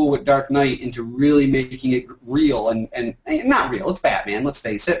so cool with Dark Knight into really making it real, and not real, it's Batman, let's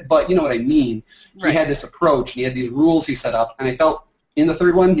face it, but you know what I mean. Right. He had this approach, and he had these rules he set up, and I felt in the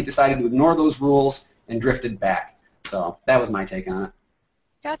third one he decided to ignore those rules and drifted back. So that was my take on it.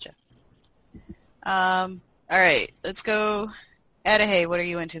 Gotcha. All right, let's go. Adahay, what are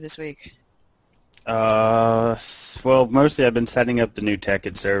you into this week? Well, mostly I've been setting up the new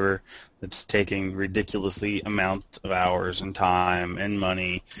Tekkit server that's taking ridiculously amount of hours and time and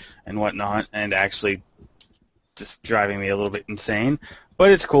money and whatnot, and actually just driving me a little bit insane.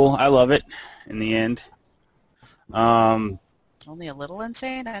 But it's cool. I love it in the end. Only a little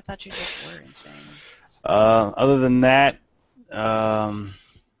insane? I thought you just were insane. Other than that,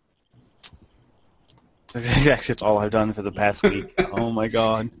 actually it's all I've done for the past week. Oh my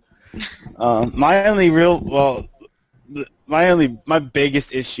god. My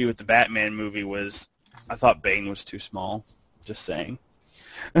biggest issue with the Batman movie was I thought Bane was too small. Just saying.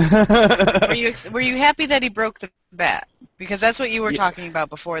 Were you happy that he broke the bat? Because that's what you were talking about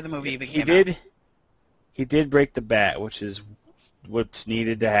before the movie came out. He did break the bat, which is what's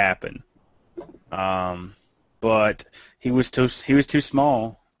needed to happen. But he was too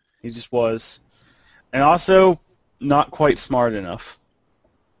small. He just was, and also not quite smart enough.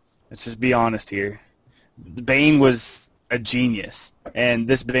 Let's just be honest here. Bane was a genius, and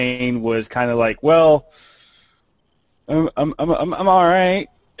this Bane was kind of like, well, I'm all right.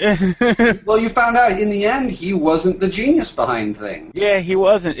 Well, you found out in the end he wasn't the genius behind things. Yeah, he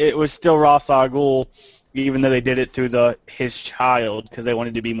wasn't. It was still Ra's al Ghul. Even though they did it through his child, because they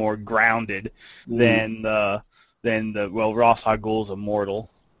wanted to be more grounded than Ra's al Ghul's immortal.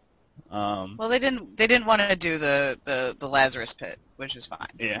 Well, they didn't want to do the Lazarus Pit, which is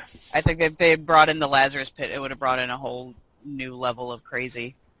fine. Yeah. I think if they had brought in the Lazarus Pit, it would have brought in a whole new level of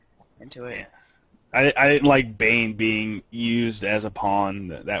crazy into it. Yeah. I didn't like Bane being used as a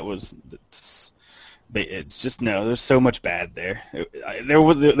pawn. It's just there's so much bad there. There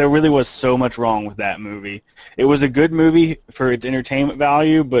really was so much wrong with that movie. It was a good movie for its entertainment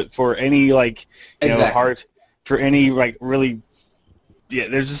value, but for any there's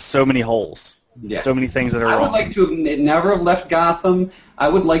just so many holes. Yeah. So many things that are I would wrong. like to have never have left Gotham. I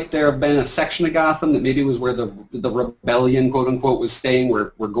would like there have been a section of Gotham that maybe was where the rebellion, quote unquote, was staying,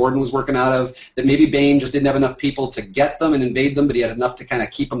 where Gordon was working out of. That maybe Bane just didn't have enough people to get them and invade them, but he had enough to kind of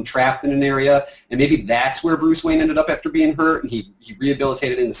keep them trapped in an area. And maybe that's where Bruce Wayne ended up after being hurt, and he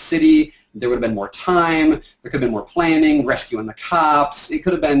rehabilitated in the city. There would have been more time. There could have been more planning, rescuing the cops. It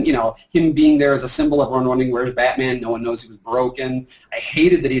could have been, him being there as a symbol, everyone wondering, where's Batman? No one knows he was broken. I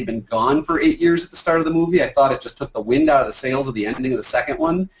hated that he'd been gone for 8 years at the start of the movie. I thought it just took the wind out of the sails of the ending of the second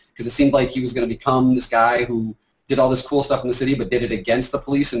one, because it seemed like he was going to become this guy who did all this cool stuff in the city, but did it against the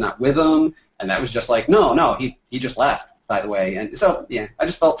police and not with them. And that was just like, no, he just left, by the way. And so, yeah, I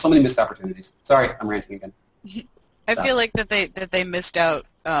just felt so many missed opportunities. Sorry, I'm ranting again. I feel like that they missed out.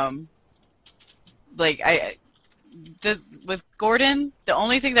 With Gordon, the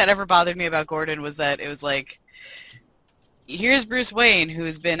only thing that ever bothered me about Gordon was that it was like, here's Bruce Wayne,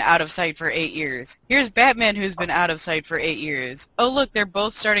 who's been out of sight for 8 years. Here's Batman, who's been out of sight for 8 years. Oh, look, they're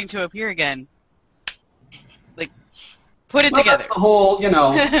both starting to appear again. Like, put it together. That's the whole,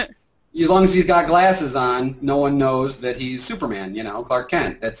 as long as he's got glasses on, no one knows that he's Superman, Clark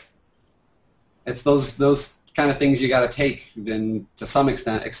Kent. It's those kind of things you got to take, then to some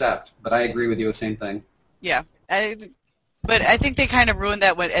extent accept. But I agree with you, the same thing. Yeah, but I think they kind of ruined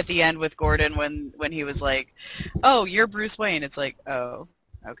that at the end with Gordon when he was like, "Oh, you're Bruce Wayne." It's like, oh,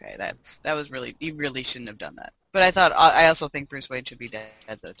 okay, that was really, you really shouldn't have done that. But I also think Bruce Wayne should be dead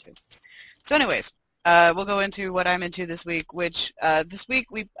though too. So, anyways, we'll go into what I'm into this week. Which this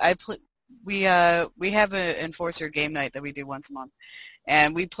week we have an Enforcer game night that we do once a month.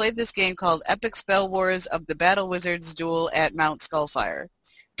 And we played this game called Epic Spell Wars of the Battle Wizards Duel at Mount Skullfire,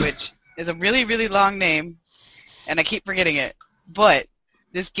 which is a really, really long name, and I keep forgetting it. But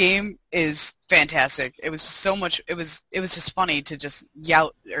this game is fantastic. It was so much. It was just funny to just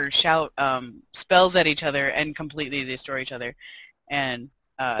shout spells at each other and completely destroy each other. And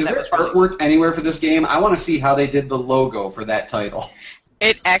is there artwork anywhere for this game? I want to see how they did the logo for that title.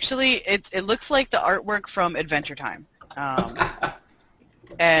 It actually it looks like the artwork from Adventure Time.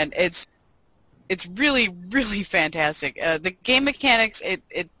 And it's really, really fantastic. The game mechanics,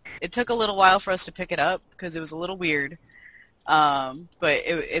 it took a little while for us to pick it up because it was a little weird. But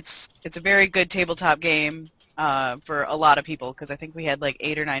it's a very good tabletop game for a lot of people, because I think we had like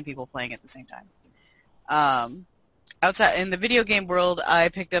 8 or 9 people playing at the same time. Outside in the video game world, I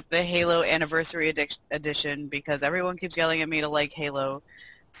picked up the Halo Anniversary Edition because everyone keeps yelling at me to like Halo,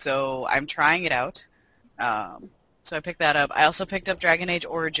 so I'm trying it out. So I picked that up. I also picked up Dragon Age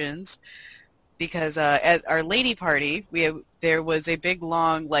Origins because at our lady party, there was a big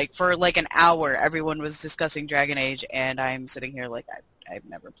long, for an hour, everyone was discussing Dragon Age, and I'm sitting here like I've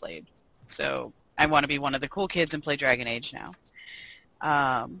never played. So I want to be one of the cool kids and play Dragon Age now.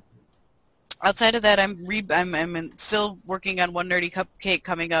 Outside of that, I'm still working on One Nerdy Cupcake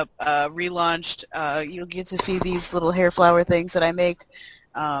coming up, relaunched. You'll get to see these little hair flower things that I make.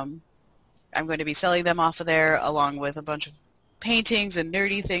 I'm going to be selling them off of there, along with a bunch of paintings and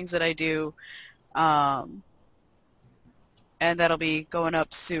nerdy things that I do. And that'll be going up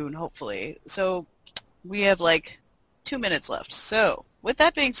soon, hopefully. So we have 2 minutes left. So with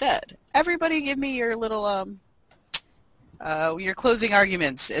that being said, everybody give me your little your closing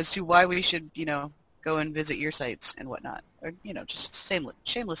arguments as to why we should, go and visit your sites and whatnot. Or, just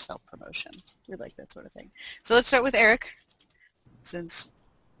shameless self-promotion. We like that sort of thing. So let's start with Eric, since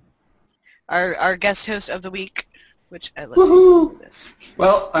our guest host of the week, which let's see this.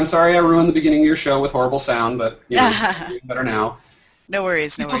 Well, I'm sorry I ruined the beginning of your show with horrible sound, but doing better now. No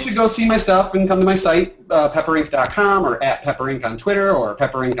worries, no worries. People should go see my stuff and come to my site, pepperinc.com, or at pepperinc on Twitter, or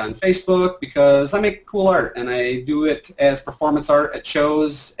pepperinc on Facebook, because I make cool art, and I do it as performance art at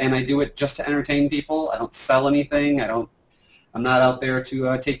shows, and I do it just to entertain people. I don't sell anything. I'm not out there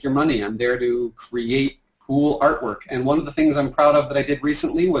to take your money. I'm there to create cool artwork. And one of the things I'm proud of that I did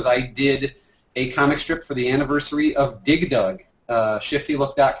recently was I did a comic strip for the anniversary of Dig Dug.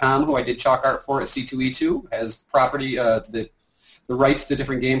 ShiftyLook.com, who I did chalk art for at C2E2, has property the rights to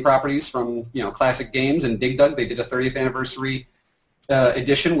different game properties from classic games. And Dig Dug, they did a 30th anniversary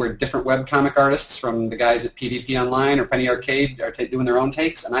edition where different webcomic artists from the guys at PvP Online or Penny Arcade are doing their own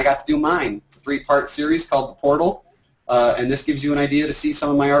takes, and I got to do mine. It's a 3-part series called The Portal, and this gives you an idea to see some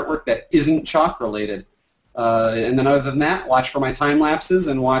of my artwork that isn't chalk related. And then other than that, watch for my time lapses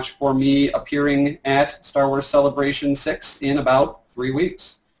and watch for me appearing at Star Wars Celebration 6 in about 3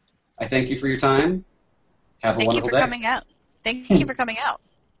 weeks. I thank you for your time. Have a wonderful day. Thank you for coming out. Thank you for coming out.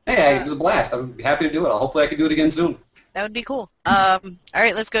 Hey, it was a blast. I'm happy to do it. Hopefully I can do it again soon. That would be cool. All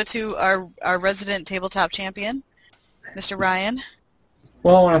right, let's go to our resident tabletop champion, Mr. Ryan.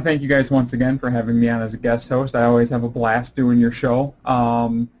 Well, I want to thank you guys once again for having me on as a guest host. I always have a blast doing your show.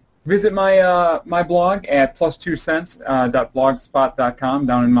 Visit my blog at plus2cents.blogspot.com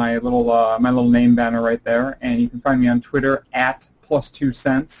down in my little name banner right there, and you can find me on Twitter at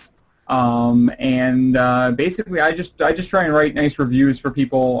plus2cents. Basically, I just try and write nice reviews for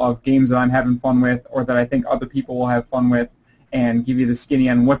people of games that I'm having fun with, or that I think other people will have fun with, and give you the skinny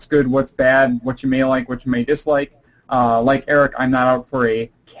on what's good, what's bad, what you may like, what you may dislike. Like Eric, I'm not out for a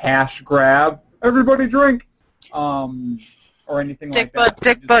cash grab. Everybody drink, or anything like that.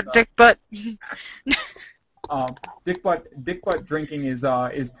 Dick butt. Dick butt drinking is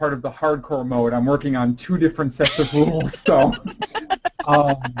part of the hardcore mode. I'm working on 2 different sets of rules, so.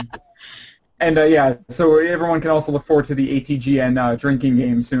 So everyone can also look forward to the ATGN drinking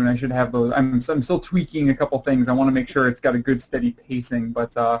game soon. I should have those. I'm still tweaking a couple things. I want to make sure it's got a good steady pacing,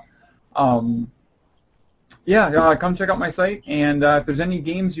 but come check out my site, and if there's any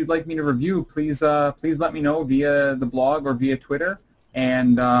games you'd like me to review, please let me know via the blog or via Twitter.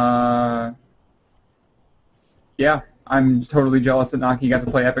 And I'm totally jealous that Naki got to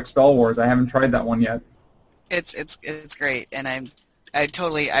play Epic Spell Wars. I haven't tried that one yet. It's great, and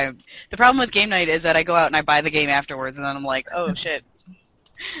the problem with game night is that I go out and I buy the game afterwards, and then I'm like, oh shit,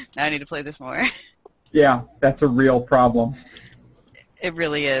 now I need to play this more. Yeah, that's a real problem. It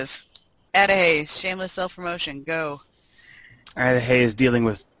really is. Adahay, shameless self-promotion, go. Adahay is dealing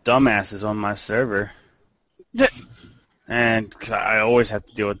with dumbasses on my server. And 'cause I always have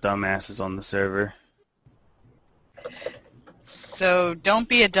to deal with dumbasses on the server. So don't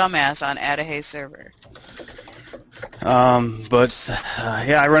be a dumbass on Adahay's server. I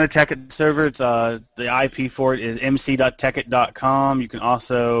run a Tekkit server. It's the IP for it is mc.tekkit.com. You can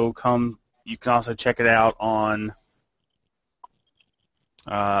also check it out on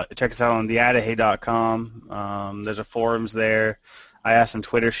check us out on theadahay.com. There's a forums there. I have some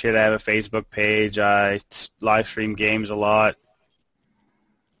Twitter shit. I have a Facebook page. I live stream games a lot.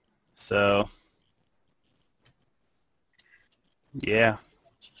 So, yeah.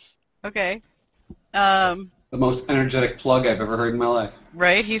 Okay. The most energetic plug I've ever heard in my life.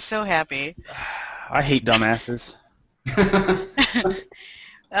 Right? He's so happy. I hate dumbasses.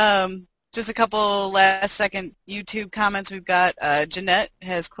 Just a couple last-second YouTube comments we've got. Jeanette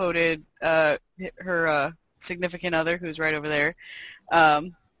has quoted her significant other, who's right over there.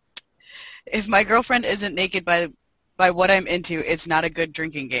 If my girlfriend isn't naked by what I'm into, it's not a good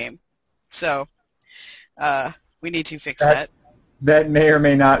drinking game. So, we need to fix that. That may or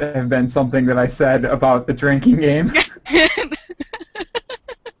may not have been something that I said about the drinking game.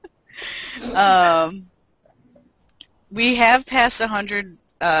 We have passed 100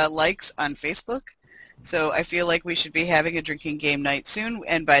 likes on Facebook, so I feel like we should be having a drinking game night soon,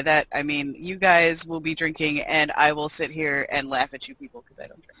 and by that I mean you guys will be drinking and I will sit here and laugh at you people because I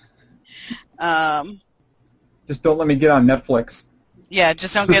don't drink. Just don't let me get on Netflix. Yeah,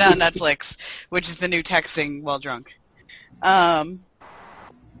 just don't get on Netflix, which is the new texting while drunk.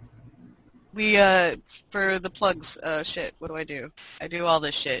 For the plugs, what do I do? I do all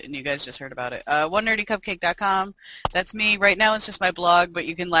this shit, and you guys just heard about it. OneNerdyCupcake.com, that's me. Right now it's just my blog, but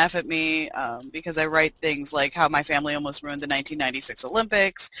you can laugh at me because I write things like how my family almost ruined the 1996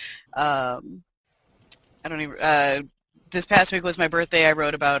 Olympics. This past week was my birthday. I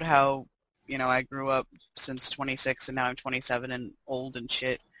wrote about how, I grew up since 26, and now I'm 27 and old and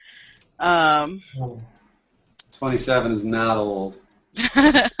shit. 27 is not old.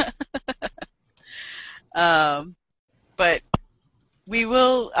 But we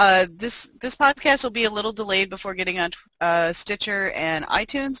will, this podcast will be a little delayed before getting on Stitcher and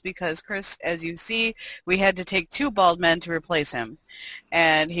iTunes because Chris, as you see, we had to take 2 bald men to replace him.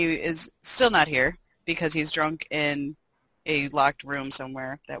 And he is still not here because he's drunk in a locked room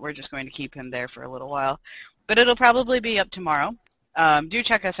somewhere that we're just going to keep him there for a little while. But it'll probably be up tomorrow. Do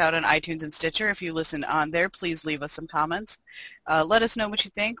check us out on iTunes and Stitcher. If you listen on there, please leave us some comments. Let us know what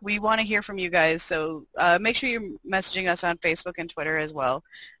you think. We want to hear from you guys, so make sure you're messaging us on Facebook and Twitter as well.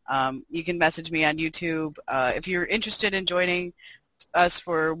 You can message me on YouTube. If you're interested in joining us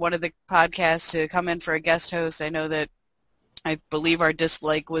for one of the podcasts to come in for a guest host, I know that I believe our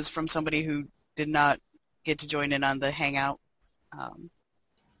dislike was from somebody who did not get to join in on the Hangout.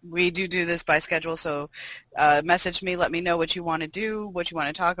 We do this by schedule, so message me, let me know what you want to do, what you want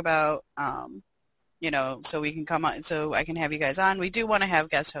to talk about, so we can come on, so I can have you guys on. We do want to have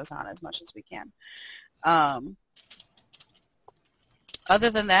guest hosts on as much as we can.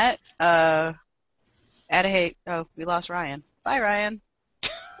 Other than that, we lost Ryan. Bye, Ryan.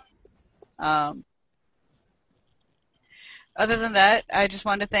 Other than that, I just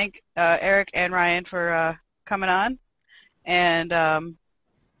wanted to thank Eric and Ryan for coming on, and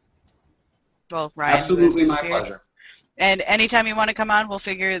Well, Ryan. Absolutely my pleasure. And anytime you want to come on, we'll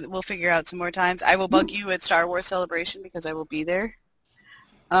figure out some more times. I will bug you at Star Wars Celebration because I will be there.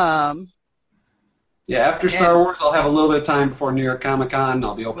 Yeah, after Star Wars, I'll have a little bit of time before New York Comic Con.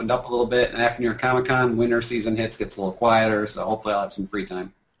 I'll be opened up a little bit, and after New York Comic Con, winter season hits, gets a little quieter. So hopefully, I'll have some free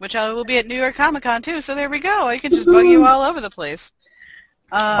time. Which I will be at New York Comic Con too. So there we go. I can just bug you all over the place.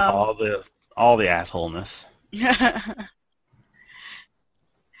 All the assholeness.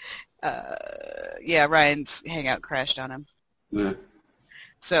 Yeah, Ryan's hangout crashed on him. Yeah.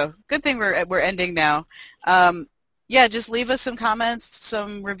 So good thing we're ending now. Yeah, just leave us some comments,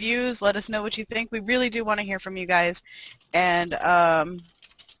 some reviews. Let us know what you think. We really do want to hear from you guys. And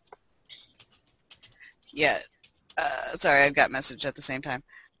yeah, sorry, I got messaged at the same time.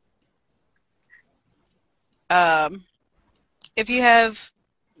 If you have.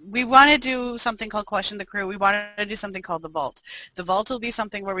 We want to do something called Question the Crew. We want to do something called The Vault. The Vault will be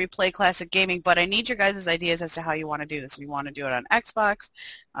something where we play classic gaming, but I need your guys' ideas as to how you want to do this. Do you want to do it on Xbox,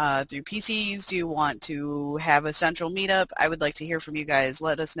 through PCs? Do you want to have a central meetup? I would like to hear from you guys.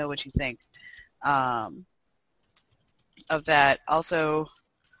 Let us know what you think of that. Also,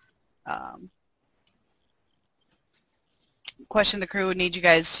 Question the Crew would need you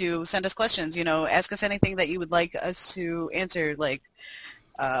guys to send us questions. You know, ask us anything that you would like us to answer, like...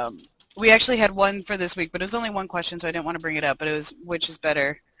 we actually had one for this week, but it was only one question, so I didn't want to bring it up. But it was, which is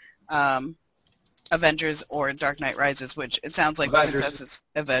better, Avengers or Dark Knight Rises? Which it sounds like the consensus is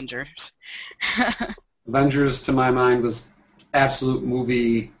Avengers. Avengers, to my mind, was absolute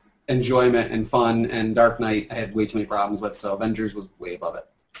movie enjoyment and fun, and Dark Knight I had way too many problems with, so Avengers was way above it.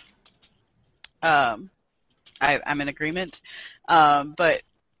 I'm in agreement. But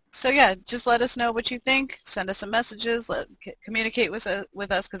so yeah, just let us know what you think. Send us some messages. Communicate with us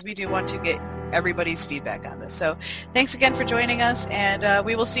because we do want to get everybody's feedback on this. So thanks again for joining us, and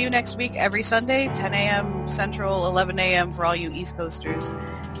we will see you next week every Sunday, 10 a.m. Central, 11 a.m. for all you East Coasters.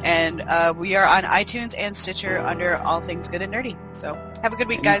 And we are on iTunes and Stitcher under All Things Good and Nerdy. So have a good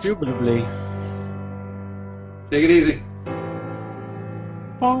week, guys. Indubitably. Take it easy.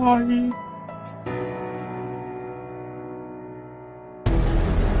 Bye.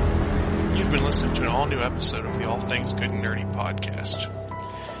 You've been listening to an all-new episode of the All Things Good and Nerdy podcast.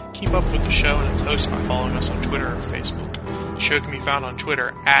 Keep up with the show and its hosts by following us on Twitter or Facebook. The show can be found on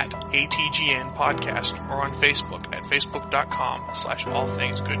Twitter at ATGN Podcast or on Facebook at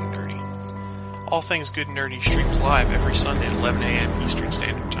facebook.com/allthingsgoodandnerdy. All Things Good and Nerdy streams live every Sunday at 11 a.m. Eastern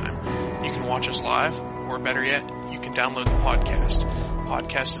Standard Time. You can watch us live, or better yet, you can download the podcast. The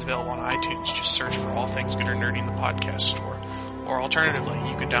podcast is available on iTunes. Just search for All Things Good and Nerdy in the podcast store. Or alternatively,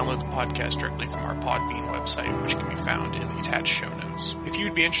 you can download the podcast directly from our Podbean website, which can be found in the attached show notes. If you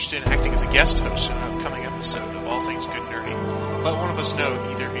would be interested in acting as a guest host in an upcoming episode of All Things Good and Nerdy, let one of us know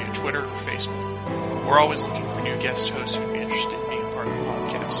either via Twitter or Facebook. We're always looking for new guest hosts who would be interested in being part of the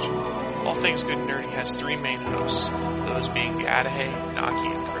podcast. All Things Good and Nerdy has three main hosts, those being the Adahay, Naki,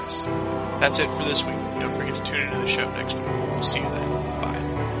 and Chris. That's it for this week. Don't forget to tune into the show next week. We'll see you then.